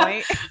track at this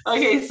point.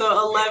 Okay,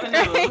 so 11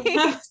 of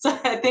them. So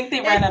I think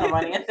they ran out of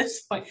money at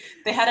this point.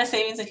 They had a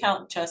savings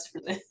account just for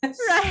this.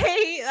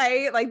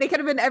 Right. Like they could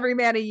have been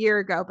Everyman a year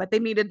ago, but they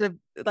needed to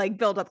like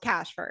build up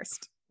cash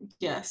first.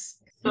 Yes.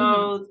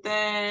 So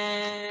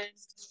then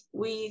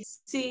we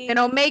see an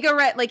Omega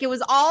Red, like it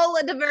was all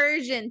a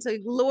diversion to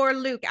lure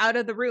Luke out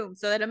of the room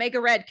so that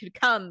Omega Red could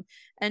come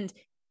and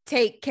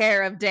take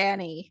care of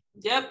Danny.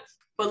 Yep.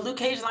 But Luke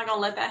Cage is not gonna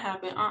let that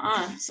happen.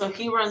 So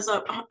he runs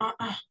up,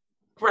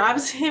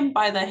 grabs him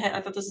by the head.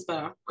 I thought this was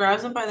better.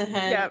 Grabs him by the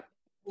head,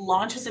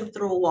 launches him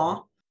through a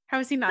wall. How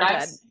is he not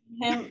dead?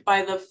 Him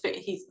by the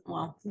face.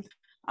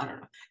 I don't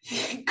know.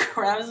 He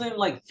grabs him,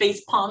 like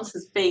face palms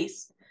his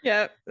face.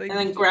 Yep. And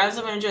then grabs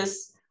him and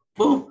just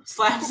boom,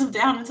 slaps him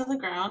down into the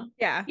ground.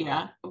 Yeah.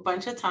 Yeah, a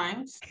bunch of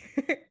times.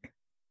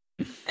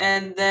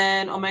 And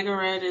then Omega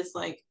Red is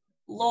like,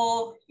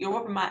 lol, you're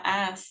whooping my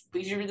ass,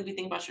 but you should really be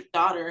thinking about your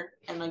daughter.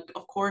 And like,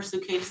 of course,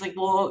 Luke Cage is like,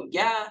 well,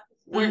 yeah,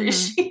 where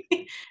is she?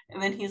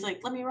 And then he's like,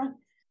 let me run.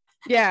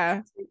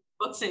 Yeah. He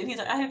books it, and he's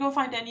like, I gotta go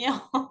find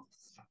Danielle,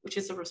 which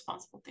is a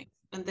responsible thing.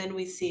 And then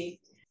we see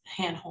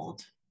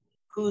handhold.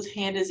 Whose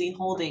hand is he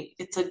holding?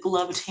 It's a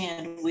gloved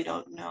hand. We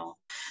don't know.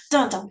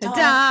 Dun, dun,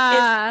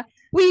 dun.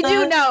 We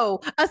do know.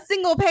 A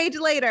single page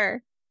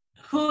later.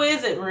 Who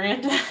is it,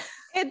 Miranda?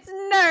 It's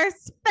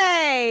Nurse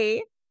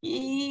Faye.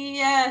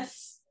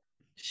 Yes.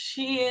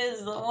 She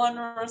is the one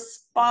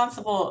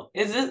responsible.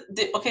 Is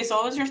it okay? So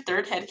what was your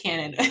third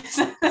headcanon?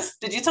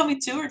 Did you tell me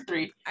 2 or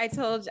 3? I've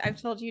told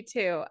you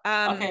 2.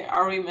 Okay,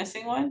 are we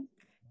missing one?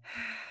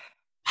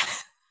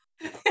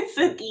 Is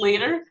it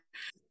later?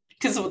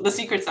 Because the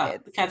secret's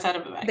out. The cat's out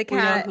of the bag. We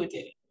know who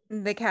did it.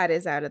 The cat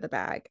is out of the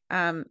bag.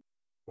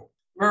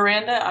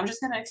 Miranda, I'm just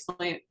gonna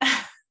explain.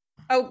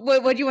 Oh,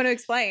 what do you want to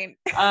explain?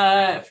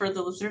 For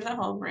the listeners at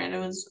home, Miranda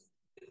was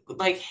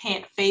like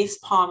face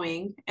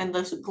palming, and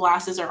the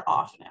glasses are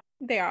off now.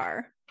 They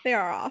are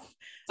off.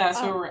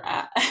 That's where we're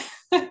at.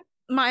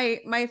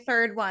 my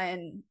third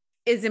one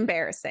is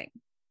embarrassing.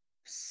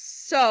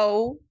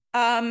 So,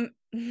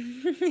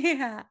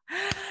 yeah.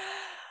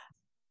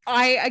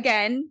 I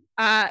again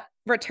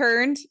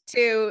returned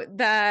to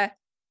the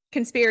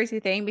conspiracy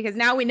thing because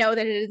now we know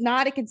that it is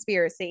not a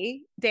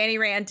conspiracy. Danny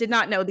Rand did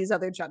not know these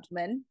other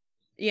gentlemen.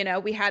 You know,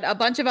 we had a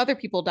bunch of other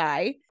people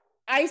die.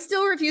 I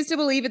still refuse to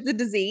believe it's a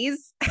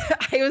disease.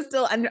 I was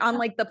still on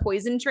like the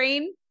poison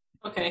train.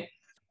 Okay.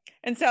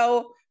 And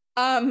so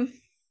my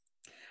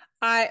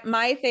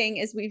thing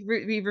is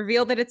we've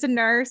revealed that it's a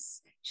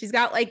nurse. She's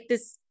got like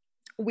this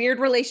weird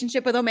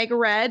relationship with Omega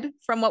Red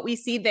from what we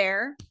see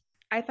there.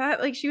 I thought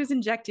like she was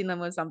injecting them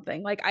with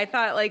something. Like I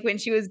thought like when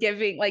she was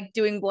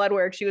doing blood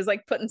work, she was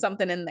like putting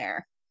something in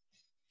there.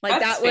 Like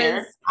that's that fair.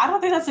 was. I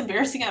don't think that's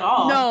embarrassing at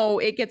all. No,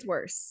 it gets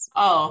worse.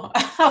 Oh,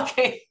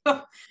 okay.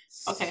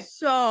 Okay.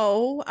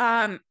 So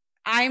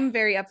I'm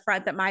very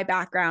upfront that my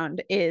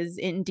background is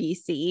in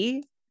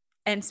DC,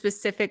 and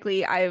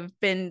specifically I've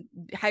been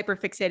hyper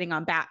fixating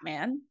on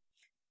Batman.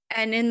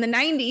 And in the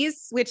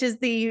 90s, which is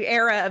the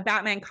era of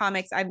Batman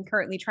comics I'm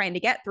currently trying to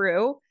get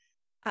through,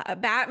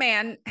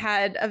 Batman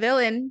had a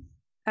villain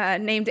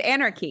named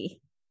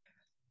Anarchy,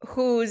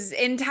 whose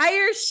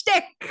entire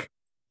shtick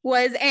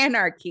was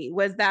anarchy,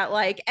 was that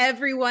like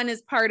everyone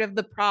is part of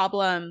the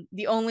problem.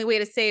 The only way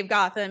to save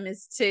Gotham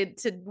is to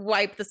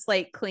wipe the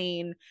slate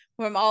clean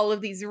from all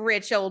of these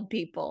rich old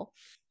people.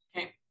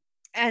 Okay.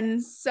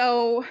 And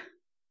so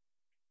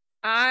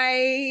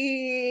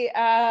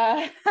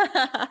I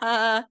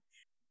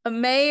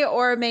may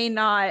or may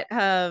not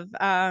have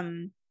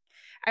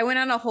I went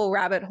on a whole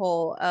rabbit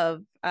hole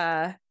of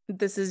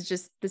This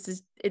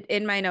is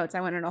in my notes.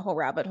 I went in a whole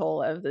rabbit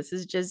hole of this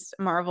is just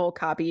Marvel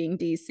copying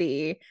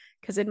DC.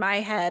 Because in my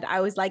head,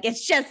 I was like,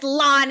 it's just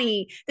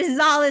Lonnie. This is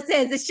all this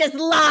is. It's just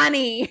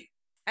Lonnie.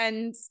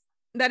 And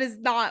that is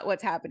not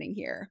what's happening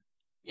here.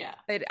 Yeah.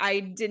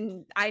 I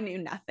knew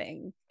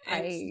nothing.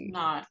 It's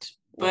not,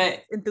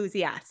 but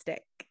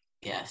enthusiastic.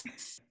 Yes.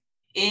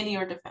 In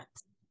your defense,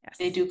 yes,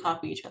 they do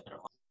copy each other a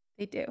lot.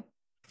 They do.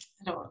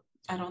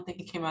 I don't think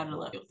it came out of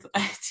love.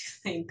 I do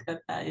think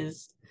that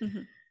is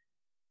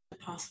a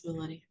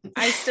possibility.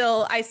 I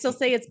still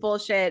say it's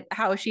bullshit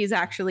how she's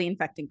actually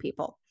infecting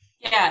people.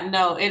 Yeah,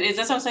 no, it is.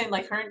 That's what I'm saying.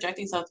 Like, her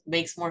injecting stuff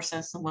makes more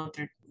sense than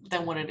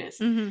what it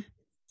is.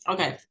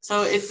 Okay,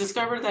 so it's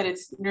discovered that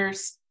it's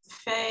Nurse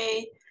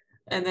Faye,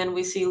 and then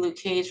we see Luke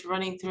Cage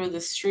running through the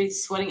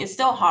streets sweating. It's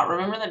still hot.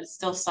 Remember that it's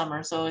still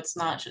summer, so it's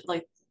not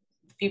like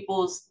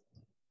people's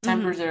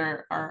tempers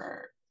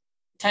are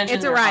tensions.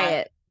 It's a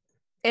riot.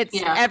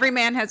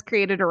 Everyman has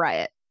created a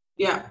riot.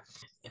 Yeah,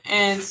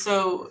 and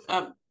so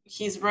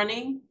he's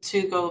running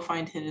to go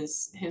find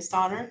his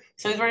daughter.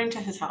 So he's running to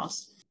his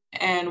house.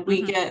 And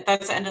we get,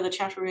 that's the end of the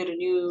chapter. We get a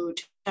new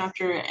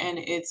chapter, and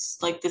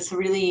it's like this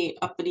really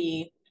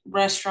uppity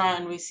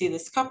restaurant, and we see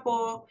this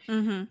couple,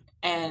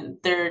 and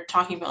they're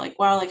talking about like,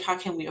 wow, like how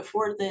can we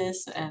afford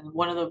this? And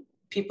one of the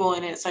people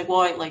in it's like,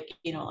 well,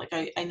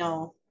 I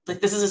know, like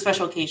this is a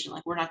special occasion,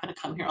 like we're not going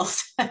to come here all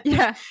the time.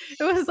 Yeah,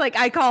 it was like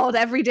I called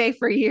every day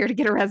for a year to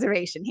get a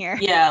reservation here.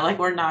 Yeah, like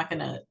we're not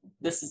gonna,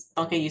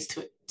 don't get used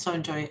to it, so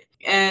enjoy it.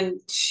 And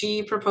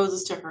she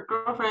proposes to her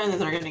girlfriend,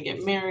 and they're gonna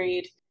get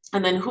married.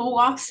 And then who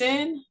walks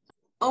in?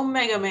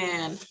 Omega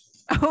Man.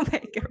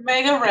 Omega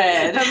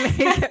Red.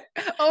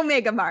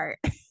 Omega Mart.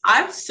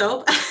 I'm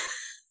so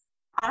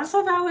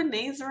bad with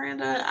names,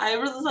 Miranda. I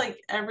was like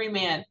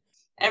Everyman.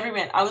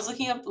 I was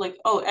looking up like,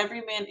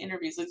 Everyman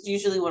interviews. Like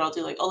usually what I'll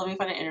do, like, let me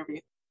find an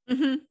interview.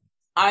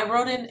 I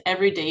wrote in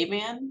Everyday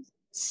Man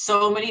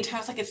so many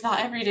times, like it's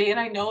not every day, and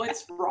I know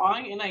it's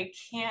wrong, and I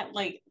can't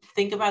like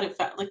think about it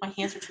like my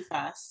hands are too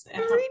fast.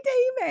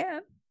 Everyday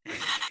Man.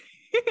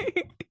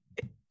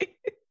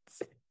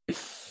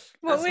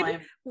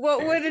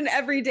 What would an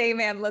everyday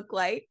man look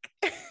like?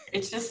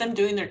 It's just them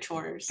doing their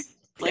chores.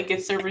 Like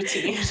it's their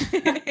routine.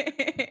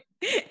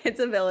 It's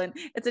a villain.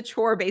 It's a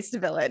chore-based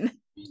villain.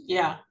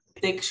 Yeah.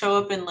 They show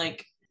up and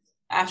like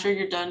after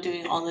you're done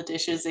doing all the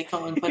dishes, they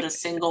come and put a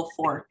single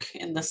fork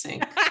in the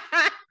sink.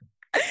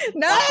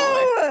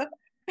 No.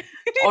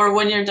 Or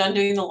when you're done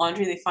doing the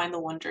laundry, they find the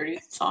one dirty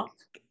sock.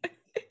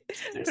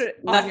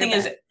 Nothing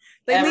is.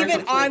 They leave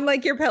it on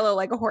like your pillow,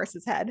 like a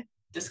horse's head.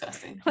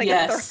 Disgusting. Like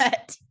a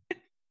threat.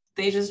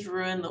 They just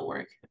ruin the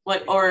work.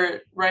 Like, or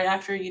right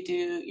after you do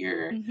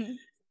your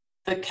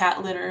the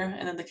cat litter,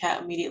 and then the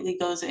cat immediately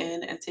goes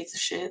in and takes a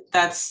shit.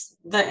 That's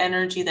the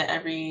energy that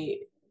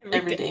everyday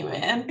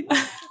man.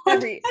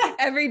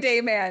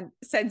 Everyday man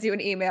sends you an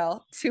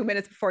email 2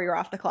 minutes before you're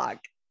off the clock.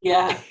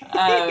 Yeah.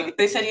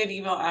 They send you an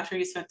email after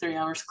you spent 3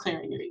 hours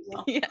clearing your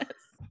email.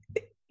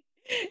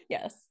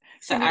 Yes.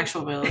 It's an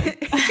actual villain.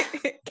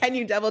 Can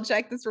you double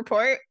check this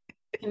report?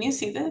 Can you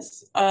see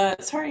this?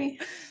 Sorry.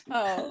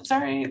 Oh,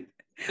 sorry.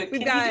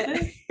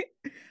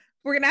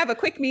 We're gonna have a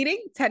quick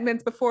meeting 10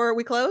 minutes before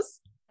we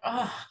close.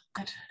 Oh,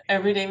 God.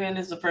 Everyday man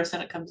is the person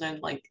that comes in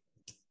like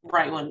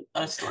right when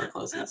a store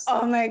closes.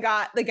 Oh my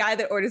God, the guy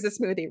that orders a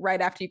smoothie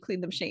right after you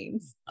clean the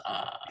machines.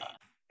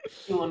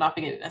 You will not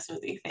be getting a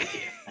smoothie.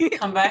 Thank you.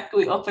 Come back.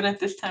 We open at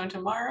this time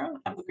tomorrow.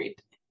 Have a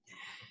great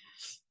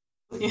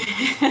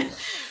day.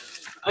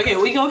 Okay,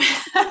 we go.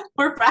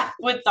 We're back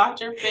with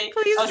Dr. Faye.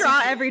 Please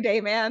draw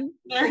Everyday Man.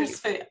 Nurse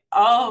Faye.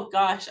 Oh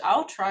gosh,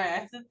 I'll try. I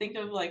have to think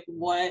of like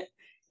what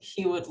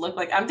he would look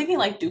like. I'm thinking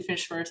like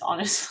Doofenshmirtz,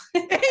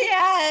 honestly.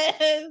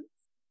 Yes.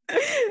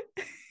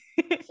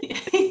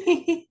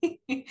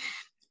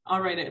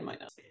 I'll write it in my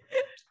notes.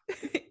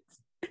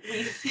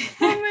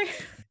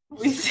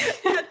 We see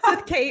that's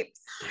with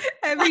capes.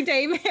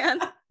 Everyday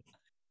Man.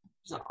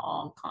 It's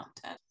all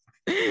content.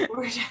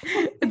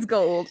 It's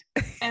gold.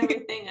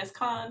 Everything is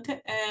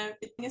content.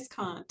 Everything is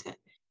content.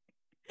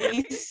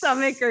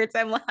 Stomach hurts.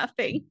 I'm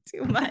laughing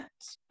too much.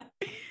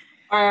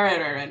 All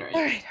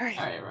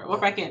right. We're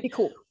back in. Be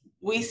cool.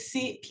 We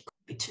see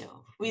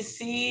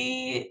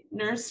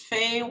Nurse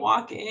Faye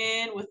walk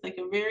in with like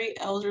a very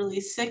elderly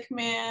sick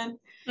man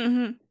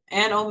and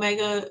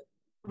Omega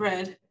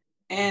Red,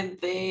 and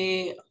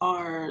they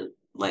are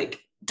like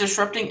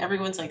disrupting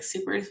everyone's like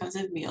super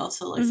expensive meal.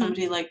 So like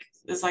somebody like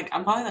is like,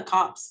 I'm calling the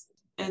cops.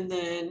 And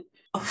then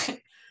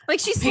like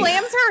she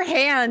slams her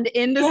hand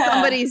into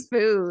somebody's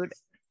food.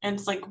 And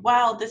it's like,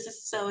 wow, this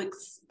is so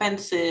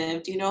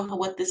expensive. Do you know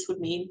what this would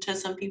mean to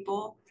some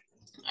people?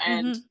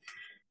 And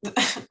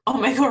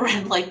Omega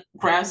Red like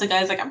grabs the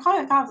guy, like, I'm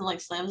calling the cops, and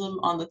like slams him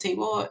on the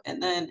table.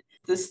 And then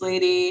this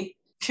lady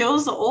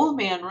kills the old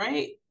man,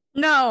 right?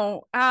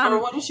 No.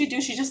 Or what does she do?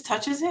 She just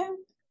touches him?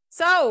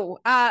 So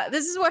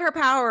this is what her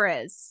power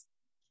is.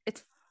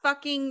 It's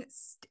fucking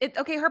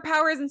okay, her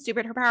power isn't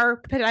stupid. Her power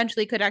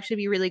potentially could actually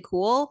be really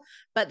cool,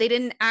 but they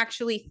didn't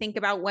actually think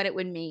about what it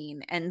would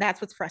mean, and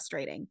that's what's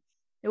frustrating.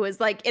 It was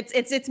like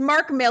it's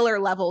Mark Miller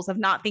levels of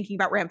not thinking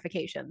about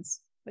ramifications,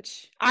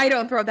 which I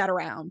don't throw that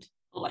around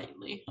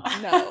lightly.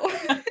 No.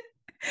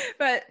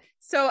 But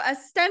so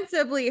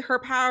ostensibly her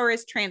power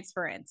is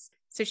transference.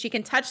 So she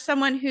can touch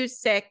someone who's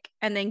sick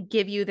and then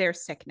give you their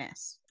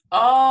sickness.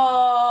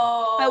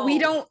 Oh. But we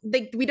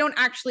don't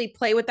actually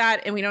play with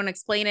that, and we don't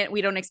explain it.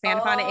 We don't expand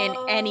upon it in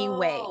any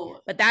way.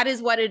 But that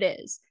is what it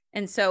is.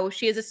 And so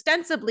she is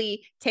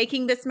ostensibly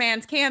taking this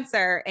man's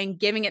cancer and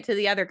giving it to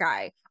the other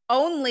guy.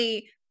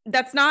 Only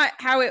that's not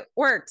how it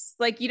works.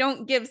 Like, you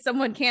don't give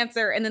someone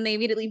cancer and then they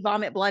immediately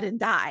vomit blood and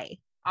die.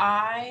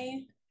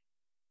 I'm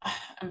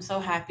so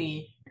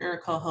happy you're a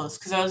co-host,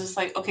 because I was just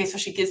like, okay, so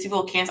she gives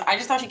people cancer. I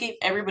just thought she gave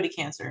everybody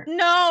cancer.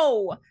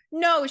 No,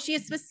 she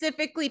is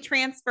specifically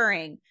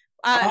transferring.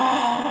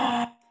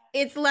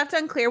 It's left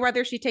unclear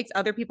whether she takes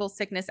other people's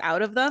sickness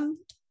out of them,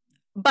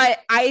 but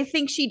I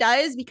think she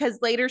does, because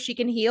later she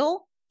can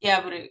heal. Yeah,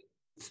 but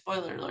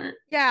spoiler alert.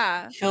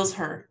 Yeah. Kills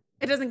her.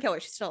 It doesn't kill her.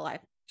 She's still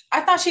alive.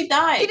 I thought she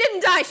died. She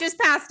didn't die. She just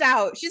passed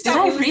out. She's Did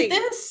I read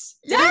this?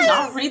 Did I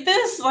not read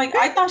this? Like,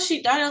 I thought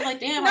she died. I was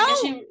like, damn, no, I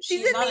guess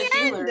she's in not the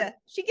a healer. End.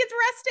 She gets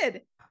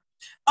arrested.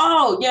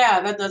 Oh, yeah,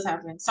 that does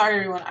happen. Sorry,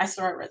 everyone. I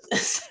swear I read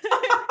this.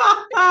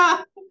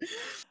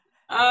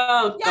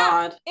 Oh, yeah,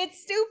 God.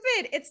 It's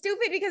stupid. It's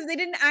stupid because they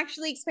didn't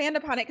actually expand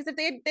upon it. Because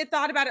if they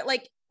thought about it,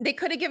 like, they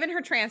could have given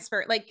her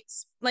transfer, like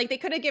they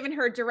could have given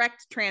her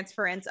direct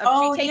transference of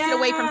she takes it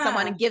away from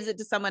someone and gives it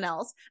to someone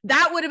else.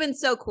 That would have been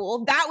so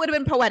cool. That would have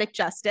been poetic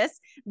justice.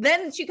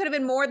 Then she could have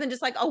been more than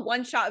just like a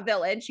one-shot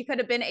villain. She could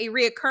have been a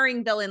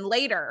reoccurring villain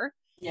later.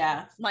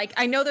 Yeah. Like,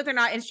 I know that they're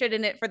not interested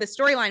in it for the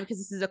storyline because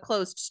this is a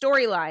closed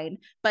storyline,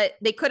 but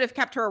they could have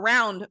kept her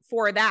around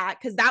for that,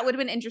 because that would have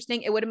been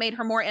interesting. It would have made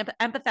her more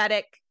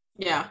empathetic.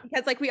 Yeah.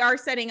 Because like, we are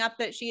setting up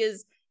that she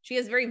has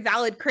very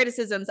valid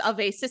criticisms of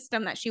a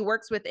system that she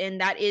works within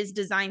that is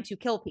designed to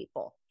kill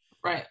people.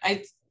 Right.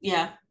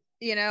 Yeah.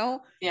 You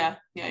know? Yeah.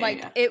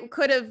 It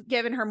could have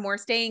given her more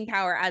staying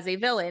power as a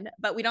villain,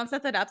 but we don't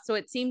set that up. So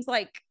it seems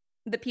like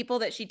the people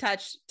that she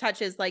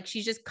touches, like,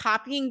 she's just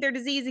copying their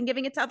disease and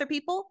giving it to other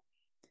people.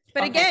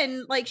 But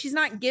again, like, she's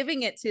not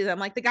giving it to them.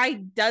 Like, the guy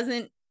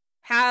doesn't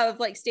have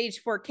like stage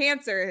 4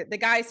 cancer. The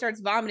guy starts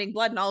vomiting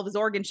blood and all of his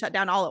organs shut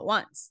down all at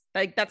once.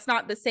 Like, that's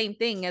not the same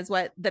thing as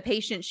what the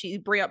patient she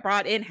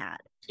brought in had.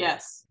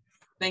 Yes.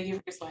 Thank you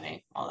for explaining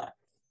all that.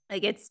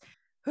 Like, it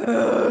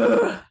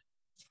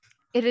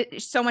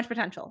is so much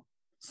potential.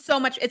 So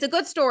much. It's a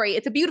good story.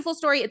 It's a beautiful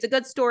story. It's a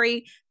good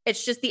story.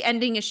 It's just the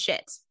ending is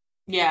shit.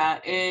 Yeah,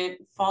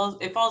 it falls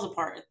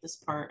apart at this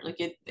part.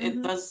 Like,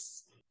 it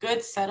does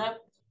good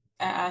setup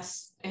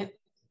as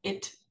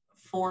it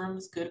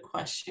forms good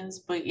questions,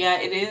 but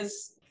yeah, it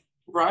is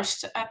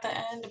rushed at the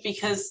end,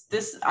 because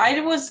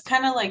I was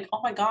kind of like, oh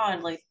my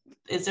God, like,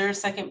 is there a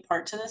second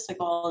part to this? Like,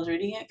 while I was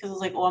reading it, because I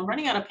was like, well, I'm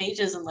running out of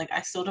pages, and like,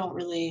 I still don't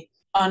really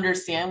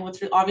understand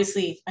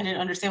obviously I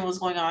didn't understand what was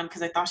going on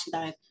because I thought she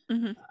died.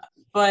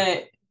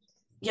 But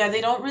yeah,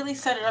 they don't really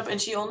set it up, and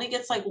she only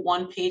gets like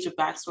 1 page of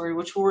backstory,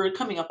 which we're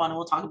coming up on, and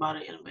we'll talk about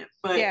it in a bit.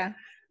 But yeah,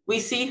 we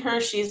see her,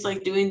 she's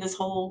like doing this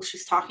whole,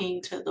 she's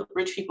talking to the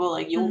rich people,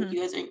 like, you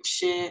guys ain't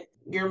shit,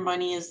 your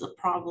money is the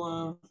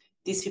problem,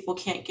 these people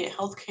can't get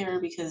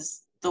healthcare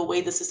because the way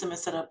the system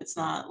is set up, it's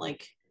not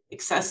like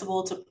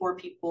accessible to poor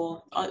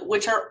people,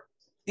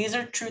 these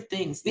are true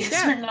things. These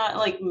are not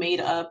like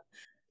made up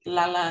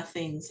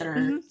things that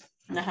are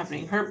not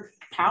happening. Her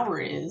power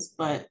is,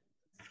 but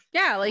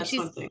yeah, like,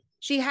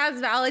 she has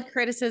valid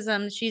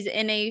criticism. She's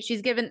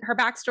given, her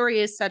backstory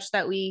is such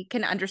that we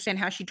can understand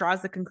how she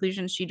draws the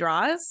conclusions she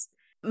draws,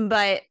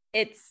 but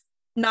it's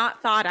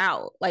not thought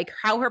out. Like,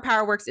 how her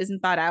power works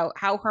isn't thought out.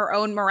 How her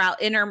own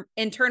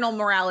internal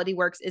morality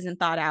works isn't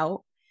thought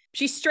out.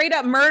 She straight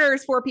up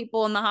murders 4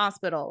 people in the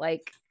hospital.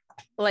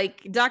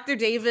 Like Dr.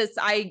 Davis,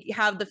 I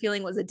have the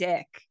feeling, was a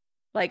dick.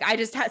 Like, I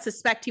just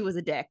suspect he was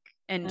a dick.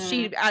 And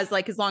she, as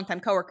like his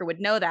longtime coworker,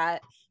 would know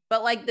that.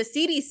 But like the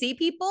CDC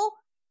people,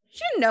 she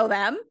didn't know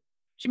them.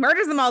 She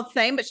murders them all the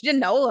same, but she didn't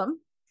know them.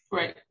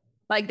 Right.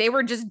 Like, they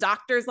were just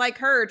doctors like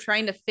her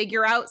trying to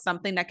figure out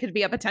something that could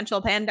be a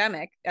potential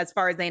pandemic, as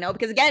far as they know.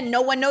 Because again,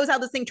 no one knows how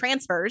this thing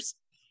transfers.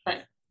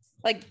 Right.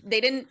 Like,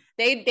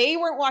 they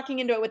weren't walking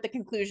into it with the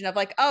conclusion of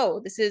like,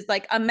 oh, this is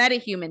like a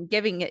metahuman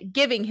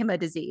giving him a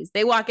disease.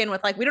 They walk in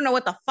with like, we don't know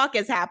what the fuck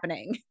is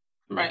happening.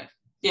 Right.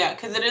 Yeah,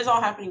 because it is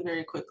all happening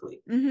very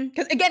quickly.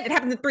 Because again, it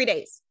happens in 3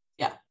 days.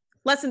 Yeah.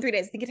 Less than 3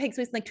 days. I think it takes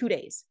place in like 2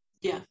 days.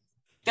 Yeah.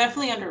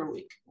 Definitely under a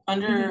week.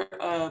 Under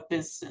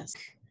business.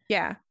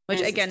 Yeah. Which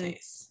business again,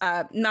 days.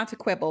 Not to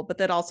quibble, but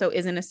that also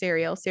isn't a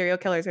serial. Serial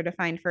killers are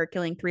defined for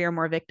killing 3 or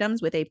more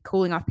victims with a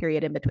cooling off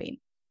period in between.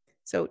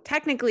 So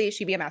technically,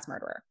 she'd be a mass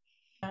murderer.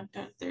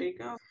 There you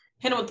go.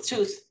 Hit him with the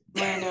truth,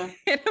 Miranda.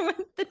 Hit him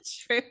with the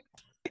truth.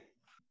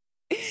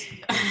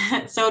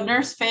 So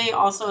Nurse Faye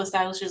also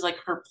establishes like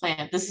her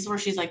plan. This is where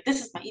she's like,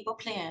 this is my evil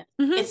plan.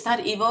 It's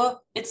not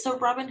evil. It's the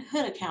Robin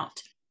Hood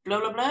account. Blah,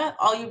 blah, blah.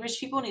 All you rich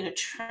people need to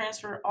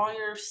transfer all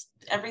your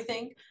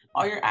everything,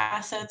 all your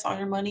assets, all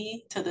your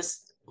money to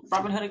this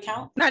Robin Hood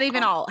account. Not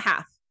even all,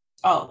 half.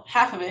 Oh,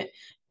 half of it.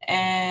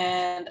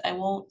 and I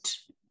won't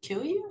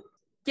kill you.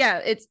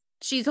 Yeah,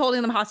 she's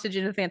holding them hostage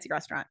in a fancy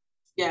restaurant.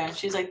 Yeah,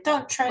 she's like,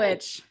 don't try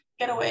to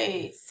get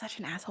away. Such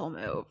an asshole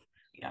move.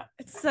 Yeah,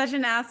 it's such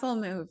an asshole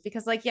move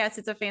because, like, yes,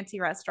 it's a fancy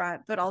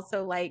restaurant, but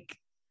also, like,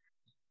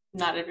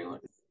 not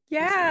everyone.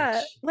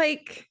 Yeah,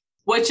 like,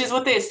 which is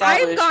what they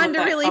established. I've gone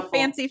to really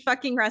fancy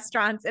fucking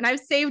restaurants and I've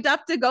saved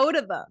up to go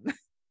to them.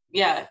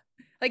 Yeah,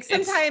 like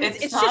sometimes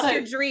it's just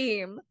your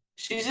dream.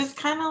 She's just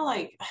kind of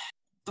like,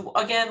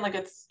 again,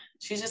 like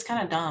she's just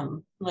kind of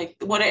dumb. Like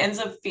what it ends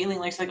up feeling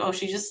like, she's like, oh,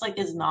 she just like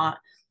is not,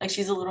 like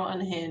she's a little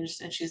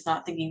unhinged and she's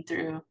not thinking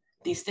through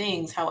these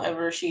things.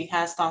 However, she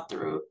has thought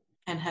through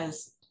and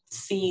has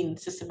seen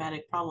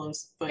systematic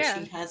problems, but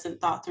she hasn't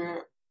thought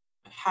through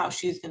how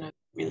she's gonna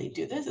really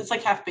do this. It's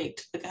like a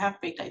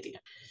half-baked idea.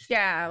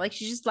 Yeah, like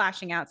she's just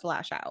lashing out to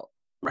lash out.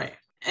 Right.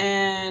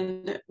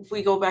 And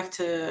we go back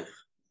to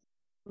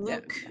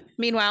Luke. Yeah.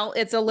 Meanwhile,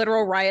 it's a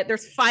literal riot.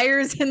 There's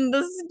fires in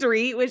the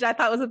street, which I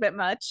thought was a bit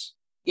much.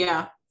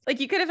 Yeah. Like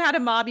you could have had a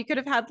mob, you could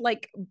have had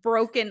like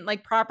broken,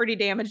 like property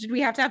damage. Did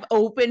we have to have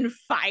open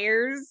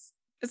fires?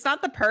 It's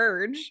not the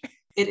purge.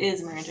 It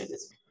is, Miranda.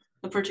 It's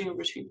the purging of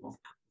rich people.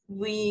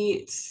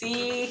 We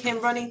see him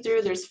running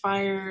through, there's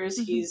fires.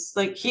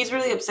 Mm-hmm. He's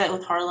really upset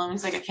with Harlem.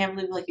 He's like, I can't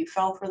believe like you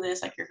fell for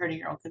this, like you're hurting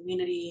your own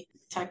community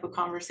type of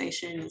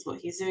conversation is what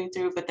he's doing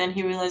through. But then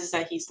he realizes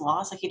that he's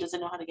lost, like he doesn't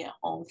know how to get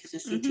home because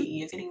his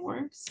CTE is getting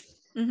worse.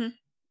 Mm-hmm.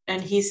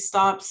 And he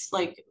stops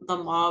like a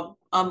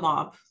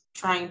mob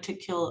trying to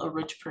kill a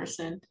rich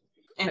person.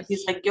 And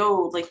he's like,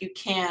 yo, like you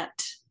can't,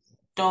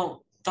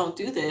 don't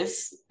do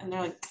this. And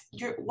they're like,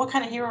 what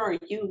kind of hero are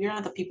you? You're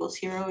not the people's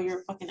hero, you're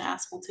a fucking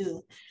asshole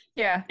too.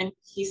 Yeah. And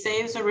he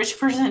saves a rich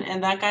person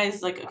and that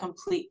guy's like a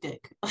complete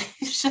dick.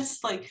 He's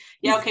just like,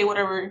 yeah, okay,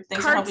 whatever.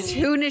 Thanks for helping me.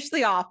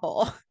 Cartoonishly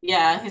awful.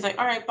 Yeah. He's like,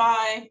 all right,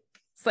 bye.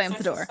 Slams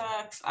the door.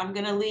 Sucks. I'm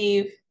gonna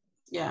leave.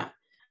 Yeah.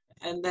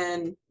 And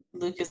then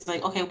Luke is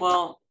like, okay,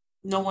 well,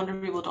 no wonder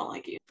people don't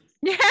like you.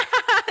 Yeah.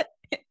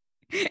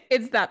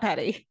 It's that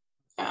petty.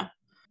 Yeah.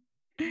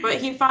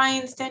 But he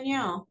finds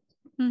Danielle.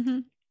 Mm-hmm.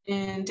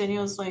 And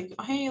Danielle's like,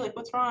 oh, hey, like,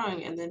 what's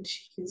wrong? And then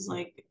he's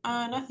like,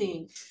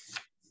 nothing.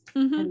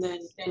 Mm-hmm. And then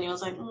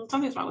Danielle's like,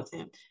 something's wrong with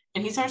him.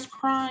 And he starts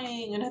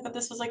crying. And I thought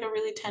this was like a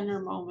really tender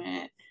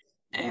moment.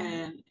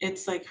 And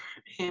it's like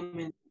him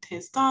and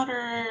his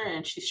daughter,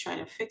 and she's trying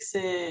to fix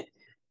it.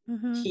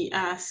 Mm-hmm. She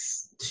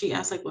asks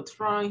like, what's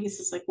wrong? He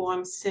says like, well,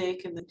 I'm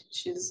sick. And then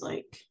she's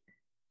like,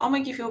 I'll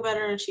make you feel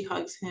better. And she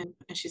hugs him.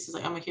 And she says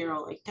like, I'm a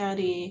hero like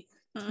daddy.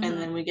 Mm-hmm. And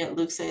then we get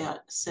Luke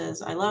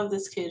says, I love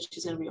this kid.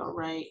 She's going to be all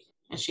right.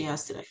 And she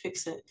asked, did I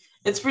fix it?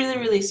 It's really,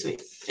 really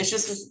sweet. It's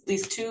just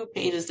these 2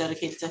 pages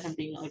dedicated to him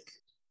being like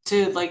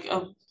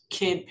a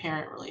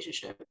kid-parent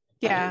relationship.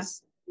 Yeah.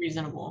 Is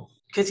reasonable.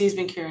 Because he's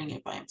been carrying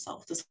it by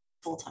himself this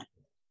whole time.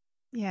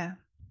 Yeah.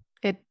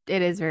 It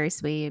is very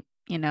sweet,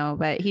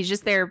 but he's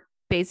just there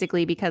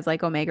basically because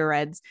like Omega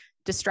Red's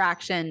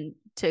distraction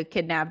to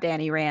kidnap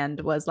Danny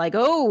Rand was like,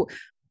 oh,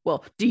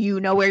 well, do you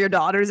know where your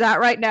daughter's at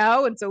right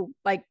now? And so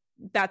like,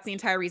 that's the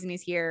entire reason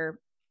he's here.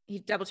 He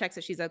double checks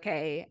that she's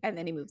okay, and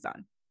then he moves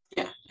on.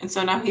 Yeah, and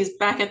so now he's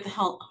back at the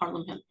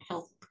Harlem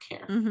Health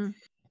Care. Mm-hmm.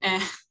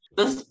 And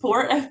the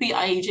poor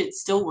FBI agent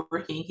still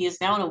working. He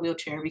is now in a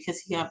wheelchair because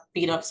he got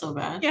beat up so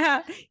bad.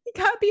 Yeah, he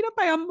got beat up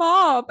by a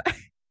mob.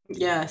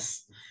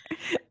 Yes.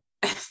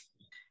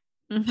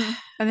 Mm-hmm.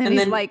 And then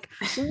he's like,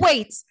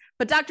 wait,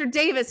 but Dr.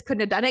 Davis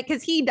couldn't have done it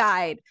because he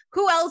died.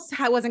 Who else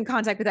was in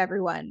contact with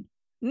everyone?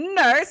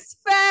 Nurse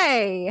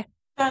Faye.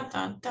 Dun,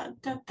 dun, dun,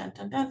 dun, dun,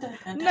 dun, dun,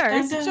 dun,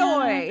 Nurse dun,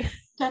 Joy.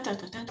 Dun, dun,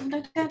 dun, dun, dun,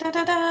 dun, dun,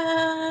 dun,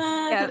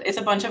 dun. Yeah. It's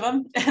a bunch of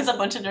them. It's a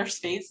bunch of nurse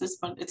Fays.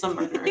 It's a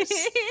murderous.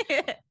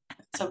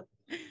 It's a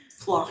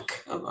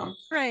flock of them.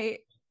 Right.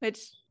 Which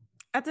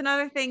that's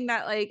another thing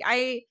that like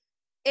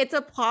it's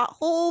a plot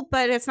hole,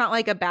 but it's not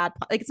like a bad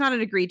like it's not an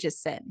egregious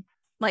sin.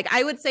 Like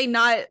I would say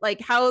not like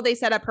how they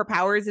set up her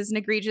powers is an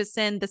egregious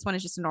sin. This one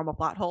is just a normal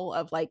plot hole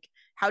of like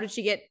how did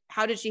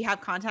she have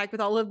contact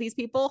with all of these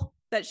people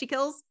that she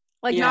kills?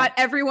 Like not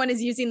everyone is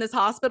using this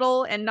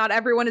hospital and not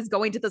everyone is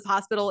going to this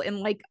hospital in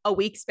like a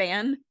week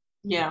span.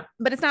 Yeah.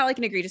 But it's not like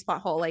an egregious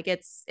plot hole. Like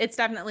it's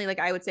definitely like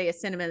I would say a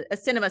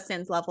cinema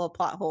sins level of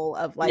plot hole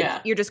of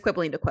like you're just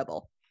quibbling to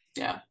quibble.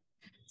 Yeah.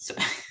 So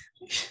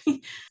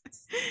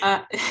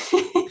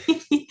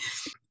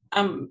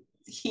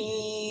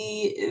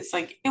he is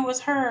like, it was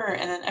her,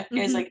 and then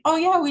FBI is like, oh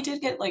yeah, we did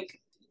get like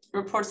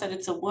reports that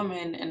it's a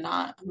woman and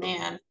not a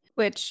man.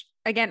 Which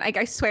again, like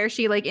I swear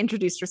she like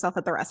introduced herself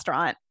at the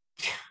restaurant.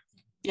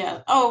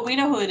 Yeah. Oh, we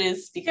know who it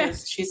is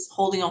because she's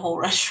holding a whole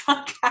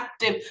restaurant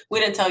captive.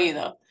 We didn't tell you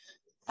though.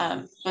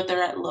 But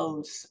they're at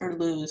Lowe's or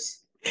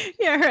Lou's.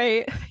 Yeah,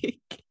 right.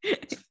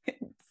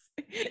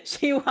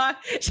 She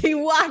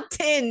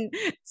walked in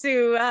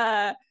to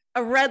a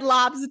Red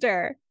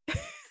Lobster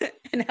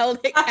and held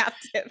it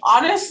captive.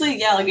 Honestly,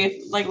 yeah, like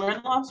if like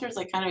Red Lobster is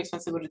like kind of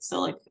expensive, but it's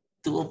still like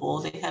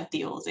doable. They have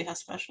deals, they have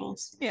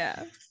specials.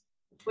 Yeah.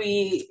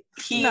 Okay.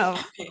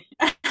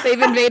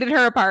 They've invaded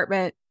her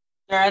apartment.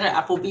 They're at an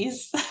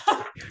Applebee's.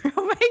 Oh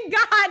my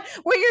God.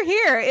 Well, you're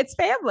here. It's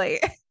family.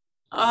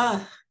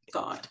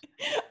 God.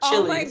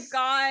 Oh my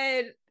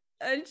God.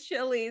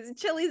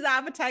 Chili's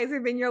appetizer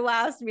being your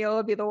last meal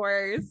would be the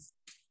worst.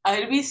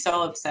 I'd be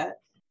so upset.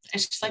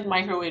 It's just like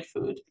microwave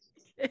food.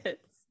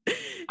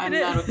 I'm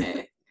not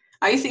okay.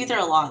 I used to eat there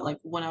a lot, like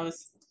when I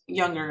was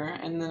younger,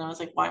 and then I was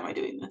like, why am I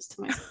doing this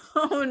to myself?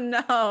 Oh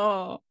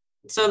no.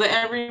 So the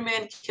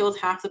Everyman killed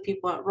half the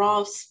people at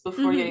Rolf's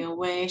before getting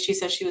away. She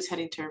said she was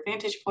heading to her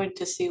vantage point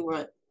to see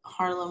what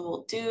Harlem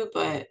will do,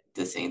 but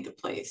this ain't the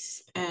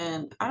place.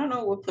 And I don't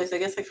know what place. I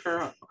guess like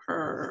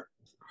her.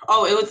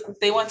 Oh, it was.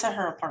 They went to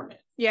her apartment.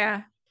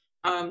 Yeah.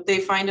 They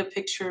find a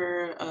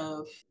picture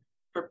of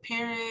her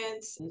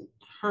parents and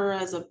her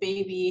as a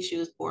baby. She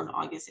was born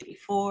August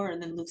 84,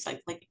 and then looks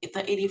like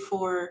the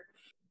 84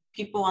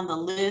 people on the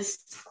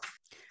list.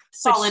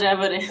 Solid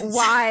evidence.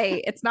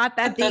 Why? It's not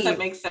that deep. Doesn't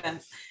make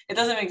sense. It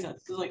doesn't make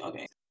sense. It's like,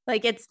 okay.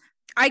 Like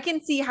I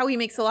can see how he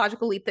makes a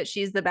logical leap that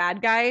she's the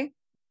bad guy.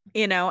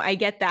 You know, I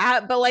get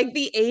that. But like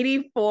the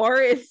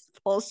 84 is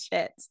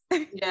bullshit.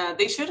 Yeah,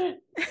 they should have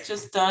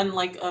just done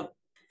like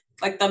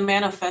the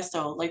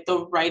manifesto, like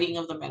the writing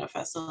of the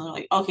manifesto. And they're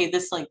like, okay,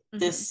 this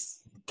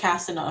this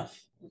casts enough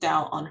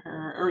doubt on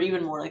her, or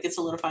even more, like it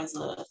solidifies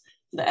the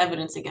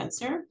evidence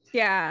against her.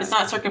 Yeah. It's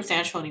not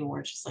circumstantial anymore.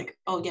 It's just like,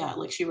 oh yeah,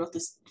 like she wrote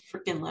this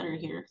freaking letter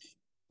here.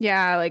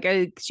 Yeah, like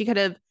she could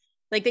have,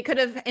 like they could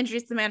have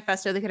introduced the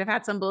manifesto. They could have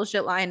had some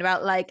bullshit line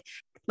about like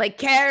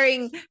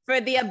caring for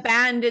the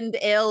abandoned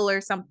ill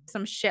or some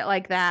shit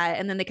like that.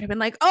 And then they could have been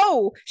like,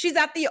 oh, she's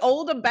at the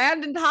old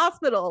abandoned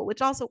hospital,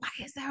 which also,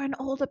 why is there an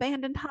old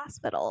abandoned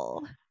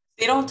hospital?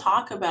 They don't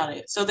talk about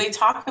it. So they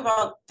talk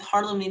about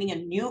Harlem needing a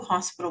new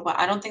hospital, but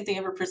I don't think they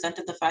ever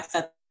presented the fact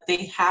that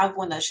they have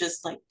one that's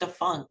just like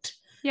defunct.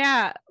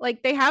 Yeah,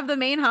 like they have the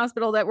main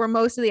hospital that where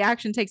most of the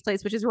action takes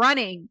place, which is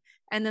running,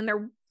 and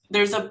then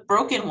there's a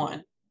broken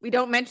one. We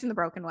don't mention the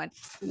broken one.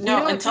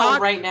 No, until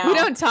right now. We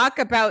don't talk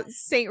about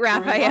St.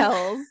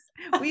 Raphael's.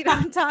 We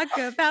don't talk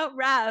about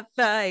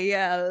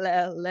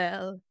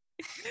Raphael.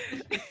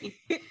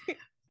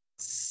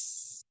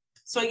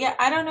 So yeah,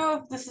 I don't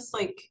know if this is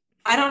like,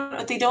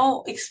 they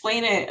don't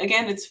explain it.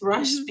 Again, it's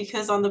rushed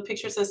because on the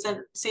picture says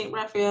St.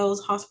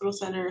 Raphael's Hospital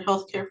Center,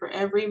 healthcare for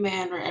every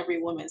man or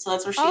every woman. So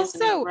that's where she is,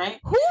 right?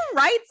 Who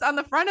writes on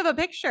the front of a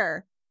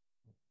picture?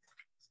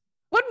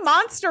 What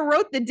monster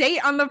wrote the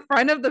date on the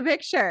front of the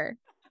picture?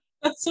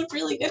 That's a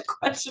really good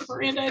question,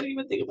 Miranda. I didn't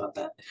even think about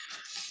that.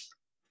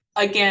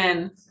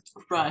 Again,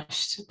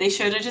 rushed. They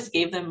should have just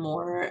gave them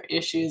more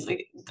issues.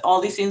 Like all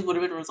these things would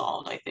have been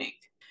resolved, I think.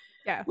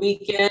 Yeah. We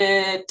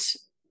get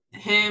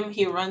him.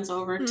 He runs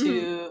over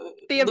to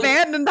the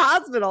abandoned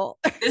hospital.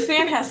 This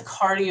man has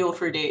cardio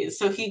for days.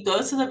 So he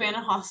goes to the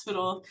abandoned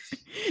hospital.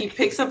 He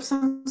picks up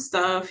some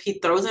stuff. He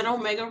throws at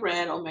Omega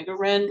Red. Omega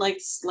Red like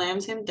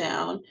slams him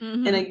down.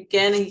 And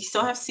again, he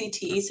still has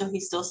CTE, so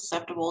he's still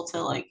susceptible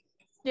to like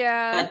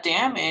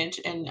damage,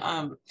 and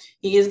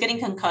he is getting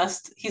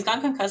concussed. He's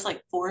gotten concussed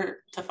like 4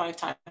 to 5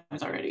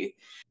 times already,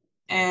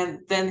 and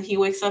then he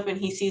wakes up and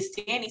he sees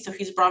Danny, so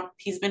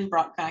he's been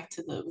brought back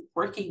to the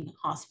working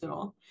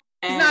hospital.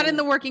 He's not in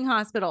the working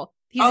hospital.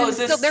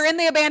 They're in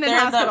the abandoned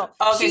hospital.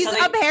 She's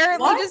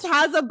apparently just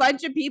has a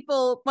bunch of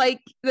people like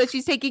that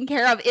she's taking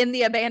care of in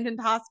the abandoned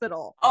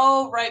hospital.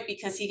 Oh, right,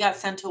 because he got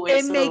sent away.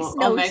 It makes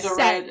no Omega sense.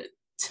 Red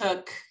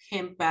took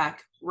him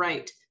back.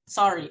 Right.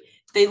 Sorry.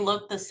 They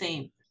look the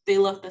same.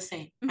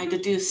 I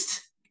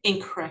deduced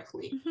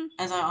incorrectly,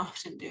 as I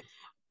often do.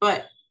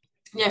 But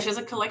yeah, she has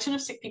a collection of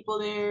sick people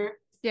there.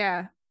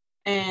 Yeah.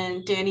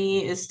 And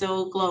Danny is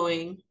still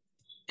glowing.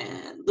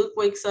 And Luke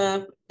wakes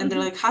up and they're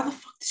like, how the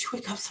fuck did you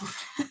wake up so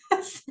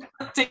fast?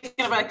 Taking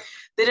it back.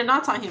 They did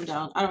not tie him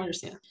down. I don't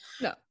understand.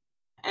 No.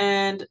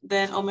 And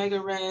then Omega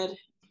Red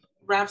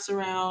wraps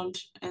around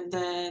and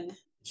then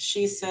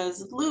she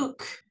says,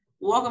 Luke,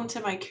 welcome to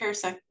my care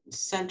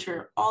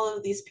center. All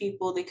of these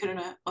people, they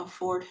couldn't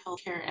afford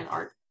healthcare and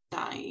are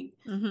dying.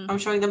 I'm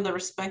showing them the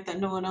respect that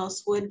no one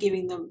else would,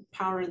 giving them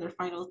power in their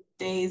final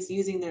days,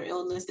 using their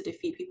illness to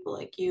defeat people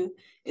like you.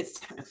 It's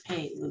time to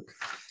pay, Luke.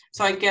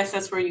 So I guess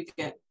that's where you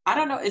get, I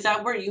don't know, is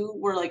that where you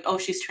were like, oh,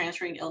 she's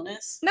transferring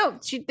illness? No,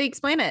 they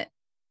explain it.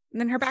 And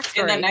then her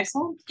backstory. In the next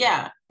one?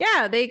 Yeah.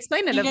 Yeah, they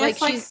explain it. Of like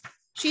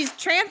she's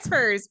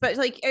transfers, but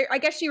like I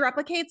guess she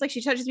replicates, like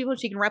she touches people,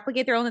 she can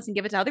replicate their illness and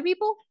give it to other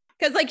people.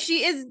 Because like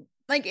she is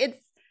like it's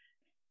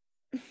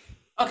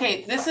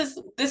okay, this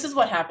is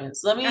what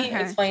happens. Let me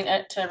explain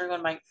it to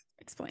everyone my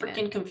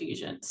freaking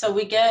confusion. So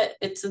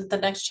it's in the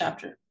next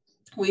chapter.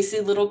 We see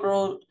little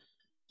girl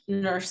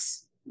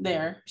nurse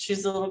there.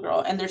 She's a little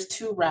girl, and there's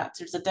 2 rats.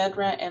 There's a dead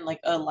rat and like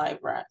a live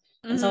rat.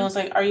 And someone's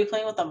like, are you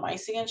playing with the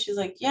mice again? She's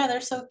like, yeah,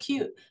 they're so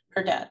cute.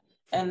 Her dad.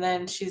 And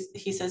then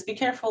he says, be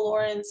careful,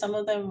 Lauren. Some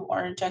of them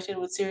are injected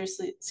with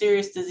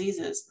serious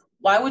diseases.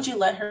 Why would you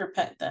let her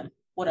pet them?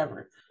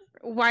 Whatever.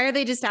 Why are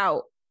they just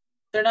out?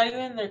 They're not even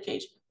in their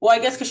cage. Well, I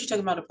guess because she took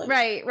them out of place.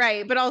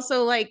 Right. But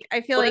also, like,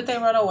 I feel like did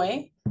they run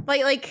away?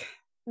 Like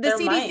the They're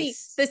CDC.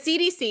 Mice. The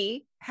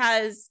CDC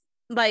has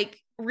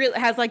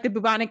like the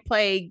bubonic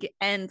plague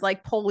and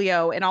like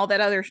polio and all that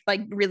other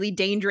like really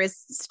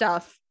dangerous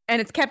stuff, and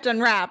it's kept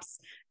on wraps.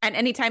 And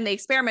anytime they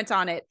experiment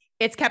on it,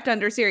 it's kept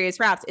under serious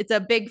wraps. It's a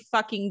big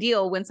fucking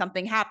deal when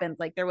something happens.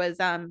 Like there was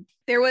a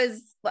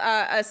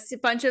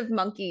bunch of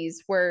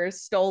monkeys were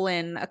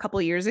stolen a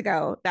couple years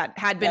ago that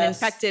had been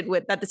infected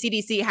with, that the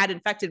CDC had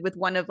infected with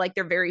one of like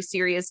their very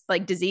serious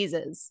like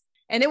diseases.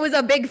 And it was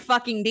a big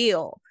fucking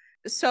deal.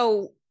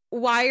 So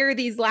why are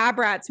these lab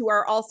rats who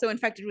are also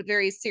infected with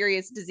very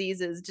serious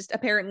diseases just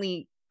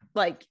apparently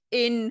like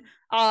in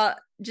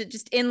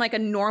just in like a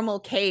normal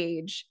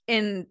cage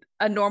in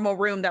a normal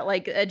room that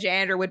like a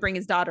janitor would bring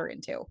his daughter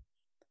into?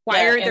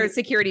 Why are there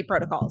security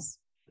protocols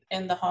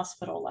in the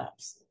hospital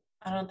labs?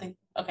 I don't think.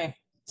 Okay,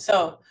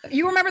 so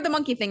you remember the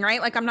monkey thing,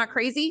 right? Like, I'm not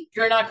crazy.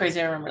 You're not crazy.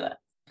 I remember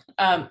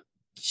that.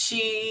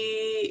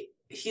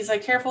 He's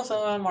like, careful, some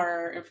of them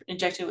are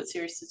injected with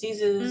serious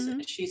diseases.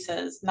 Mm-hmm. She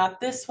says, not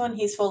this one.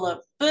 He's full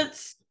of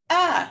butts.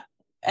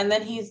 And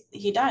then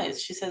he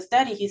dies. She says,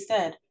 Daddy, he's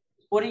dead.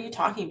 What are you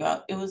talking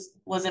about?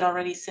 Was it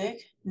already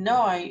sick? No,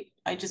 I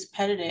just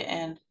petted it.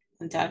 And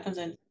Dad comes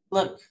in.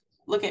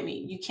 Look at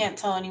me. You can't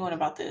tell anyone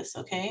about this,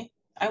 okay?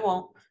 I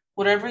won't.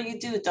 Whatever you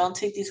do, don't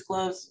take these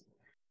gloves.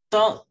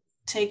 Don't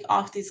take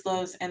off these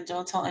gloves and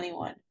don't tell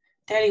anyone.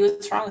 Daddy,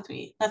 what's wrong with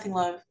me? Nothing,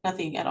 love.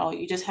 Nothing at all.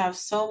 You just have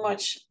so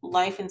much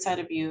life inside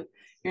of you.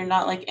 You're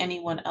not like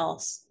anyone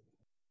else.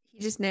 He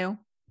just knew.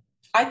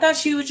 I thought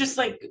she was just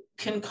like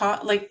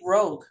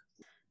rogue.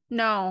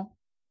 No,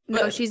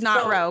 she's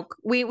not rogue.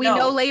 We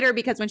know later,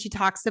 because when she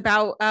talks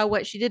about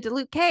what she did to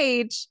Luke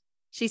Cage,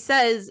 she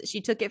says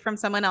she took it from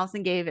someone else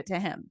and gave it to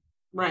him.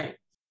 Right.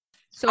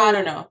 So I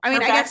don't know. I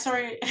mean, her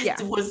backstory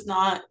was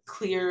not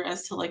clear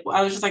as to like.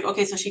 I was just like,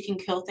 okay, so she can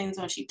kill things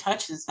when she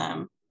touches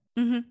them,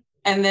 mm-hmm.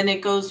 And then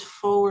it goes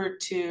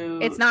forward to.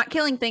 It's not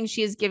killing things.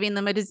 She is giving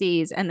them a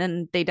disease, and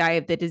then they die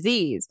of the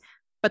disease.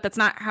 But that's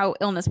not how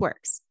illness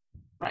works.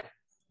 Right.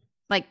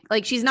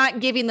 Like she's not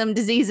giving them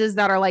diseases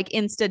that are like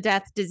insta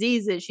death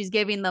diseases. She's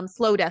giving them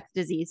slow death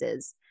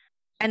diseases,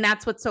 and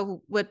that's what's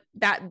so what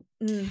that.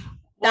 That's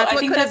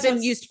what could have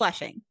been used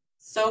fleshing.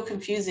 So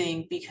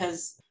confusing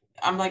because.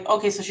 I'm like,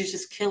 okay, so she's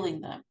just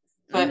killing them.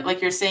 But mm-hmm.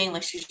 like you're saying,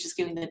 like she's just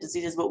giving the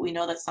diseases, but we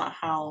know that's not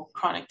how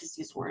chronic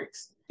disease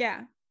works.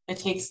 Yeah. It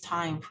takes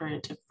time for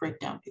it to break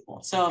down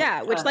people. So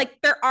yeah, which like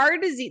there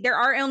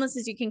are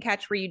illnesses you can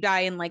catch where you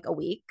die in like a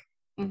week.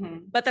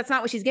 Mm-hmm. But that's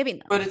not what she's giving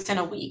them. But it's in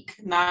a week,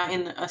 not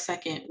in a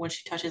second when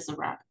she touches the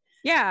rat.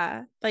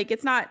 Yeah. Like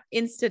it's not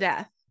insta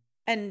death.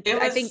 And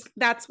I think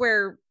that's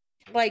where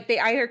like they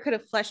either could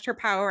have fleshed her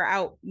power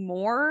out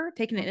more,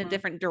 taken it in a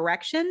different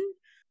direction,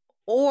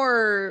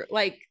 or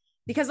like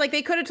because like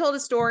they could have told a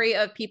story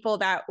of people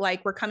that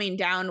like were coming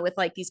down with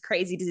like these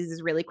crazy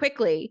diseases really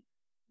quickly,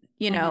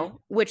 you know,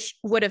 which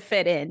would have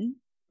fit in.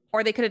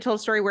 Or they could have told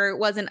a story where it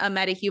wasn't a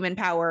metahuman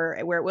power,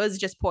 where it was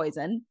just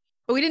poison.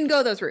 But we didn't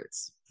go those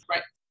routes.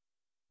 Right.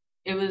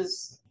 It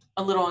was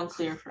a little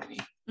unclear for me.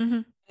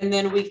 Mm-hmm. And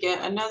then we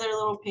get another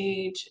little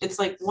page. It's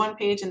like one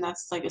page, and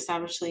that's like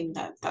establishing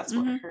that's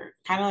what her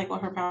kind of like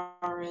what her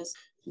power is.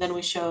 Then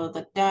we show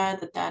the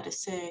dad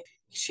is sick.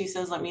 She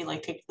says, let me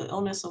like take the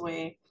illness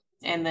away.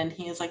 And then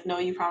he is like, no,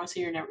 you promise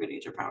you're never gonna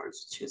use your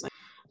powers. She was like,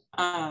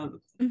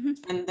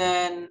 and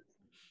then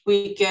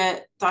we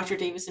get Dr.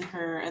 Davis and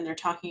her, and they're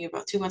talking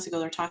about 2 months ago,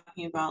 they're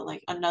talking about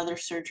like another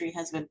surgery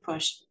has been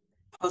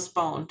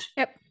postponed.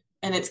 Yep.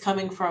 And it's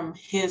coming from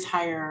his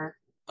higher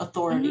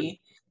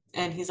authority.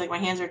 And he's like, my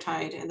hands are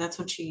tied. And that's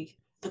when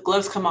the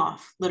gloves come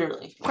off,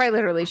 literally. Quite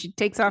literally. She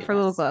takes off her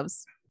little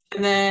gloves.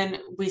 And then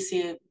we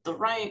see the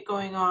riot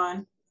going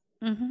on.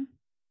 Mm-hmm.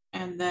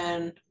 And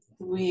then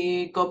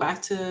we go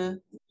back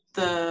to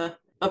the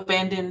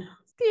abandoned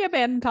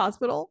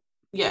hospital.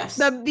 Yes.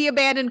 The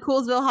abandoned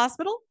Coolsville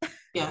hospital.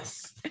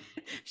 Yes.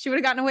 She would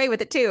have gotten away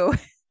with it too.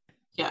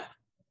 Yeah.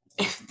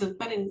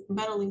 The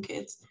meddling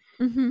kids.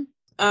 Mm-hmm.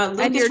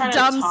 And your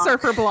dumb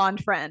surfer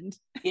blonde friend.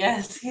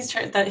 Yes, he's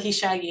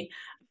Shaggy.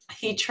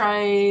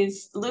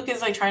 Luke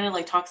is like trying to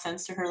like talk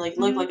sense to her. Like,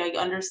 look, like I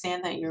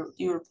understand that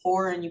you were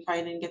poor and you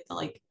probably didn't get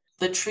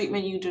the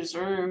treatment you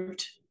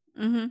deserved.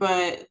 Mm-hmm.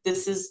 But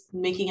this is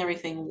making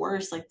everything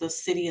worse. Like the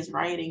city is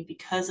rioting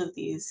because of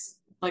these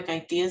like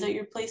ideas that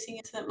you're placing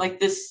into them. Like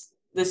this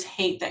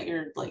hate that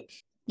you're like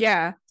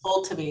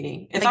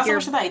cultivating. It's like not so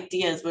much of the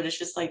ideas, but it's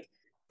just like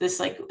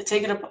this like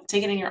take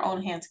it in your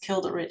own hands.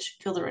 Kill the rich.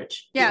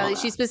 Yeah, like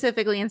she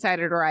specifically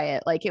incited a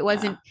riot. Like it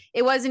wasn't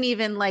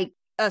even like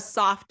a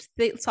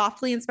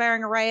softly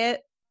inspiring a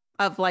riot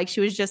of like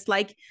she was just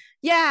like,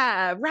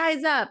 yeah,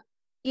 rise up.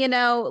 You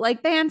know,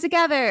 like band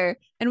together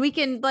and we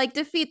can like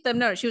defeat them.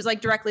 No, she was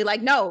like directly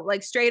like, no,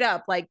 like straight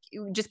up, like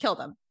just kill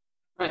them.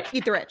 Right.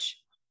 Eat the rich.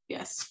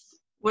 Yes.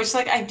 Which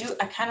like I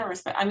kind of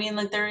respect. I mean,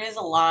 like there is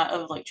a lot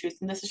of like truth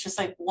in this. It's just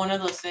like one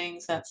of those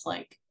things that's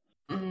like,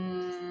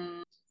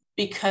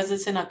 because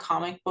it's in a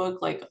comic book,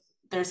 like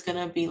there's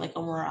going to be like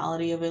a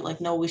morality of it.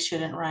 Like, no, we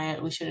shouldn't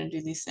riot. We shouldn't do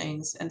these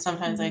things. And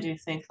sometimes I do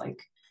think like,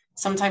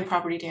 sometimes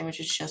property damage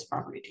is just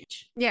property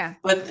damage. Yeah.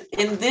 But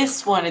in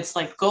this one, it's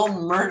like, go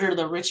murder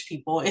the rich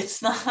people.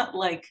 It's not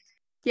like.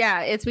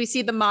 Yeah, we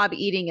see the mob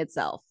eating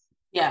itself.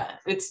 Yeah,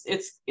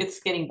 it's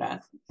getting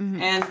bad.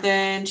 And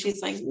then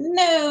she's like,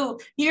 no,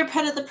 you're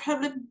part of the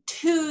problem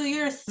too.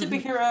 You're a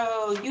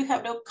superhero. You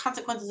have no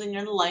consequences in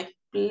your life.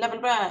 Blah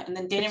blah blah. And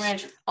then Danny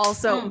Rand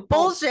also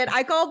bullshit.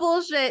 I call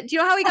bullshit. Do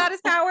you know how he got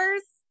his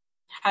powers?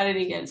 How did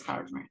he get his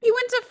powers, Miranda? He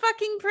went to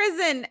fucking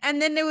prison,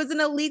 and then it was an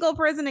illegal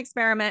prison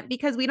experiment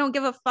because we don't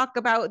give a fuck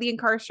about the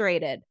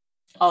incarcerated.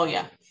 Oh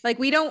yeah. Like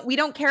we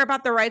don't care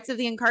about the rights of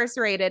the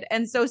incarcerated.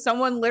 And so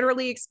someone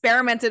literally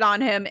experimented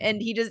on him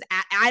and he just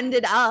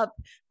ended up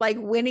like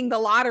winning the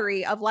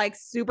lottery of like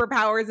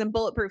superpowers and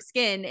bulletproof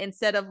skin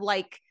instead of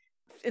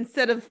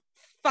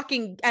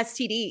fucking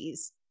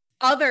STDs.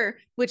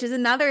 Which is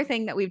another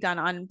thing that we've done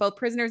on both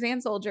prisoners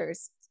and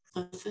soldiers.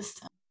 The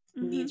system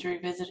needs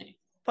revisiting.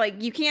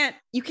 Like you can't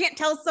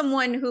tell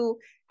someone who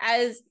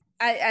as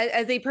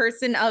a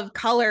person of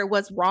color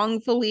was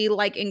wrongfully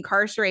like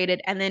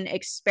incarcerated and then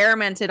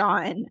experimented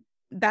on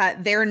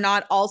that they're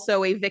not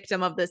also a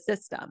victim of the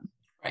system.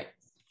 Right.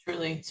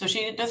 Truly. So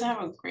she doesn't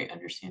have a great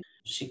understanding.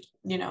 She,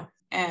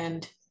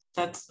 and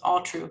that's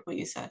all true what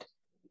you said.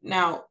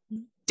 Now,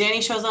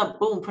 Danny shows up,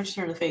 boom, punches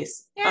her in the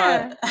face.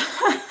 Yeah.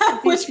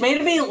 Which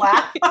made me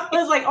laugh. I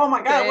was like, oh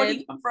my God, where did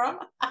he come from?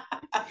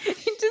 He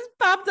just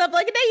popped up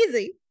like a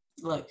daisy.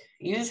 Look,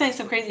 you say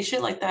some crazy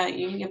shit like that,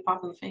 you get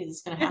popped in the face.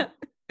 It's going to happen.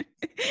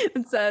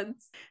 It's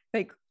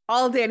like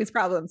all Danny's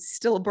problems,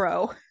 still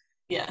bro.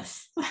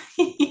 Yes.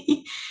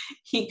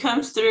 He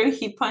comes through,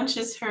 he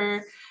punches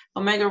her.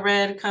 Omega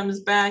Red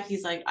comes back.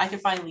 He's like, I can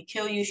finally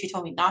kill you. She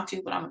told me not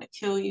to, but I'm going to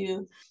kill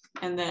you.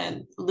 And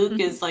then Luke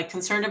is like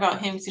concerned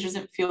about him because he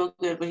doesn't feel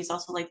good, but he's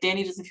also like,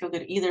 Danny doesn't feel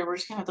good either. We're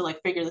just going to have to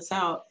like figure this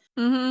out.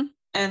 And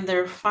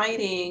they're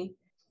fighting.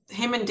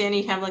 Him and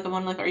Danny have like a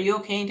moment like, are you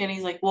okay? And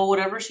Danny's like, well,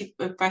 whatever she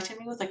infected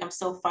me with, like, I'm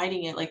still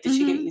fighting it. Like, did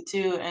she get you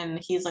too? And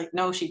he's like,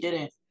 no, she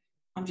didn't.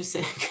 I'm just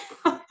sick.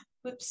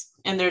 Whoops.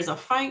 And there's a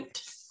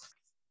fight.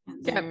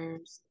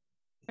 And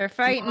they're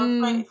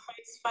fighting.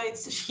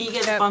 Fights. He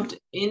gets bumped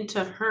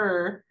into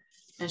her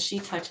and she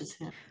touches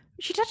him.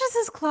 She touches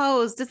his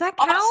clothes. Does that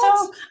count?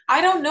 Also,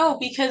 I don't know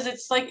because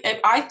it's like,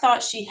 I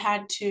thought she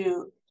had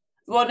to.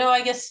 Well, no,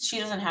 I guess she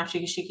doesn't have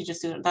to. She could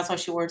just do it. That's why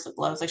she wears the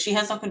gloves. Like she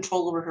has no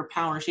control over her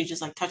power. She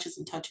just like touches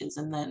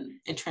and then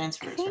it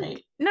transfers,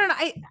 right? No,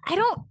 I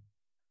don't.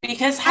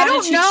 Because how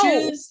did she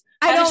choose?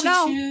 I don't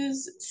know.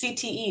 Choose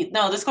CTE?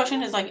 No, this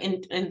question is like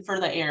in for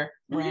the air,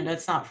 Miranda.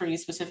 It's not for you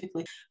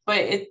specifically,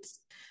 but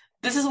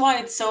this is why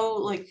it's so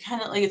like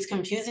kind of like it's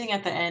confusing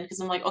at the end because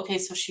I'm like, okay,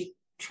 so she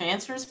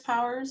transfers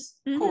powers.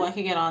 Cool, I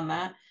can get on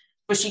that,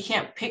 but she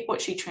can't pick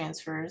what she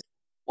transfers.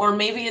 Or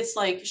maybe it's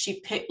like if she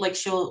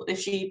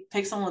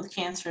picks someone with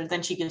cancer,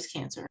 then she gives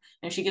cancer.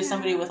 And if she gives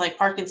somebody with like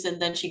Parkinson,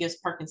 then she gives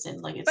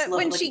Parkinson. Like it's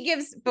when she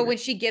gives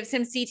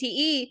him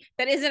CTE,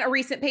 that isn't a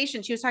recent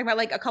patient. She was talking about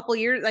like a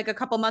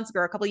couple months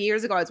ago, a couple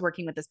years ago, I was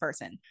working with this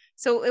person.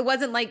 So it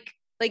wasn't like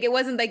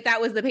that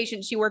was the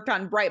patient she worked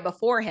on right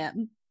before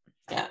him.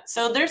 Yeah.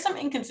 So there's some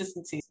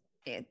inconsistencies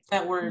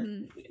that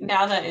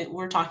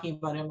we're talking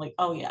about it. I'm like,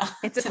 oh yeah.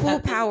 It's a cool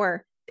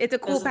power. It's a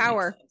cool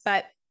power,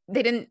 but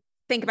they didn't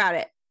think about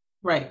it.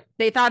 Right.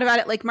 They thought about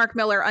it like Mark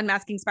Miller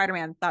unmasking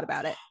Spider-Man thought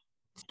about it.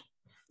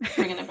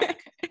 Bringing it back.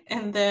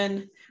 And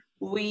then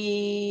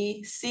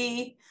we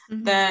see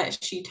that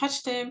she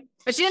touched him.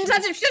 But she didn't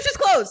touch him. She touched his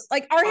clothes.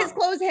 Like, are his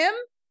clothes him?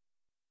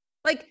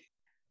 Like,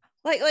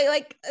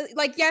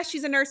 yeah,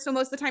 she's a nurse, so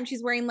most of the time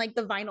she's wearing like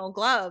the vinyl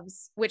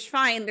gloves, which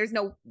fine, they're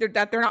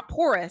not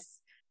porous.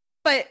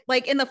 But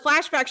like in the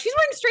flashback, she's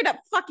wearing straight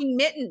up fucking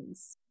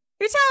mittens.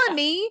 You're telling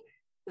me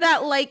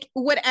that like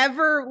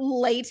whatever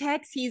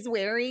latex he's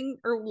wearing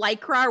or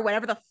lycra or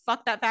whatever the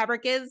fuck that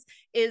fabric is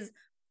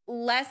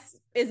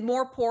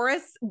more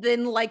porous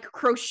than like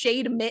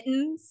crocheted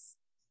mittens?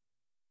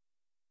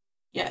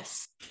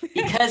 Yes,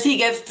 because he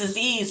gets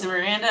disease,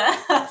 Miranda.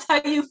 That's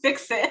how you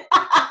fix it.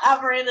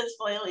 Miranda's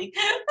flailing.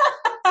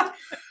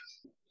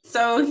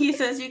 So he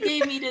says, you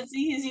gave me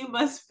disease, you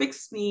must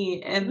fix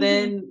me. And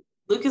then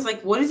Luke is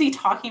like, what is he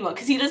talking about?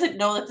 Because he doesn't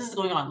know that this is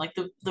going on. Like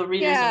the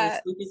readers of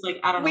this, Luke is like,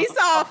 I don't know. We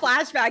saw a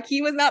flashback.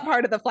 He was not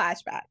part of the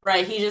flashback.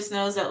 Right. He just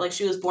knows that like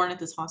she was born at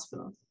this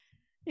hospital.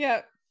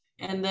 Yeah.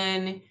 And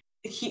then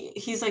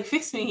he's like,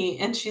 fix me.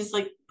 And she's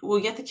like, well,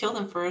 you have to kill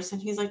them first.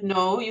 And he's like,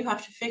 no, you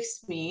have to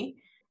fix me.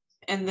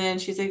 And then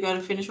she's like, gotta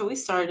finish what we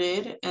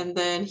started. And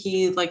then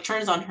he like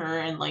turns on her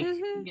and like,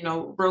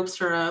 ropes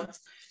her up.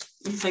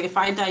 He's like, if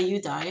I die,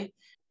 you die.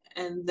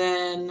 And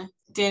then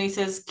Danny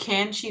says,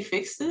 can she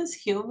fix this?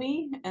 Heal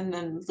me? And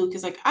then Luke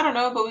is like, I don't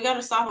know, but we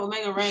gotta stop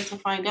Omega Red to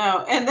find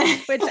out. And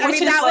then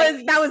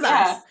that was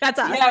us. That's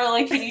us. Yeah,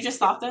 like, can you just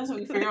stop them so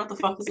we figure out what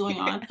the fuck is going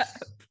on?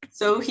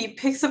 So he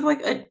picks up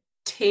like a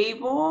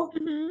table.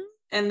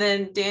 And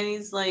then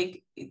Danny's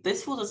like,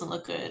 this fool doesn't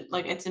look good.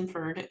 Like, it's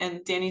inferred.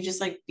 And Danny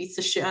just, like, beats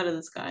the shit out of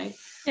this guy.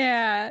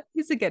 Yeah,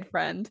 he's a good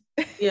friend.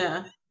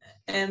 Yeah.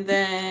 And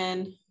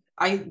then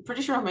I'm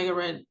pretty sure Omega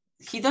Red,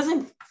 he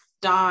doesn't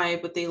die,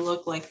 but they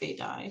look like they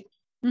die.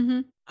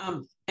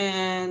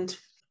 And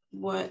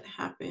what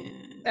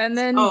happened? And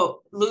then...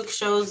 Oh, Luke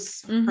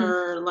shows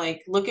her,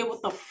 like, look at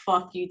what the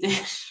fuck you did.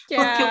 Look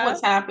at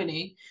what's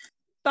happening.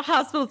 The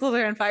hospitals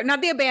are on fire.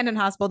 Not the abandoned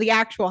hospital, the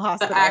actual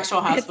hospital. The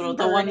actual hospital,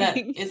 the one that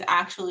is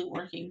actually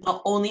working. The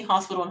only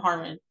hospital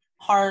in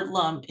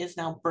Harlem is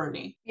now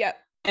burning. Yep.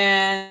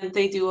 And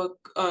they do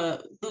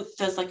Luke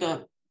does like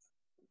a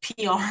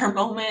PR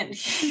moment.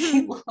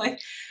 He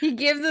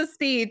gives a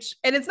speech,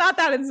 and it's not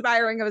that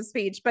inspiring of a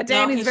speech, but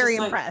Danny's very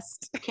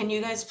impressed. Like, can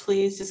you guys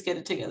please just get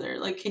it together?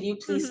 Like, can you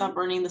please stop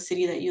burning the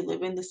city that you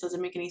live in? This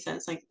doesn't make any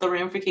sense. Like, the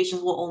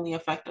ramifications will only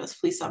affect us.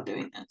 Please stop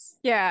doing this.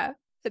 Yeah.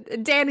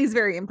 Danny's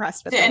very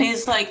impressed with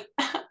Danny's like,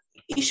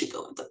 you should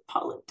go into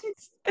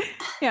politics.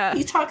 Yeah.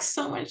 He talks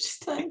so much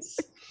sense.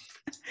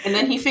 And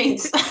then he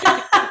faints.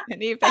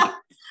 And he faints.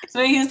 So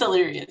maybe he's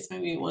delirious.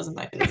 Maybe it wasn't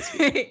that good.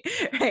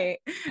 Right.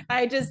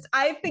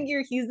 I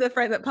figure he's the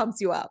friend that pumps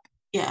you up.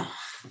 Yeah.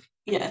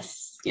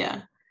 Yes.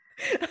 Yeah.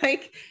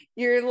 Like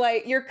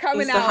you're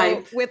coming out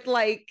hype. With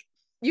like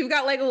you've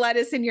got like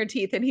lettuce in your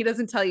teeth, and he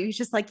doesn't tell you. He's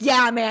just like,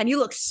 yeah, man, you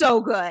look so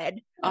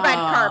good. Red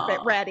carpet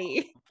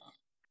ready.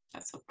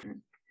 That's so true.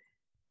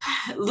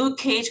 Luke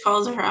Cage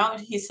calls her out.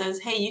 He says,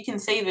 hey, you can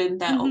save him.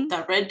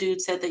 That red dude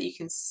said that you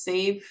can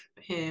save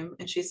him.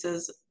 And she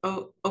says,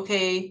 oh,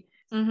 okay.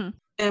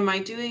 Am I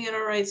doing it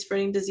all right?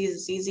 Spreading disease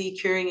is easy.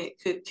 Curing it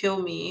could kill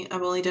me.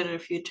 I've only done it a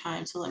few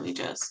times, so let me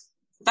just.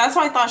 That's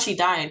why I thought she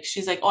died.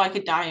 She's like, oh, I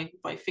could die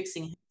by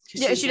fixing him.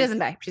 Yeah, she doesn't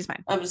die. She's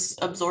fine.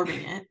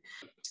 Absorbing it.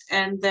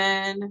 And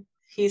then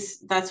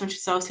that's when she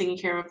saw I was taking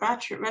care of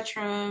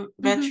a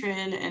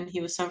veteran, and he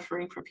was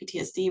suffering from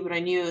PTSD, but I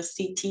knew it was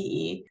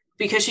CTE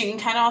because she can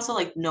kind of also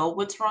like know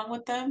what's wrong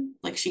with them.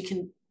 Like she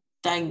can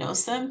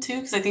diagnose them too,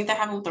 because I think that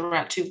happened with the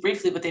rat too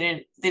briefly, but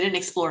they didn't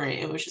explore it.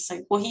 It was just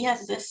like, well, he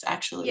has this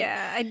actually.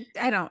 Yeah,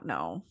 I don't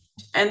know.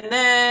 And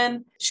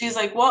then she's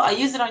like, well, I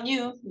used it on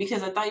you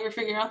because I thought you were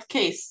figuring out the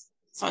case,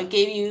 so I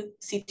gave you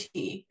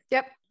CTE.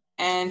 Yep.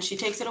 And she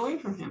takes it away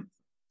from him,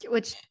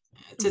 which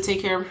to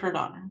take care of her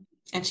daughter,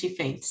 and she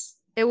faints.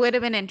 It would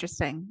have been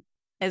interesting,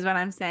 is what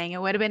I'm saying.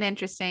 It would have been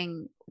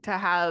interesting to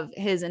have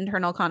his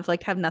internal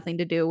conflict have nothing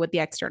to do with the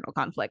external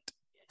conflict.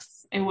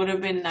 Yes. It would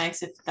have been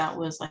nice if that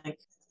was like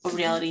a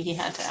reality he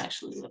had to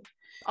actually live.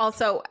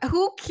 Also,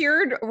 who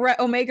cured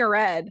Omega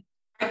Red?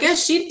 I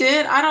guess she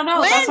did. I don't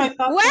know. When? That's what I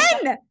thought.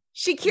 When?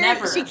 She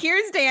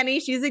cures Danny.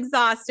 She's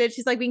exhausted.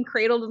 She's like being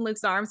cradled in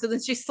Luke's arms. So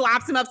then she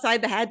slaps him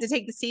upside the head to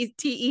take the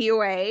CTE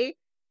away.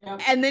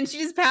 Yep. And then she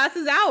just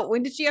passes out.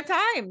 When did she have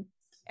time?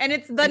 And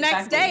it's the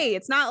next day.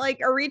 It's not like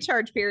a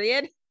recharge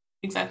period.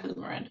 Exactly,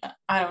 Miranda.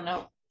 I don't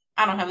know.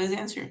 I don't have these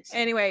answers.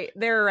 Anyway,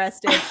 they're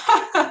arrested.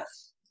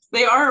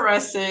 They are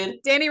arrested.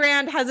 Danny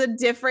Rand has a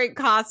different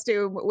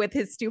costume with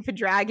his stupid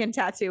dragon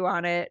tattoo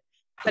on it.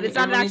 But it's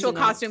not an actual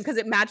costume because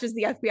it matches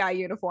the FBI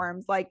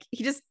uniforms. Like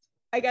he just,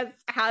 I guess,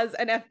 has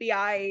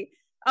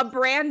a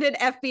branded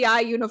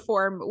FBI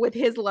uniform with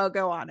his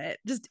logo on it,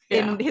 just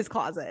in his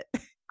closet.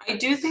 I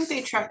do think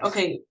they try.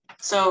 Okay,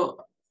 so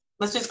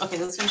let's finish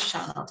the show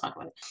and I'll talk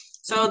about it.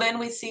 So then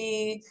we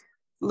see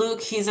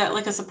Luke. He's at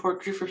like a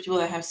support group for people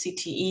that have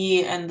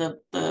CTE, and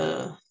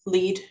the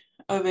lead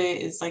of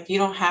it is like, you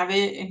don't have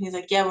it, and he's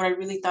like, yeah, but I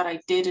really thought I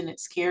did, and it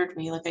scared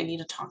me. Like I need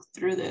to talk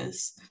through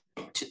this.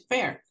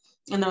 Fair.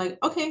 And they're like,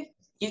 okay,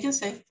 you can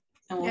stay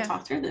and we'll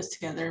talk through this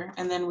together.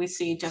 And then we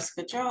see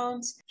Jessica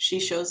Jones. She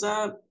shows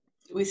up.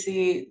 We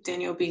see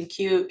Daniel being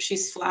cute. She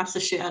slaps the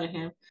shit out of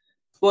him.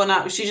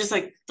 Well, she just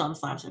like thumb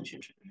slaps him.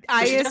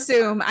 I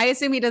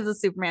assume he does the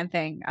Superman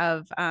thing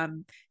of,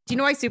 do you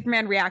know why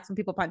Superman reacts when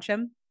people punch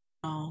him?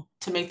 Oh,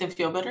 to make them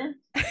feel better?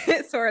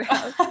 Sort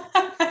of.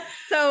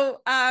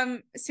 So,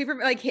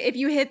 Superman, like if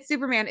you hit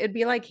Superman, it'd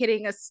be like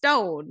hitting a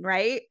stone,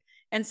 right?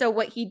 And so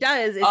what he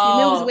does is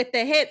he moves with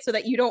the hit so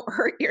that you don't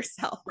hurt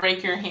yourself.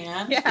 Break your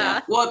hand. Yeah.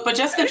 Well, but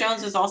Jessica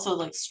Jones is also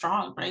like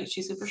strong, right?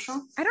 She's super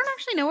strong. I don't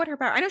actually know what her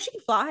power. I know she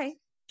can fly.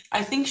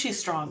 I think she's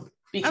strong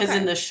because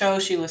in the show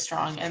she was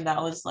strong, and that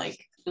was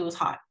like, it was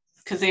hot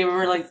because they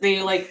were like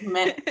they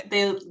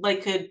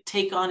could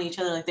take on each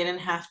other. Like they didn't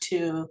have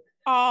to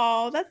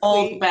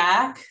hold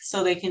back,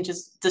 so they can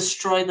just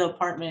destroy the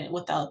apartment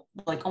without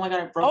like, oh my god,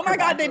 I broke. Oh my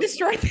god, they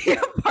destroyed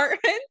the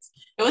apartment.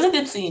 It was a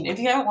good scene. If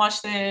you haven't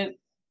watched it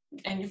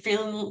and you're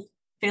feeling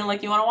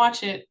like you want to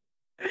watch it,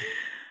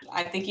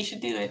 I think you should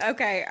do it.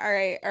 Okay,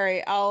 all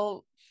right.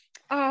 Oh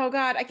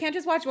god, I can't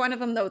just watch one of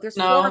them though. There's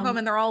 4 of them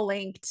and they're all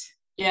linked.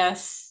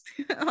 Yes.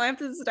 I'll have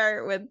to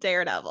start with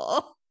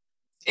Daredevil.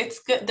 It's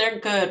good. They're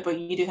good, but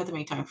you do have to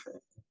make time for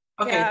it.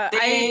 Okay.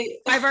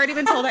 Yeah, I've already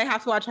been told I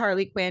have to watch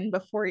Harley Quinn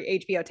before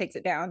HBO takes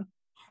it down.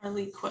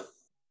 Harley Quinn?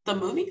 The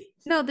movie?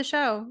 No, the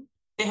show.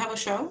 They have a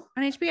show?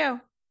 On HBO.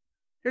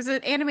 There's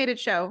an animated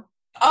show.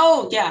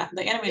 Oh, yeah.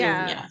 The animated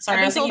one, yeah.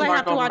 Sorry, I've been told I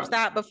have to watch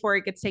that before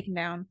it gets taken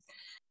down.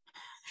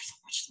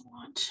 There's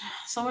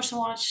so much to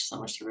watch. So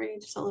much to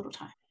read. So little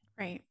time.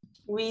 Right.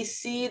 We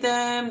see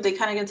them. They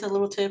kind of get into a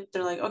little tip.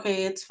 They're like,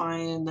 okay, it's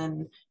fine. And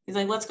then he's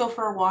like, let's go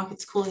for a walk.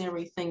 It's cooling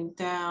everything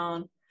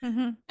down.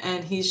 Mm-hmm.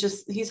 And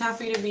he's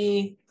happy to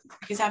be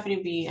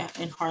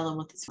in Harlem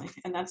with his wife.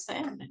 And that's the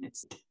end. And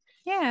it's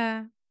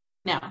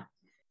now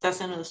that's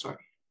the end of the story.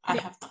 I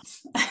have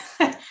thoughts.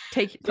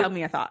 Tell me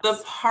your thoughts.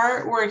 The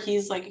part where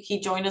he's like, he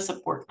joined a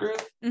support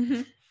group.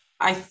 Mm-hmm.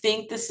 I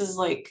think this is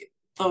like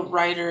the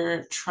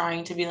writer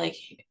trying to be like,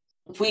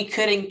 we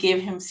couldn't give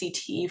him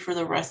CTE for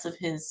the rest of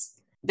his.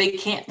 They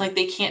can't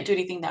do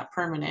anything that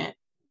permanent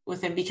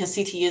with him because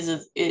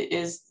CTE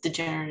is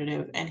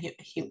degenerative, and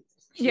he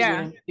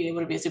wouldn't be able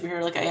to be a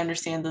superhero. Like I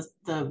understand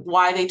the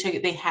why they took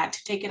it. They had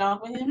to take it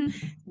off with him,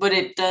 but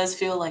it does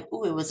feel like,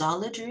 oh, it was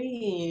all a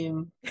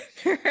dream.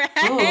 Right?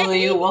 Oh,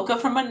 you woke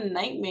up from a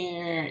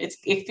nightmare.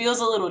 It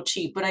feels a little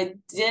cheap, but I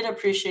did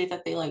appreciate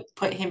that they like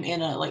put him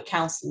in a like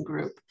counseling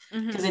group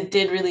because it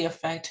did really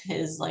affect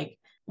his like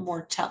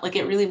mortality. Like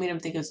it really made him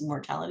think of his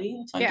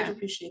mortality. So I did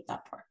appreciate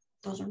that part.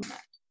 Those are mine.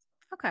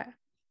 Okay.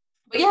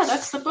 But yeah,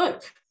 that's the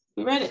book.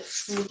 We read it.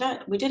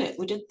 We did it.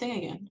 We did the thing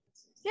again.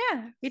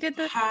 Yeah, we did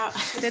the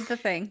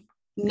thing.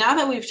 Now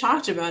that we've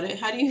talked about it,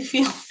 how do you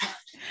feel?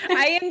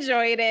 I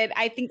enjoyed it.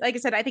 I think, like I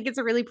said, I think it's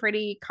a really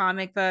pretty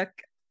comic book.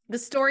 The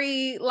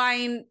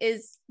storyline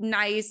is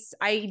nice.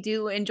 I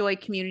do enjoy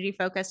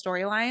community-focused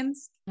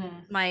storylines.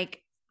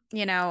 Like,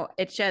 you know,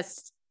 it's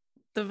just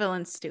the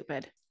villain's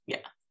stupid. Yeah.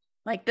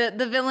 Like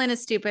the villain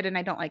is stupid and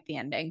I don't like the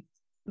ending.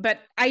 But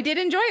I did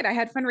enjoy it. I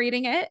had fun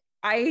reading it.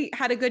 I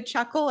had a good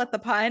chuckle at the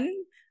pun.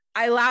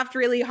 I laughed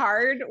really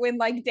hard when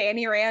like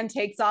Danny Rand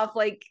takes off,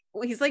 like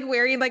he's like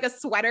wearing like a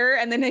sweater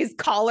and then his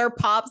collar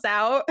pops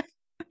out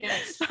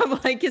from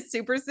like his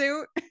super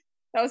suit.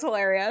 That was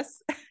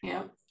hilarious.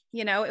 Yeah.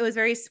 You know, it was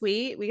very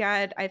sweet. We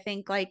had, I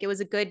think like it was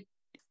a good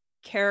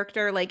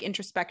character like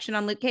introspection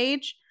on Luke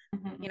Cage.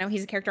 You know,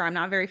 he's a character I'm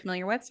not very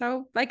familiar with.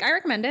 So like I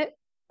recommend it.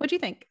 What do you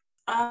think?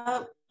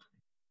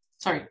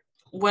 Sorry.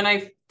 When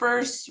I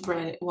first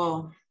read it,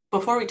 well,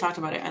 before we talked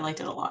about it, I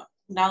liked it a lot.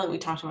 Now that we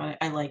talked about it,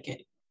 I like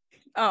it.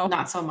 Oh,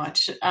 not so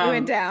much. It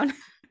went down.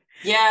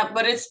 Yeah,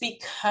 but it's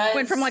because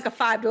went from like a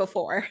 5 to a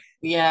 4.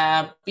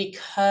 Yeah,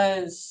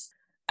 because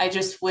I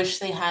just wish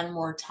they had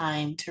more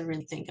time to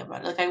really think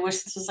about it. Like I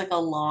wish this was like a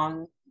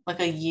long, like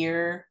a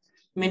year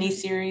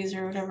miniseries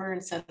or whatever,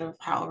 instead of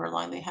however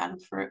long they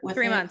had for it with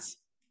 3 months.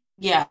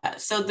 Yeah,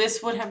 so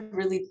this would have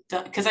really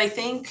done, because I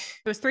think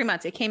it was 3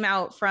 months. It came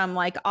out from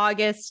like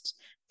August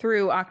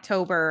through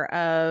October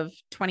of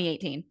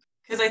 2018.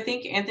 Because I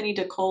think Anthony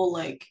DeCole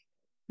like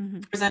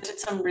presented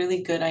some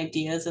really good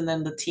ideas, and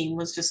then the team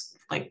was just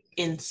like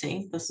in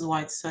sync. This is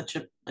why it's such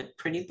a like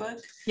pretty book.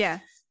 Yeah.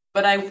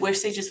 But I wish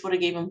they just would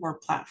have gave him more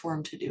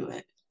platform to do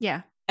it.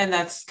 Yeah. And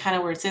that's kind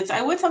of where it sits.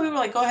 I would tell people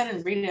like go ahead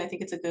and read it. I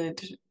think it's a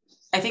good.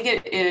 I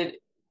think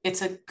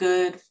it's a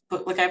good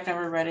book. Like I've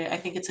never read it. I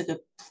think it's a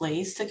good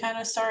place to kind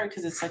of start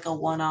because it's like a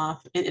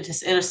one-off. It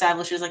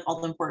establishes like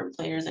all the important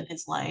players in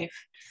his life.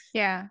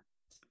 Yeah.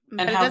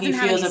 And how he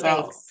feels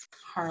about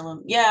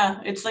Harlem. Yeah,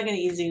 it's like an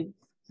easy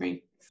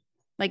read.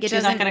 Like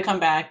she's not going to come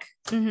back.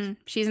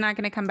 She's not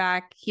going to come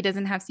back. He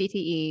doesn't have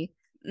CTE.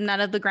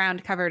 None of the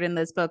ground covered in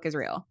this book is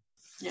real.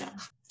 Yeah.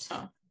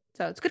 So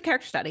it's a good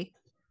character study.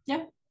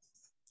 Yeah.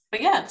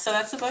 But yeah, so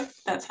that's the book.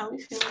 That's how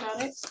we feel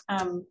about it.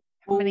 How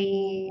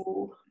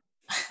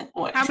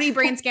many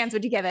brain scans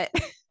would you give it?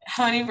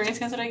 How many brain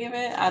scans would I give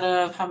it? Out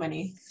of how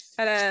many?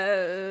 Out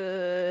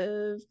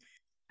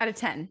of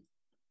 10.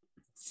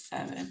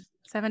 7.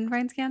 7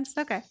 brain scans?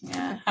 Okay.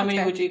 Yeah. How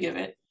many would you give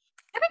it?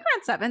 I think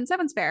around 7.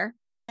 7's fair.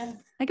 Yeah.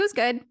 Like it was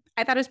good.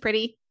 I thought it was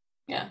pretty.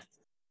 Yeah.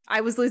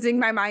 I was losing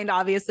my mind,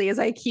 obviously, as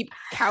I keep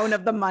count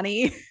of the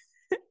money.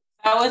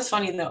 That was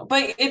funny though.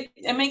 But it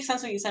makes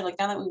sense what you said. Like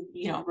now that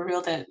we,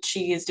 revealed that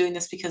she is doing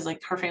this because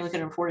like her family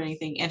couldn't afford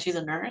anything and she's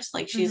a nurse,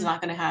 like she's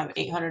not gonna have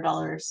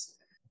 $800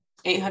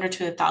 to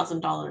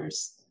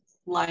 $1,000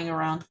 lying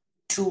around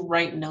to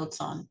write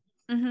notes on.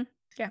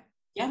 Yeah.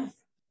 Yeah.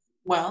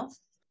 Well,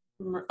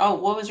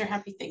 what was your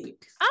happy thing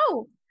week?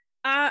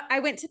 I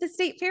went to the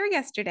state fair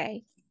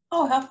yesterday.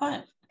 Oh, how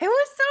fun. It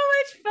was so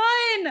much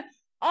fun.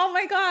 Oh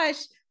my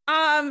gosh.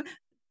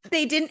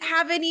 They didn't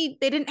have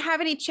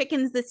any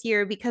chickens this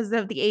year because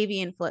of the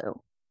avian flu.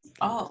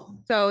 Oh.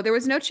 So there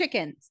was no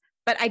chickens,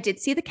 but I did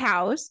see the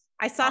cows.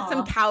 I saw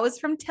some cows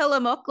from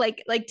Tillamook,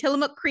 like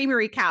Tillamook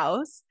Creamery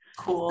cows.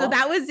 Cool. So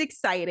that was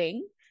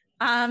exciting.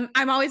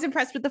 I'm always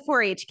impressed with the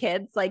 4-H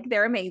kids. Like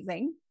they're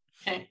amazing.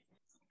 Okay.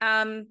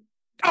 Oh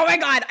my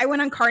God. I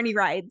went on carny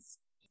rides.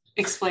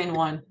 Explain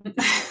one.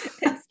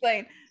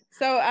 Explain.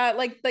 So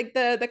like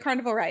the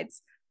carnival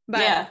rides.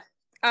 But yeah.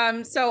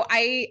 So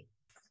I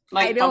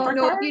don't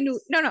know if you knew.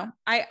 No.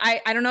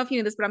 I don't know if you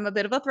knew this, but I'm a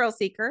bit of a thrill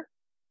seeker.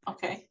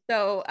 Okay.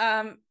 So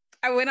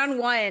I went on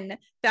one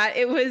that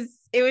it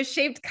was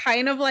shaped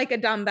kind of like a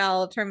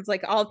dumbbell in terms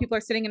like all people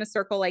are sitting in a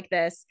circle like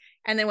this.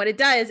 And then what it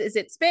does is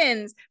it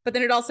spins, but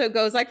then it also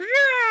goes like rah,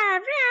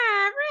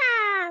 rah,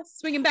 rah,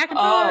 swinging back and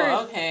forth.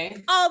 Oh,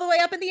 okay. All the way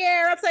up in the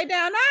air, upside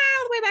down,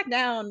 all the way back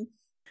down.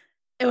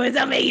 It was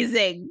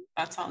amazing.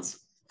 That sounds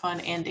fun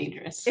and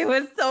dangerous. It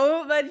was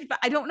so much fun.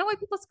 I don't know why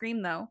people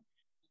scream though.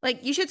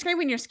 Like you should scream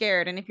when you're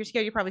scared. And if you're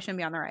scared, you probably shouldn't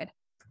be on the ride.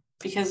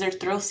 Because they're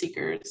thrill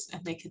seekers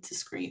and they get to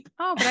scream.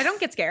 Oh, but I don't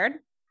get scared.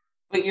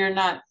 But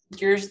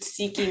you're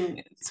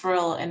seeking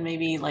thrill and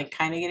maybe like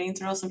kind of getting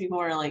thrill. Some people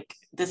are like,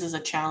 this is a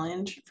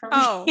challenge for me.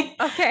 Oh,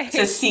 okay.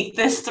 To seek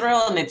this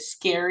thrill, and it's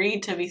scary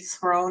to be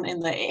thrown in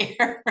the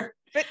air.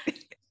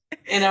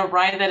 in a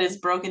ride that is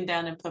broken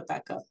down and put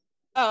back up.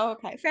 Oh,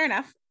 okay. Fair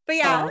enough. But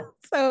yeah,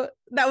 so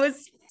that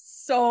was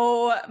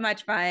so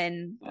much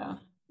fun. Yeah.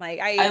 Like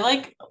I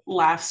like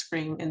laugh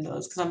scream in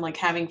those because I'm like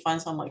having fun,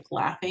 so I'm like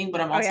laughing, but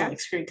I'm also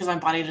like screaming because my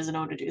body doesn't know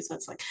what to do. So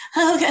it's like,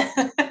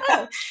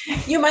 okay,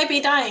 you might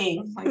be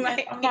dying.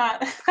 Like, I'm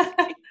not.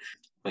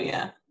 But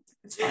yeah,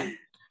 it's fun.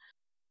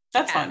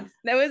 That's fun.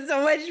 That was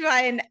so much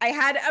fun. I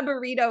had a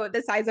burrito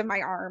the size of my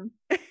arm.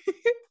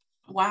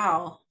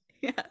 Wow.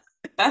 Yeah.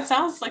 That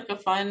sounds like a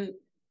fun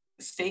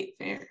state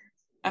fair.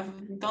 I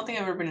don't think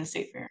I've ever been to a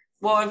state fair.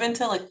 Well, I've been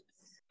to like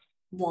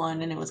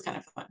one and it was kind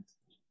of fun.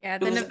 Yeah.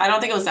 I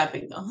don't think it was that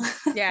big though.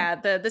 Yeah.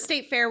 The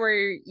state fair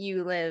where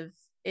you live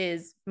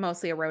is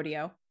mostly a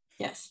rodeo.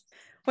 Yes.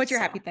 What's your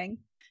happy thing?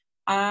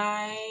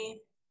 I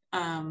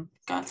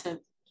got to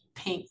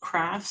paint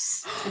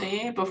crafts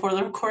today before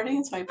the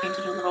recording. So I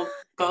painted a little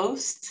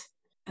ghost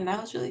and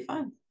that was really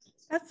fun.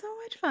 That's so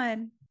much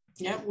fun.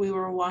 Yep. We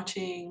were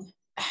watching,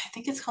 I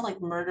think it's called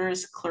like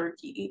Murderous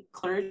Clergy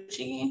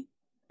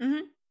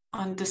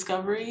on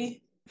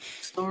Discovery.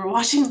 So we're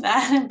watching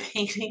that and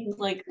painting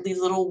like these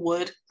little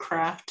wood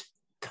craft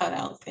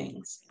cutout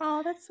things.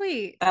 Oh, that's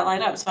sweet. That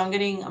light up. So I'm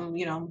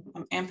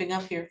amping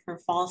up here for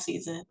fall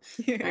season.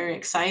 Very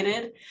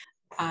excited.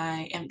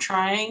 I am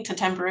trying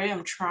to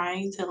I'm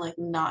trying to like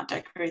not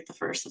decorate the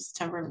 1st of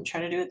September. I'm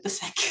trying to do it the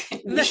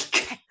 2nd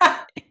week.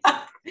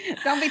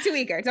 Don't be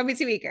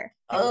too eager.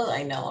 Oh,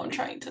 I know. I'm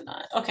trying to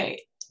not.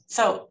 Okay.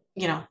 So,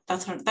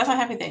 that's my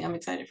happy thing. I'm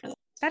excited for that.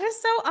 That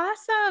is so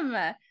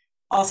awesome.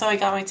 Also, I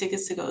got my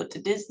tickets to go to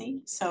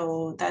Disney.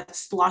 So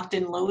that's locked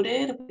and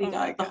loaded. We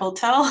got the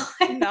hotel.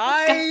 Nice.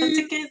 Got the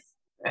tickets.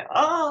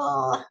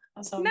 Oh,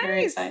 so I'm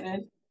very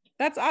excited.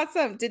 That's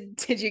awesome. Did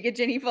you get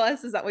Genie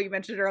Plus? Is that what you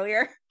mentioned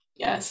earlier?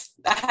 Yes,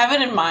 I have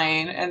it in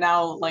mind, and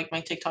now like my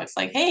TikTok's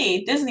like,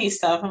 "Hey, Disney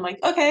stuff." I'm like,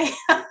 "Okay,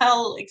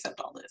 I'll accept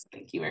all this.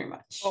 Thank you very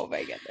much." Oh my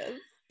goodness.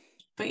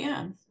 But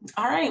yeah,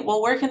 all right.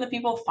 Well, where can the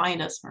people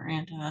find us,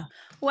 Miranda?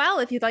 Well,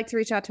 if you'd like to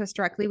reach out to us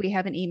directly, we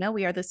have an email.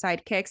 We are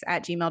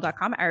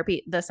thesidekicks@gmail.com. I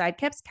repeat, the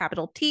sidekicks,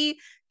 capital T,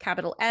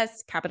 capital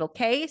S, capital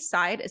K.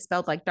 Side is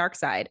spelled like dark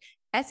side,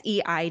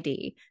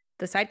 SEID.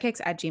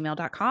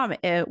 thesidekicks@gmail.com.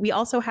 We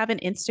also have an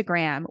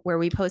Instagram where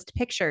we post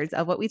pictures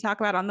of what we talk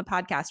about on the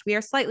podcast. We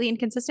are slightly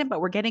inconsistent, but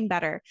we're getting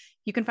better.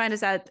 You can find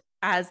us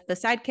as the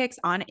Sidekicks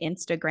on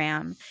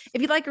Instagram.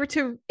 If you'd like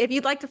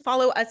to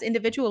follow us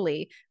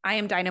individually, I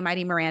am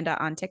Dynamite Miranda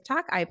on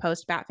TikTok. I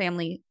post Bat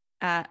Family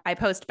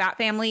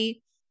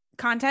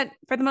content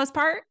for the most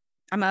part.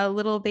 I'm a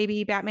little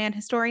baby Batman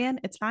historian.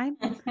 It's fine.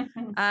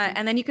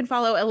 And then you can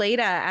follow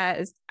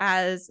Aleida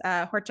as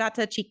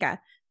Horchata Chica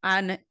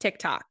on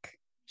TikTok.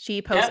 She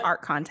posts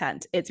art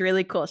content. It's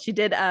really cool. She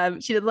did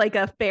like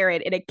a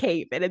ferret in a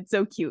cape, and it's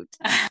so cute.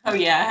 Oh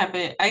yeah, I have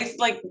it. I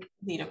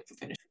need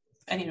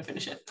to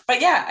finish it.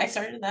 But yeah, I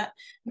started that.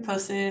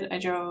 I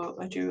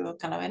drew a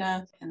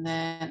calavera, and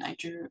then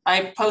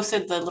I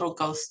posted the little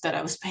ghost that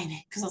I was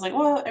painting because I was like,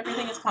 well,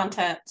 everything is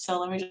content, so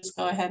let me just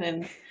go ahead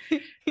and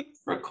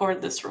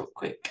record this real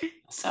quick.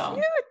 So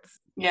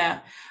yeah.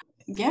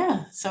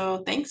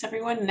 So thanks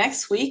everyone.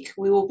 Next week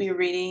we will be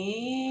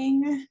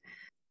reading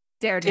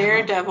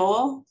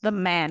Daredevil, the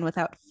man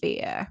without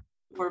fear.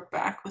 We're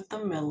back with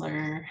the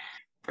Miller,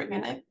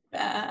 bringing it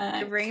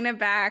back. Bringing it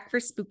back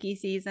for spooky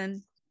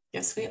season.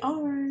 Yes, we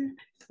are.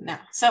 Now,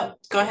 so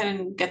go ahead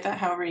and get that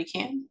however you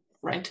can.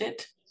 Rent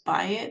it,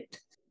 buy it,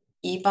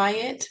 e-buy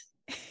it.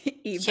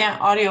 You can't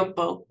audio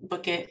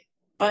book it,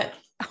 but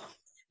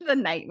the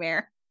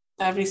nightmare.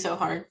 That'd be so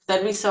hard.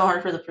 That'd be so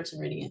hard for the person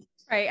reading it.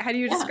 Right? How do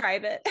you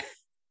describe it?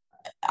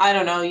 I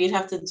don't know. You'd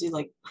have to do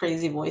like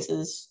crazy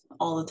voices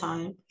all the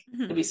time.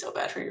 It'd be so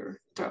bad for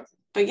your throat.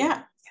 But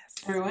yeah,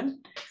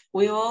 everyone,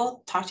 we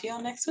will talk to you all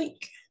next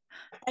week.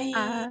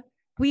 Bye.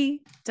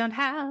 We don't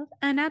have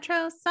an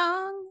outro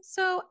song,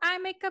 so I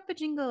make up a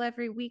jingle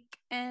every week,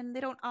 and they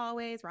don't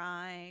always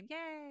rhyme.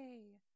 Yay!